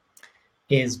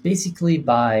is basically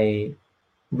by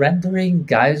rendering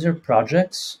geyser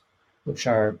projects, which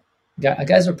are a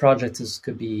geyser project is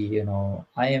could be,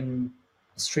 I am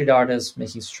a street artist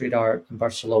making street art in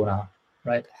Barcelona,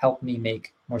 right? Help me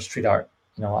make more street art.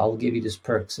 I'll give you these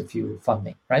perks if you fund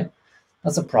me, right?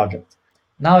 That's a project.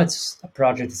 Now it's a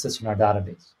project that sits in our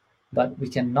database, but we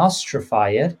can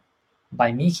nostrify it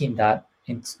by making that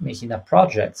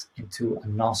project into a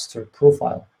Nostr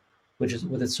profile, which is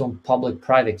with its own public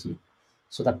private key,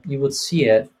 so that you would see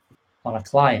it on a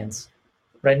client.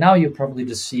 Right now, you probably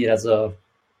just see it as a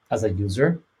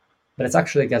user, but it's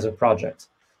actually like as a project.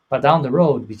 But down the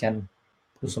road, we can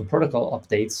do some protocol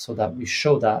updates so that we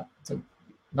show that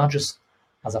not just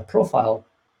as a profile,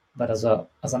 but as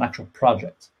an actual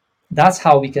project. That's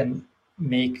how we can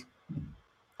make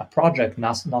a project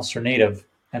Nostr native,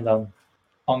 and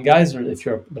on Geyser, if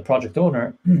you're the project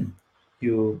owner,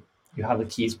 you you have the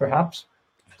keys perhaps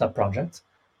to that project,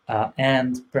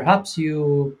 and perhaps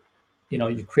you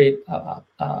create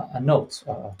a note,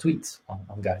 a tweet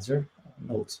on Geyser,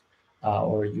 a note,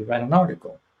 or you write an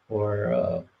article,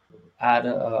 or add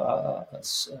a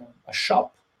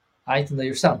shop item that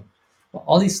you're selling. Well,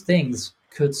 all these things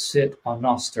could sit on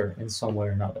Noster in some way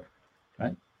or another,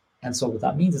 right? And so what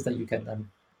that means is that you can then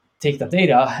take the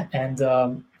data and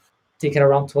take it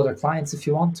around to other clients if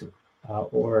you want to,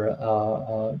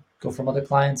 or go from other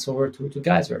clients over to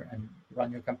Geyser and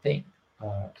run your campaign.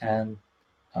 And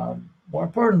more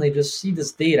importantly, just see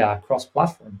this data across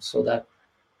platforms so that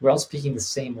we're all speaking the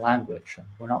same language and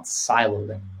we're not siloed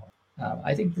anymore.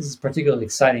 I think this is particularly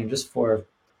exciting just for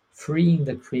freeing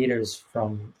the creators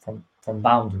from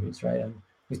boundaries, right? And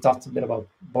we talked a bit about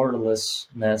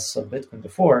borderlessness of Bitcoin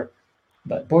before,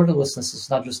 but borderlessness is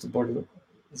not just a border.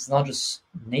 It's not just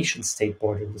nation state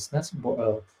borderlessness,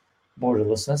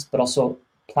 but also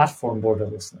platform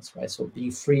borderlessness, right? So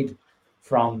being freed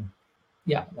from,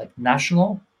 yeah, like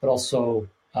national, but also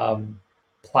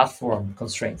platform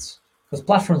constraints. Because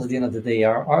platforms at the end of the day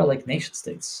are like nation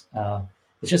states.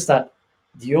 It's just that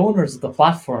the owners of the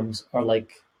platforms are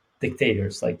like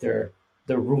dictators, like they're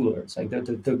rulers, like they're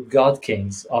the god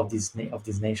kings of these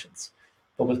nations.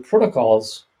 But with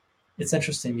protocols, it's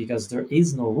interesting because there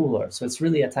is no ruler, so it's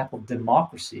really a type of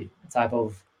democracy, a type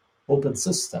of open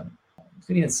system. You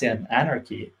could even say an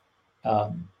anarchy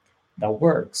um, that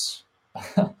works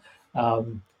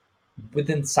um,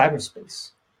 within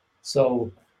cyberspace.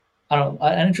 So, I don't know,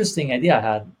 an interesting idea I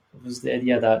had was the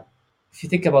idea that if you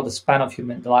think about the span of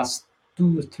the last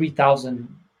 2 or 3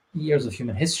 thousand years of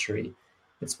human history,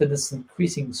 it's been this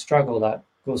increasing struggle that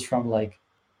goes from like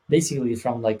basically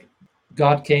from like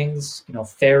god kings,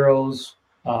 pharaohs,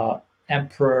 uh,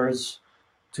 emperors,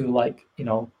 to like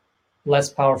less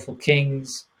powerful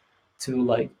kings, to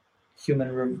like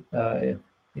human, the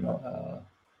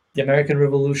American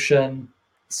Revolution,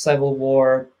 Civil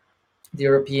War, the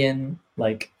European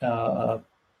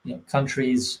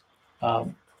countries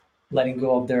um, letting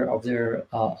go of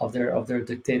their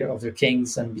dictator of their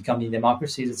kings and becoming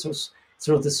democracies. It's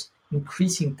sort of this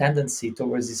increasing tendency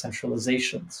towards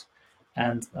decentralizations,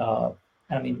 and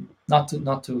I mean not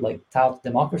to like tout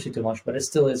democracy too much, but it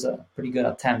still is a pretty good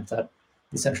attempt at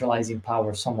decentralizing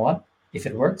power somewhat if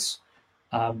it works.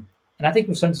 And I think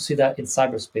we're starting to see that in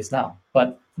cyberspace now,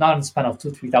 but not in the span of 2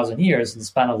 3 thousand years, in the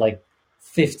span of like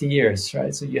 50 years,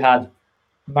 right? So you had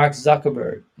Mark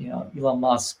Zuckerberg, Elon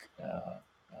Musk,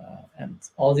 and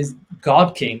all these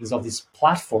god kings of these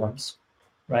platforms,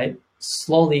 right?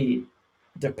 Slowly,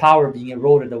 their power being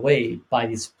eroded away by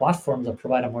these platforms that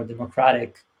provide a more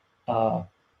democratic, uh,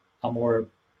 a more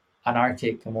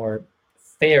anarchic, a more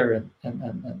fair and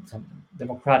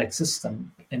democratic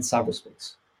system in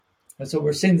cyberspace. And so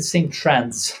we're seeing the same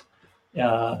trends.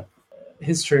 Uh,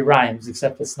 History rhymes,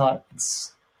 except it's not.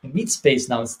 It's in meat space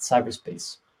now. It's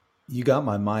cyberspace. You got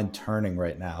my mind turning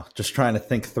right now, just trying to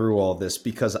think through all this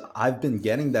because I've been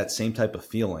getting that same type of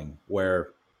feeling where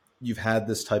you've had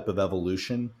this type of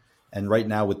evolution. And right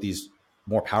now, with these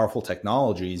more powerful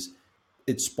technologies,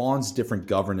 it spawns different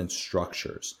governance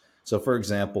structures. So, for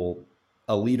example,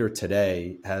 a leader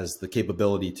today has the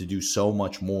capability to do so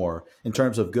much more in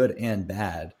terms of good and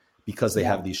bad because they Yeah.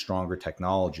 have these stronger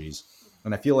technologies.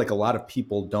 And I feel like a lot of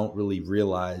people don't really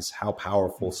realize how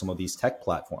powerful some of these tech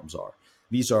platforms are.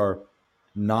 These are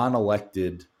non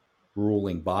elected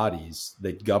ruling bodies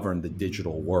that govern the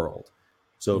digital world.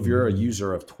 So if you're a Mhm.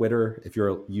 user of Twitter, if you're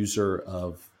a user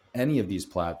of any of these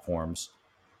platforms,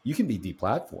 you can be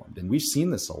deplatformed. And we've seen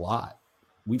this a lot.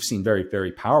 We've seen very,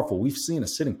 very powerful. We've seen a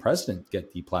sitting president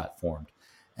get deplatformed.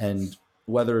 And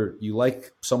whether you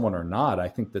like someone or not, I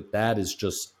think that that is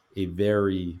just a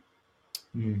very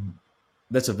Mhm.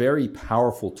 that's a very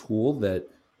powerful tool that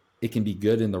it can be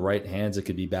good in the right hands. It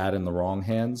could be bad in the wrong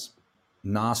hands.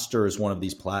 Noster is one of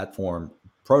these platform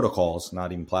protocols,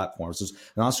 not even platforms.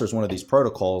 Noster is one of these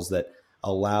protocols that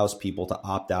allows people to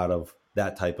opt out of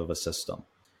that type of a system.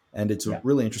 And it's Yeah.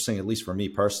 really interesting, at least for me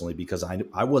personally, because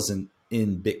I wasn't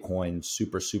in Bitcoin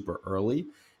super, super early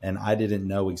and I didn't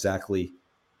know exactly.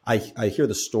 I hear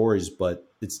the stories, but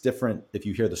it's different if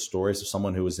you hear the stories of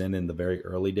someone who was in the very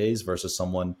early days versus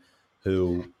someone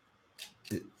who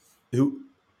who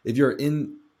if you're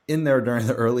in there during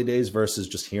the early days versus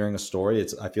just hearing a story,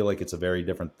 it's I feel like it's a very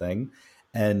different thing.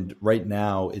 And right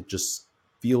now it just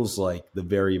feels like the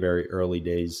very, very early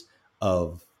days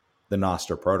of the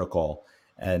Nostr protocol.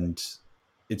 And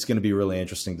it's going to be really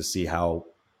interesting to see how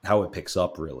it picks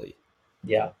up really.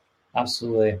 Yeah.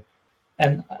 Absolutely.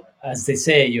 And as they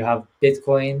say, you have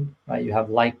Bitcoin, right? You have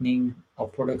Lightning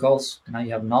of protocols, and now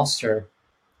you have Nostr.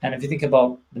 And if you think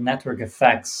about the network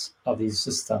effects of these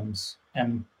systems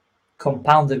and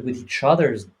compounded with each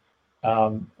other's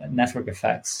network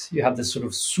effects, you have this sort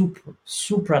of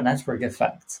supra network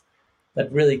effect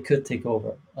that really could take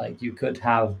over. Like you could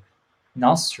have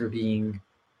Nostr being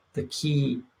the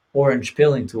key orange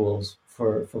pilling tools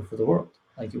for the world.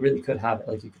 Like you really could have it.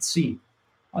 Like you could see,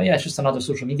 oh yeah, it's just another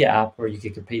social media app where you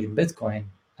can get paid in Bitcoin,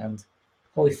 and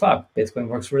holy fuck, Bitcoin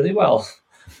works really well.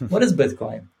 What is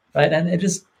Bitcoin, right? And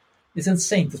it's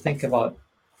insane to think about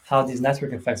how these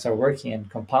network effects are working and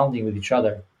compounding with each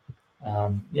other.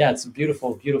 Yeah, it's a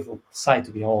beautiful, beautiful sight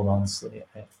to behold, honestly.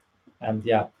 And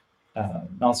yeah,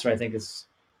 Nostr I think is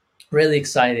really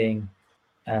exciting,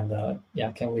 and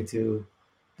yeah, can't wait to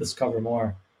discover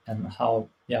more and how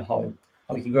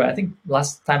we can grow. I think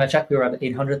last time I checked, we were at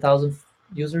 800,000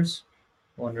 users.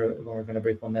 I wonder when we're going to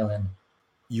break 1 million.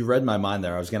 You read my mind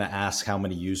there. I was going to ask how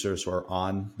many users were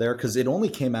on there because it only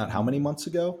came out how many months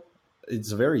ago?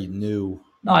 It's very new.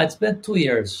 No, it's been 2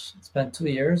 years. It's been 2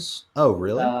 years. Oh,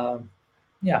 really? Um,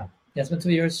 yeah, yeah, it's been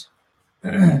 2 years.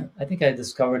 I think I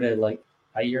discovered it like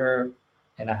a year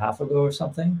and a half ago or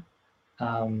something.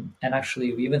 And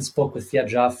actually, we even spoke with Fiat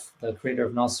Jaff, the creator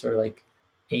of Nostr, like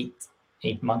eight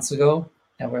 8 months ago,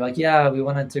 and we're like, yeah, we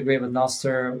want to integrate with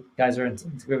Nostr. Guys are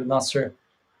integrate with Nostr,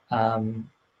 um,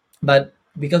 but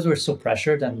because we were so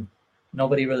pressured and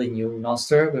nobody really knew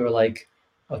Nostr, we were like,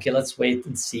 okay, let's wait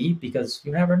and see because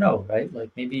you never know, right? Like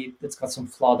maybe it's got some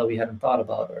flaw that we hadn't thought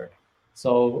about, or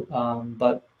so.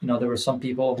 But there were some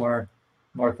people who are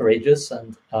more courageous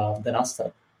and than us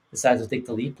that decided to take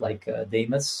the leap, like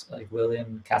Damus, like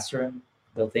William Casarin,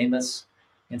 Bill Damus,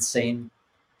 insane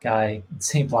guy,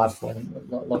 insane platform.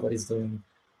 Love what he's doing.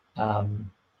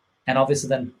 Um, and obviously,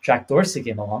 then Jack Dorsey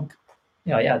came along.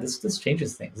 Yeah, this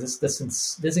changes things.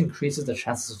 This increases the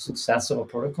chances of success of a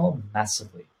protocol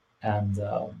massively, and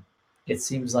it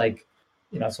seems like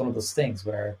it's one of those things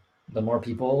where the more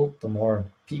people, the more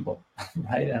people,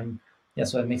 right? And yeah,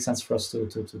 so it makes sense for us to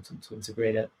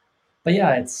integrate it. But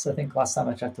yeah, it's I think last time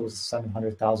I checked, it was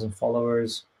 700,000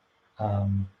 followers,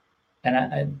 um,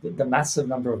 and the massive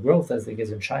number of growth as it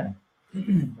is in China,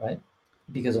 right?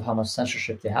 Because of how much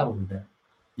censorship they have over there.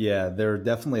 Yeah, there are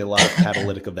definitely a lot of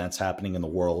catalytic events happening in the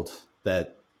world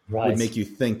that would Right, make you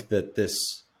think that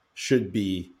this should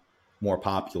be more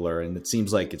popular. And it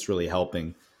seems like it's really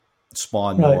helping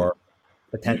spawn right. more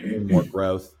attention, more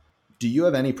growth. Do you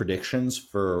have any predictions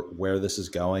for where this is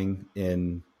going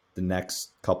in the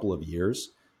next couple of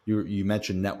years? You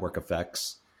mentioned network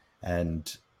effects,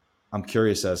 and I'm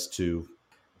curious as to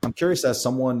I'm curious as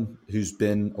someone who's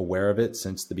been aware of it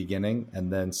since the beginning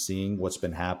and then seeing what's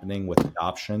been happening with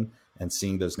adoption and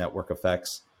seeing those network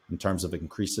effects in terms of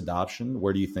increased adoption.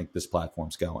 Where do you think this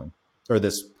platform's going or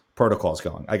this protocol is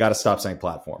going? I got to stop saying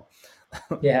platform.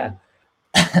 Yeah,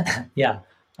 yeah.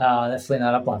 Definitely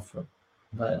not a platform,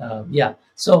 but yeah.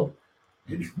 So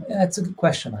that's a good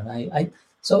question, man.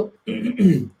 So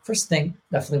first thing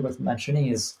definitely worth mentioning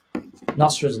is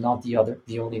Nostr is not the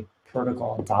only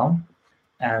protocol in town,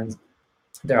 and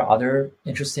there are other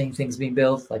interesting things being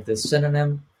built, like the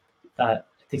synonym that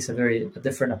takes a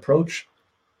different approach.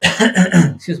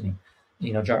 Excuse me.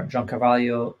 John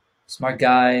Carvalho, smart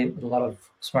guy, with a lot of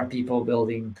smart people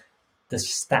building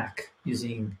this stack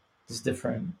using these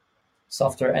different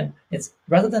software. And it's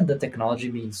rather than the technology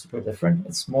being super different,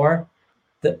 it's more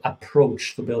the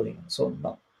approach to building it. So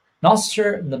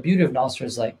Nostr, the beauty of Nostr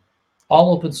is like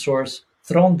all open source,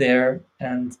 thrown there,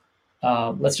 and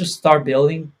let's just start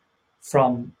building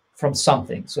from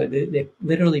something. So they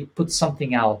literally put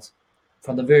something out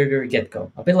from the very very get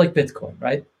go, a bit like Bitcoin,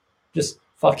 right? Just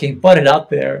fucking put it out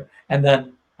there, and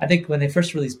then I think when they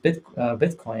first released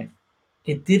Bitcoin,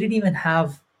 it didn't even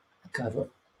have God,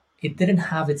 it didn't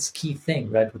have its key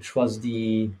thing, right? Which was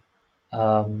the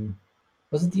um,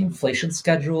 was it the inflation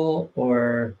schedule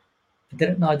or it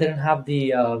didn't? No, it didn't have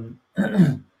the.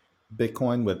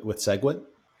 Bitcoin with SegWit.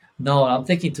 No, I'm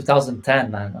thinking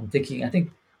 2010, man. I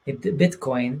think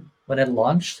Bitcoin when it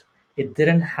launched, it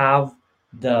didn't have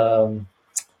the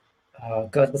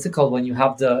God, what's it called when you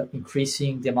have the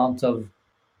increasing the amount of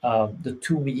the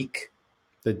 2 week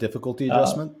The difficulty uh,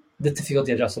 adjustment. the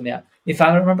difficulty adjustment. Yeah, if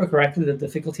I remember correctly, the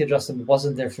difficulty adjustment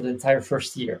wasn't there for the entire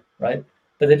first year, right?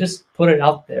 But they just put it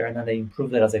out there and then they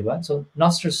improved it as they went. So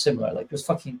Noster's similar, like just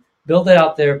fucking build it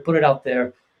out there, put it out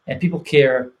there, and people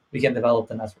care. We can develop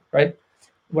the network, right?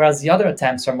 Whereas the other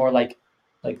attempts are more like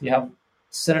you have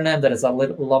synonym that is a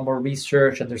lot more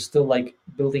research and they're still like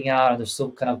building out and they're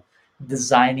still kind of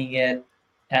designing it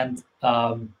and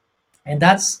and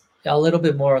that's a little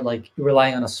bit more like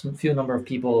relying on a few number of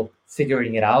people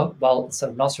figuring it out. While instead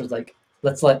of Nostr, like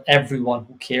let's let everyone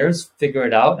who cares figure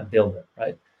it out and build it,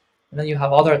 right? And then you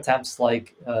have other attempts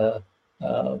uh,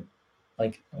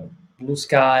 like Blue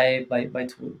Sky by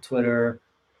Twitter,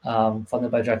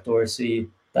 funded by Jack Dorsey,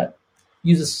 that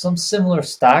uses some similar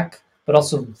stack, but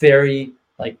also very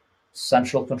like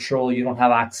central control. You don't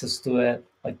have access to it.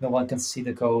 Like no one can see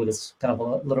the code. It's kind of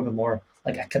a little bit more.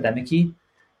 like academic-y.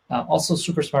 Also,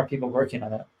 super smart people working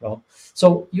on it. Well,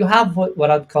 so you have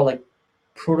what I'd call like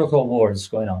protocol wars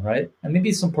going on, right? And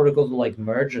maybe some protocols will like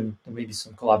merge, and maybe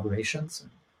some collaborations.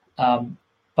 Um,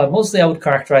 but mostly, I would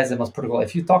characterize them as protocol.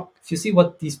 If you see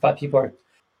what these people are,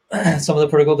 some of the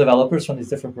protocol developers from these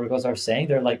different protocols are saying,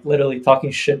 they're like literally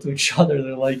talking shit to each other.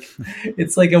 They're like,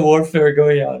 it's like a warfare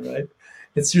going on, right?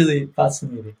 It's really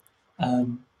fascinating.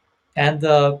 Um, and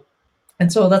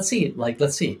and so let's see,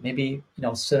 maybe,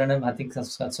 Synonym, I think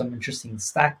that's got some interesting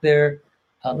stack there.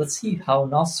 Let's see how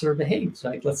Nostr behaves,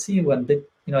 right? Let's see when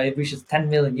it reaches 10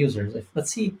 million users.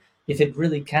 Let's see if it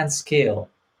really can scale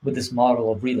with this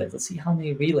model of relays. Let's see how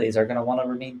many relays are going to want to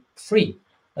remain free.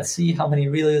 Let's see how many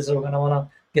relays are going to want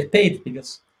to get paid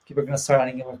because people are going to start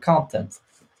adding more content.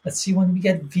 Let's see when we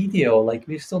get video. Like,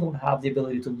 we still don't have the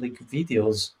ability to link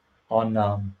videos on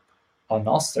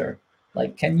Nostr.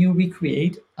 Like, can you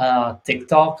recreate a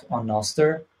TikTok on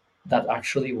Nostr that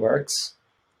actually works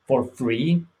for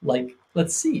free? Like,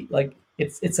 let's see. Like,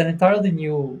 it's an entirely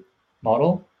new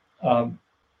model, um,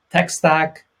 tech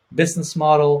stack, business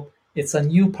model. It's a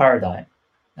new paradigm,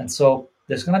 and so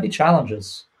there's going to be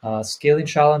challenges, scaling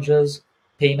challenges,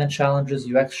 payment challenges,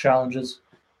 UX challenges,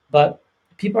 but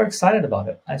people are excited about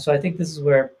it. And so I think this is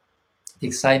where the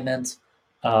excitement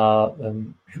uh,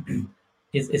 um,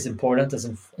 is important, as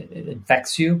it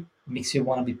infects you, makes you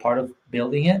want to be part of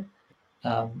building it.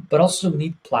 But also, we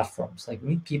need platforms. Like,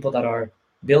 we need people that are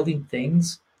building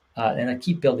things, and that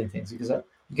keep building things, because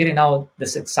getting now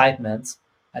this excitement,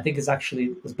 I think, is actually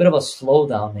there's a bit of a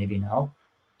slowdown maybe now.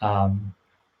 Um,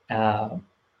 uh,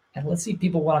 and let's see,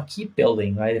 people want to keep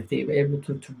building, right? If they're able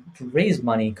to raise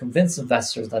money, convince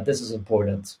investors that this is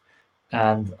important,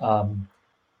 and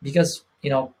because, at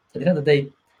the end of the day,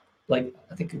 like,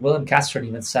 I think William Castro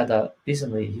even said that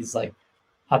recently. He's like,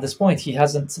 at this point, he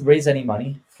hasn't raised any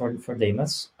money for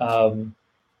Damus, and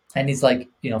he's like,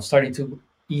 starting to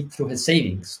eat through his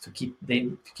savings to keep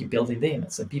building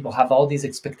Damus, and people have all these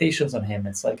expectations on him.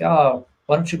 It's like, oh,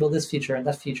 why don't you build this feature and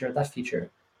that feature and that feature?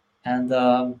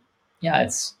 And yeah,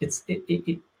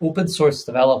 open source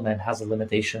development has a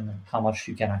limitation on how much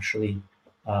you can actually,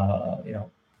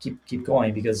 keep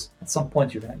going, because at some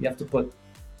point you have to put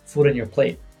food on your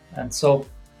plate. And so,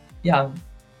 yeah,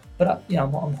 but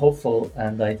I'm hopeful,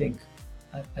 and I think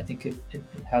it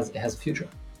has a future.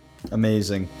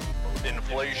 Amazing.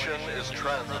 Inflation is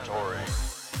transitory.